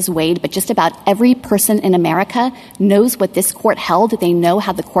Roe versus Wade, but just about every person in America knows what this court held. They know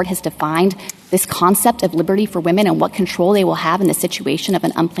how the court has defined this concept of liberty for women and what control they will have in the situation of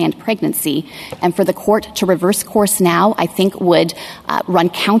an unplanned pregnancy. And for the court to reverse course now, I think would run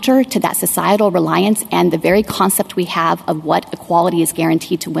counter to that societal reliance and the very concept we have of what equality is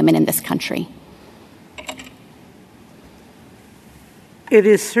guaranteed to women in this country. It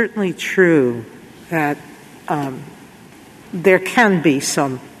is certainly true that there can be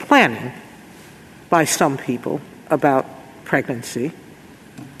some planning by some people about pregnancy.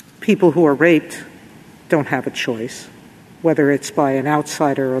 People who are raped don't have a choice, whether it's by an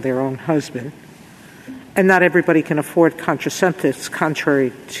outsider or their own husband. And not everybody can afford contraceptives,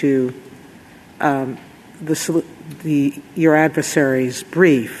 contrary to your adversary's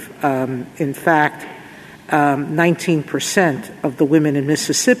brief. In fact, 19% of the women in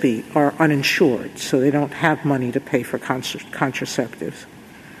Mississippi are uninsured, so they don't have money to pay for contraceptives.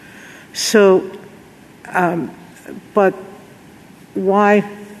 So, but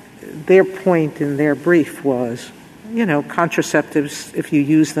why their point in their brief was, contraceptives, if you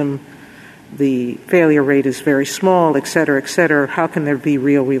use them, the failure rate is very small, et cetera, how can there be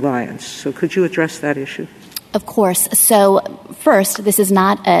real reliance? So could you address that issue? Of course. So first, this is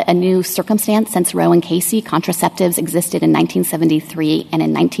not a new circumstance. Since Roe and Casey, contraceptives existed in 1973 and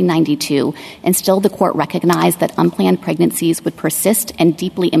in 1992, and still the court recognized that unplanned pregnancies would persist and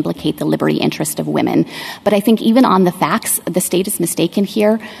deeply implicate the liberty interest of women. But I think even on the facts, the state is mistaken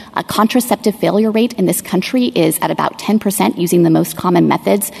here. A contraceptive failure rate in this country is at about 10% using the most common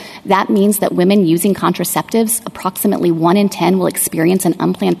methods. That means that women using contraceptives, approximately 1 in 10 will experience an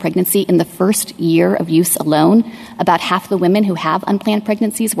unplanned pregnancy in the first year of use alone. About half the women who have unplanned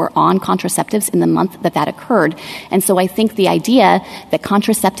pregnancies were on contraceptives in the month that occurred. And so I think the idea that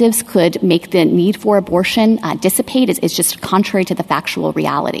contraceptives could make the need for abortion dissipate is just contrary to the factual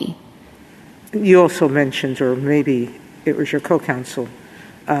reality. You also mentioned, or maybe it was your co-counsel,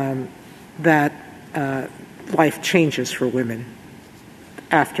 that life changes for women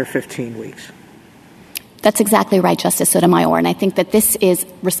after 15 weeks. That's exactly right, Justice Sotomayor. And I think that this is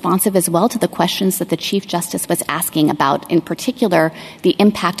responsive as well to the questions that the Chief Justice was asking about, in particular, the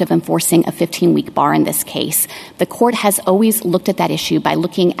impact of enforcing a 15-week bar in this case. The court has always looked at that issue by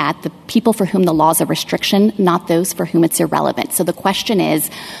looking at the people for whom the law is a restriction, not those for whom it's irrelevant. So the question is,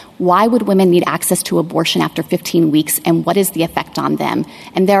 why would women need access to abortion after 15 weeks, and what is the effect on them?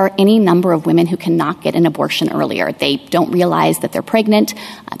 And there are any number of women who cannot get an abortion earlier. They don't realize that they're pregnant.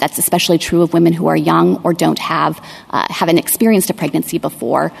 That's especially true of women who are young or don't haven't experienced a pregnancy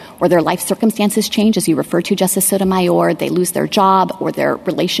before, or their life circumstances change, as you referred to, Justice Sotomayor. They lose their job, or their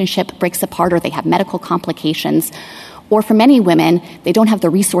relationship breaks apart, or they have medical complications. Or for many women, they don't have the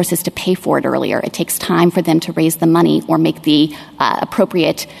resources to pay for it earlier. It takes time for them to raise the money or make the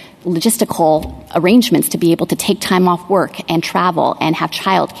appropriate logistical arrangements to be able to take time off work and travel and have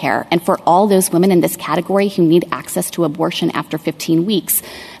childcare. And for all those women in this category who need access to abortion after 15 weeks,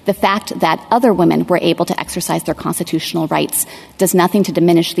 the fact that other women were able to exercise their constitutional rights does nothing to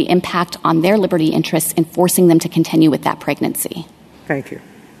diminish the impact on their liberty interests in forcing them to continue with that pregnancy. Thank you.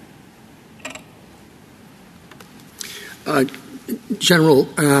 General,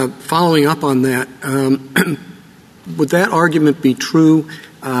 following up on that, would that argument be true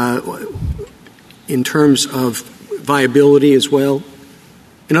in terms of viability as well?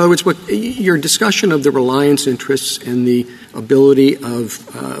 In other words, your discussion of the reliance interests and the ability of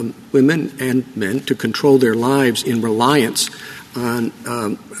women and men to control their lives in reliance on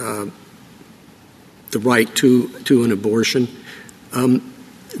the right to an abortion,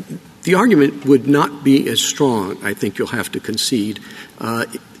 the argument would not be as strong, I think you'll have to concede,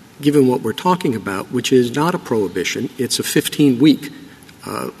 given what we're talking about, which is not a prohibition. It's a 15-week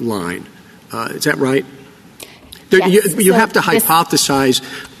line. Is that right? Yes. You have to hypothesize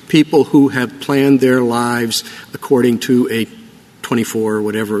people who have planned their lives according to a 24 or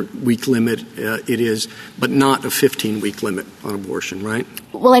whatever week limit it is, but not a 15-week limit on abortion, right?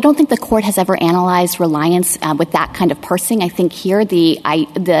 Well, I don't think the court has ever analyzed reliance with that kind of parsing. I think here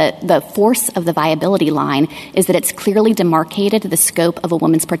the force of the viability line is that it's clearly demarcated the scope of a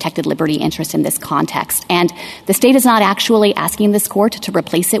woman's protected liberty interest in this context. And the state is not actually asking this court to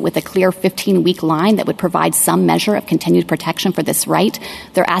replace it with a clear 15-week line that would provide some measure of continued protection for this right.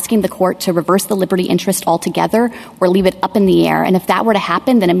 They're asking the court to reverse the liberty interest altogether or leave it up in the air. And if that were to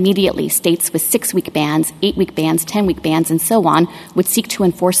happen, then immediately states with 6-week bans, 8-week bans, 10-week bans, and so on would seek to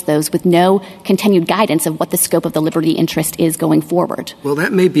enforce those with no continued guidance of what the scope of the liberty interest is going forward. Well,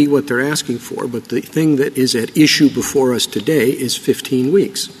 that may be what they're asking for, but the thing that is at issue before us today is 15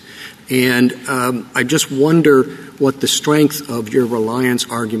 weeks. And I just wonder what the strength of your reliance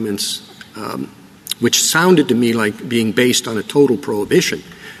arguments, which sounded to me like being based on a total prohibition,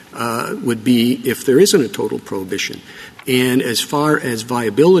 would be if there isn't a total prohibition. And as far as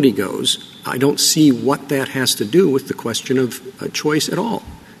viability goes, I don't see what that has to do with the question of choice at all.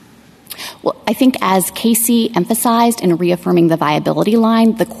 Well, I think as Casey emphasized in reaffirming the viability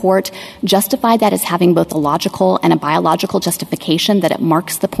line, the court justified that as having both a logical and a biological justification that it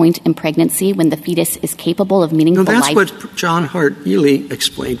marks the point in pregnancy when the fetus is capable of meaningful life. No, that's what John Hart Ely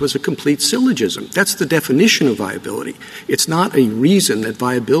explained was a complete syllogism. That's the definition of viability. It's not a reason that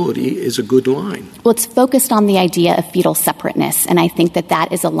viability is a good line. Well, it's focused on the idea of fetal separateness, and I think that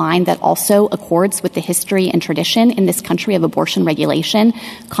that is a line that also accords with the history and tradition in this country of abortion regulation.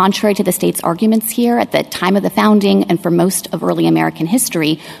 Contrary to the state's arguments here, at the time of the founding and for most of early American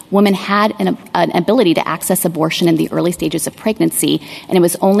history, women had an ability to access abortion in the early stages of pregnancy, and it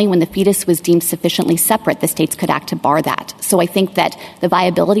was only when the fetus was deemed sufficiently separate the states could act to bar that. So I think that the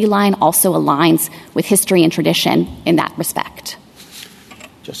viability line also aligns with history and tradition in that respect.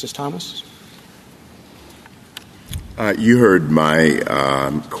 Justice Thomas? You heard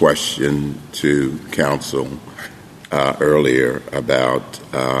my question to counsel earlier about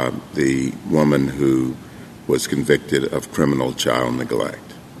the woman who was convicted of criminal child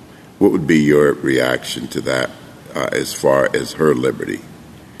neglect. What would be your reaction to that as far as her liberty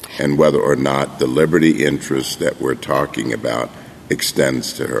and whether or not the liberty interest that we're talking about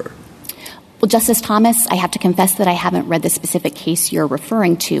extends to her? Well, Justice Thomas, I have to confess that I haven't read the specific case you're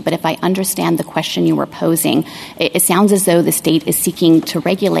referring to, but if I understand the question you were posing, it sounds as though the state is seeking to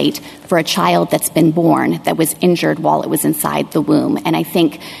regulate for a child that's been born that was injured while it was inside the womb. And I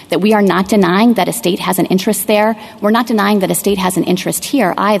think that we are not denying that a state has an interest there. We're not denying that a state has an interest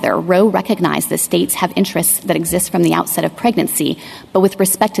here either. Roe recognized that states have interests that exist from the outset of pregnancy. But with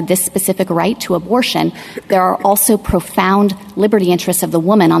respect to this specific right to abortion, there are also profound liberty interests of the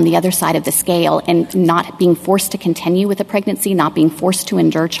woman on the other side of the scale, and not being forced to continue with a pregnancy, not being forced to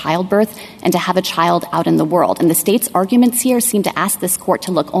endure childbirth, and to have a child out in the world. And the state's arguments here seem to ask this court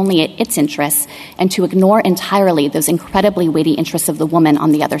to look only at its interests and to ignore entirely those incredibly weighty interests of the woman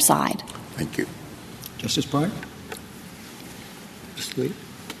on the other side. Thank you. Justice Breyer?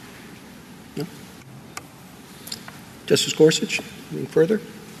 No? Justice Gorsuch? Anything further?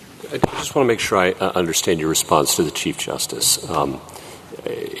 I just want to make sure I understand your response to the Chief Justice.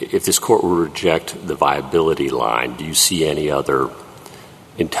 If this court were to reject the viability line, do you see any other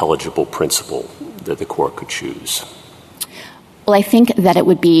intelligible principle that the court could choose? Well, I think that it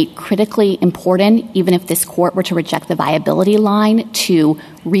would be critically important, even if this court were to reject the viability line, to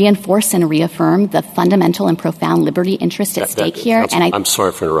reinforce and reaffirm the fundamental and profound liberty interest at stake here. And I'm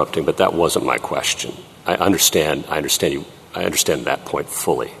sorry for interrupting, but that wasn't my question. I understand that point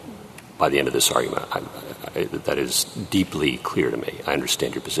fully by the end of this argument. That is deeply clear to me. I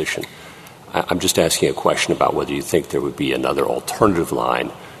understand your position. I'm just asking a question about whether you think there would be another alternative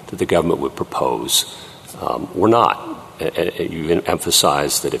line that the government would propose or not. You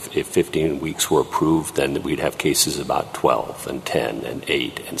emphasized that if 15 weeks were approved, then we'd have cases about 12 and 10 and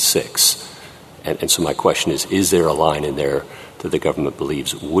 8 and 6. And so my question is there a line in there that the government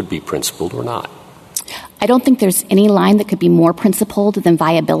believes would be principled or not? I don't think there's any line that could be more principled than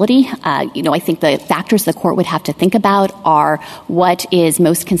viability. I think the factors the court would have to think about are what is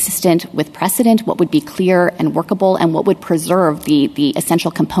most consistent with precedent, what would be clear and workable, and what would preserve the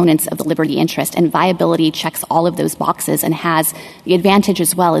essential components of the liberty interest. And viability checks all of those boxes and has the advantage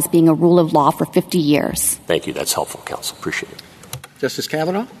as well as being a rule of law for 50 years. Thank you. That's helpful, counsel. Appreciate it. Justice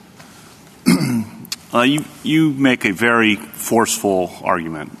Kavanaugh? You make a very forceful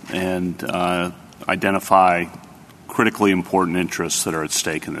argument and identify critically important interests that are at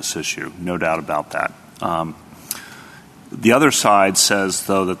stake in this issue. No doubt about that. The other side says,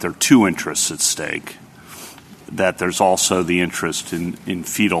 though, that there are two interests at stake, that there's also the interest in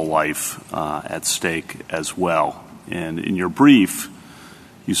fetal life at stake as well. And in your brief,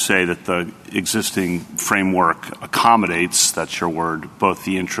 you say that the existing framework accommodates, that's your word, both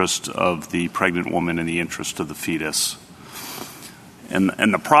the interest of the pregnant woman and the interest of the fetus.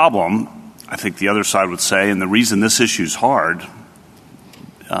 And the problem, I think the other side would say, and the reason this issue is hard,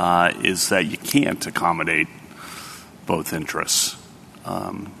 is that you can't accommodate both interests.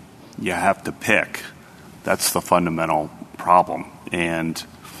 You have to pick. That's the fundamental problem. And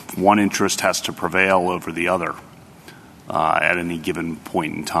one interest has to prevail over the other at any given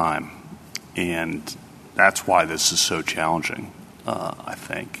point in time. And that's why this is so challenging, I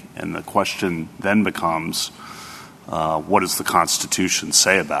think. And the question then becomes, what does the Constitution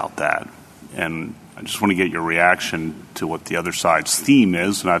say about that? And I just want to get your reaction to what the other side's theme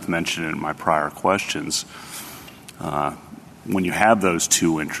is, and I've mentioned it in my prior questions. When you have those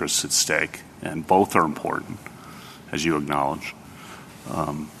two interests at stake, and both are important, as you acknowledge,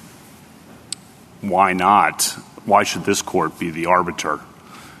 why should this court be the arbiter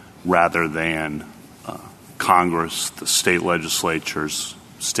rather than Congress, the state legislatures,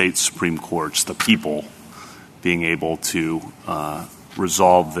 state Supreme Courts, the people being able to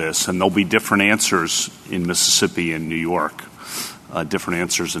resolve this? And there'll be different answers in Mississippi and New York, different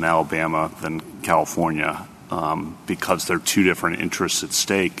answers in Alabama than California, because there are two different interests at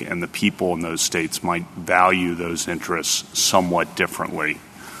stake, and the people in those states might value those interests somewhat differently.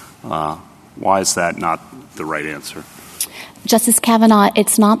 Why is that not the right answer? Justice Kavanaugh,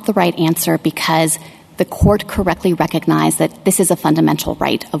 it's not the right answer because the court correctly recognized that this is a fundamental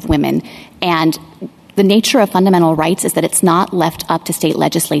right of women. And the nature of fundamental rights is that it's not left up to state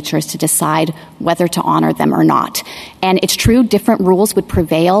legislatures to decide whether to honor them or not. And it's true, different rules would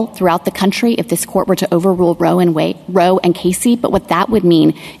prevail throughout the country if this court were to overrule Roe and Casey. But what that would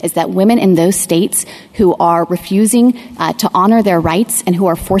mean is that women in those states who are refusing to honor their rights and who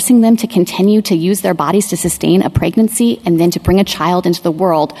are forcing them to continue to use their bodies to sustain a pregnancy and then to bring a child into the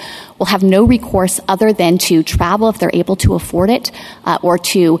world will have no recourse other than to travel if they're able to afford it, or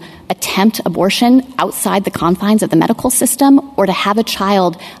to attempt abortion outside the confines of the medical system, or to have a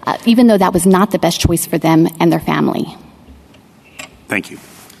child, even though that was not the best choice for them and their family. Thank you.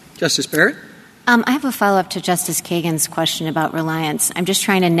 Justice Barrett? I have a follow-up to Justice Kagan's question about reliance. I'm just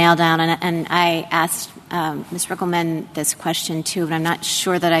trying to nail down, and I asked Ms. Rickleman this question too, but I'm not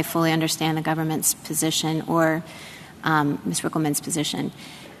sure that I fully understand the government's position or Ms. Rickleman's position.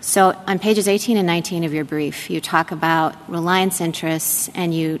 So on pages 18 and 19 of your brief, you talk about reliance interests,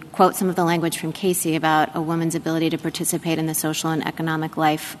 and you quote some of the language from Casey about a woman's ability to participate in the social and economic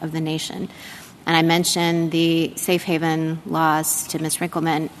life of the nation. And I mentioned the safe haven laws to Ms.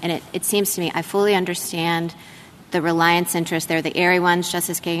 Rickleman, and it seems to me I fully understand the reliance interests. They're the airy ones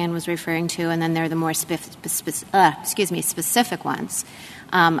Justice Kagan was referring to, and then there are the more specific ones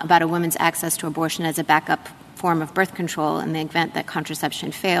about a woman's access to abortion as a backup form of birth control in the event that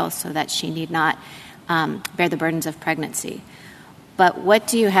contraception fails so that she need not bear the burdens of pregnancy. But what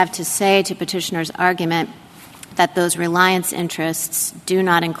do you have to say to petitioner's argument that those reliance interests do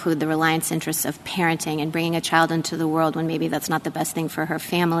not include the reliance interests of parenting and bringing a child into the world when maybe that's not the best thing for her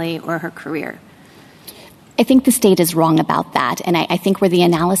family or her career? I think the state is wrong about that. And I think where the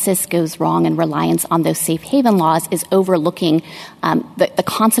analysis goes wrong in reliance on those safe haven laws is overlooking the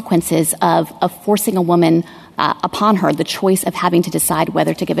consequences of forcing a woman upon her the choice of having to decide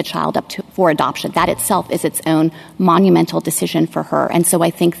whether to give a child up for adoption. That itself is its own monumental decision for her. And so I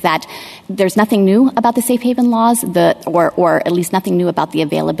think that there's nothing new about the safe haven laws, or at least nothing new about the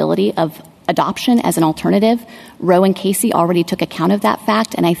availability of adoption as an alternative. Roe and Casey already took account of that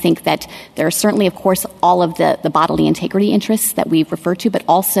fact, and I think that there are certainly, of course, all of the bodily integrity interests that we've referred to, but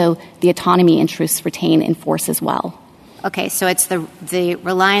also the autonomy interests retain in force as well. Okay, so it's the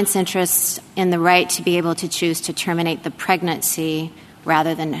reliance interests in the right to be able to choose to terminate the pregnancy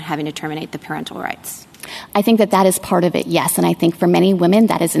rather than having to terminate the parental rights. I think that is part of it, yes. And I think for many women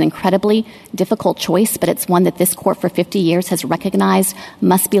that is an incredibly difficult choice, but it's one that this court for 50 years has recognized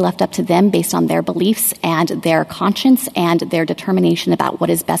must be left up to them based on their beliefs and their conscience and their determination about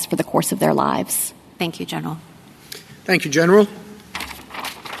what is best for the course of their lives. Thank you, General. Thank you, General.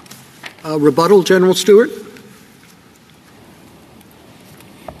 Rebuttal, General Stewart.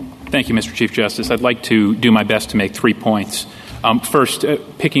 Thank you, Mr. Chief Justice. I'd like to do my best to make 3 points. First,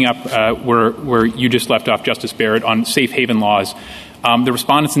 picking up where you just left off, Justice Barrett, on safe haven laws. The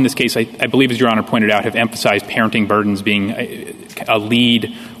respondents in this case, I believe, as Your Honor pointed out, have emphasized parenting burdens being a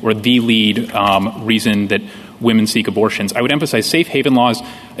lead or the lead reason that women seek abortions. I would emphasize safe haven laws,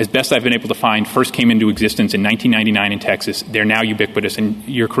 as best I've been able to find, first came into existence in 1999 in Texas. They're now ubiquitous, and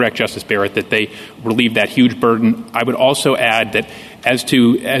you're correct, Justice Barrett, that they relieve that huge burden. I would also add that as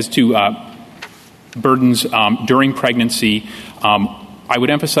to burdens during pregnancy. I would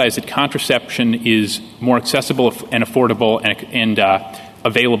emphasize that contraception is more accessible and affordable and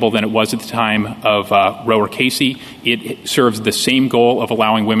available than it was at the time of Roe or Casey. It serves the same goal of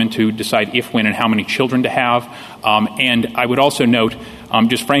allowing women to decide if, when, and how many children to have. And I would also note,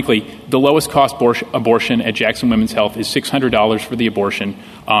 just frankly, the lowest cost abortion at Jackson Women's Health is $600 for the abortion.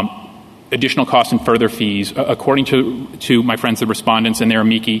 Additional costs and further fees. According to my friends, the respondents and their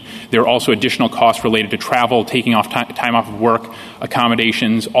amici, there are also additional costs related to travel, taking off time off of work,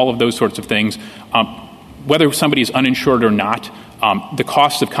 accommodations, all of those sorts of things. Whether somebody is uninsured or not, the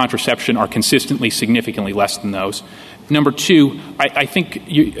costs of contraception are consistently significantly less than those. Number two, I think,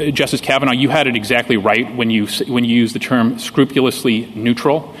 Justice Kavanaugh, you had it exactly right when you used the term scrupulously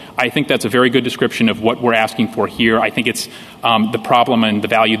neutral. I think that's a very good description of what we're asking for here. I think it's the problem and the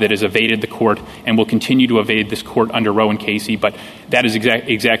value that has evaded the court and will continue to evade this court under Roe and Casey, but that is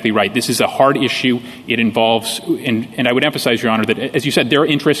exactly right. This is a hard issue. It involves, and I would emphasize, Your Honor, that, as you said, there are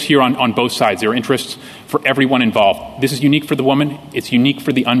interests here on both sides. There are interests for everyone involved. This is unique for the woman. It's unique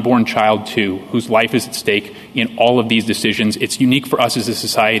for the unborn child, too, whose life is at stake in all of these decisions. It's unique for us as a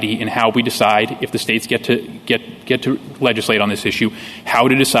society in how we decide, if the states get to legislate on this issue, how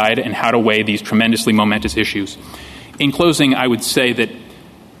to decide and how to weigh these tremendously momentous issues. In closing, I would say that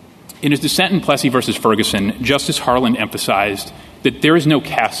in his dissent in Plessy versus Ferguson, Justice Harlan emphasized that there is no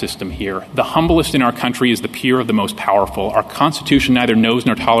caste system here. The humblest in our country is the peer of the most powerful. Our Constitution neither knows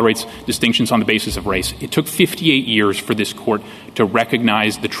nor tolerates distinctions on the basis of race. It took 58 years for this court to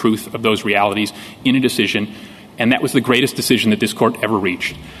recognize the truth of those realities in a decision, and that was the greatest decision that this court ever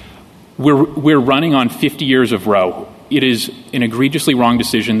reached. We're running on 50 years of Roe. It is an egregiously wrong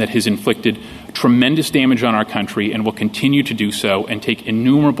decision that has inflicted tremendous damage on our country and will continue to do so and take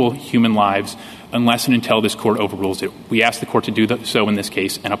innumerable human lives unless and until this court overrules it. We ask the court to do so in this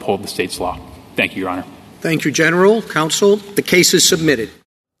case and uphold the state's law. Thank you, Your Honor. Thank you, General. Counsel, the case is submitted.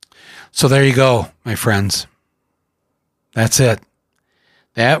 So there you go, my friends. That's it.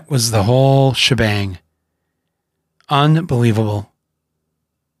 That was the whole shebang. Unbelievable.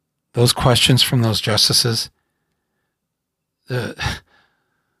 Those questions from those justices, the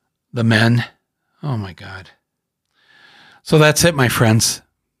men, oh my God. So that's it, my friends.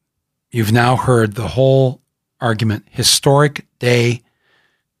 You've now heard the whole argument. Historic day.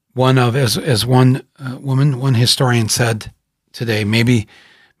 One of, as one one historian said today, maybe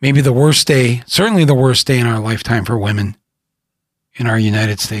the worst day, certainly the worst day in our lifetime for women in our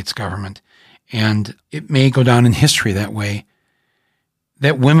United States government. And it may go down in history that way,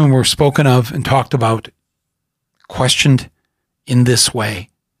 that women were spoken of and talked about, questioned in this way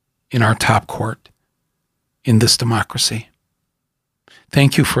in our top court, in this democracy.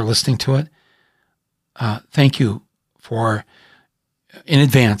 Thank you for listening to it. Thank you for, in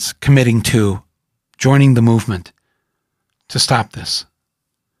advance, committing to joining the movement to stop this.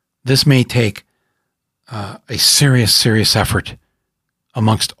 This may take a serious, serious effort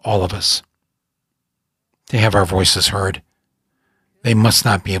amongst all of us to have our voices heard. They must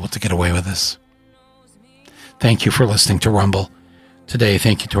not be able to get away with this. Thank you for listening to Rumble today.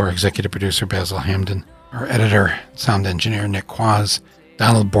 Thank you to our executive producer, Basil Hamden, our editor, sound engineer, Nick Quaz,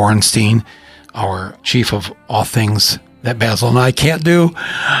 Donald Borenstein, our chief of all things that Basil and I can't do,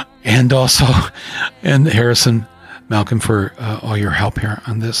 and Harrison Malcolm for all your help here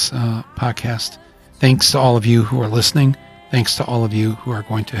on this podcast. Thanks to all of you who are listening. Thanks to all of you who are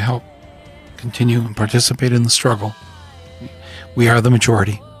going to help continue and participate in the struggle. We are the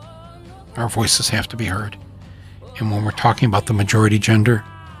majority. Our voices have to be heard. And when we're talking about the majority gender,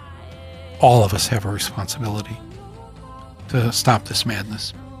 all of us have a responsibility to stop this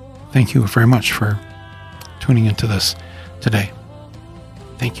madness. Thank you very much for tuning into this today.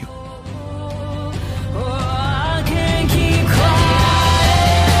 Thank you.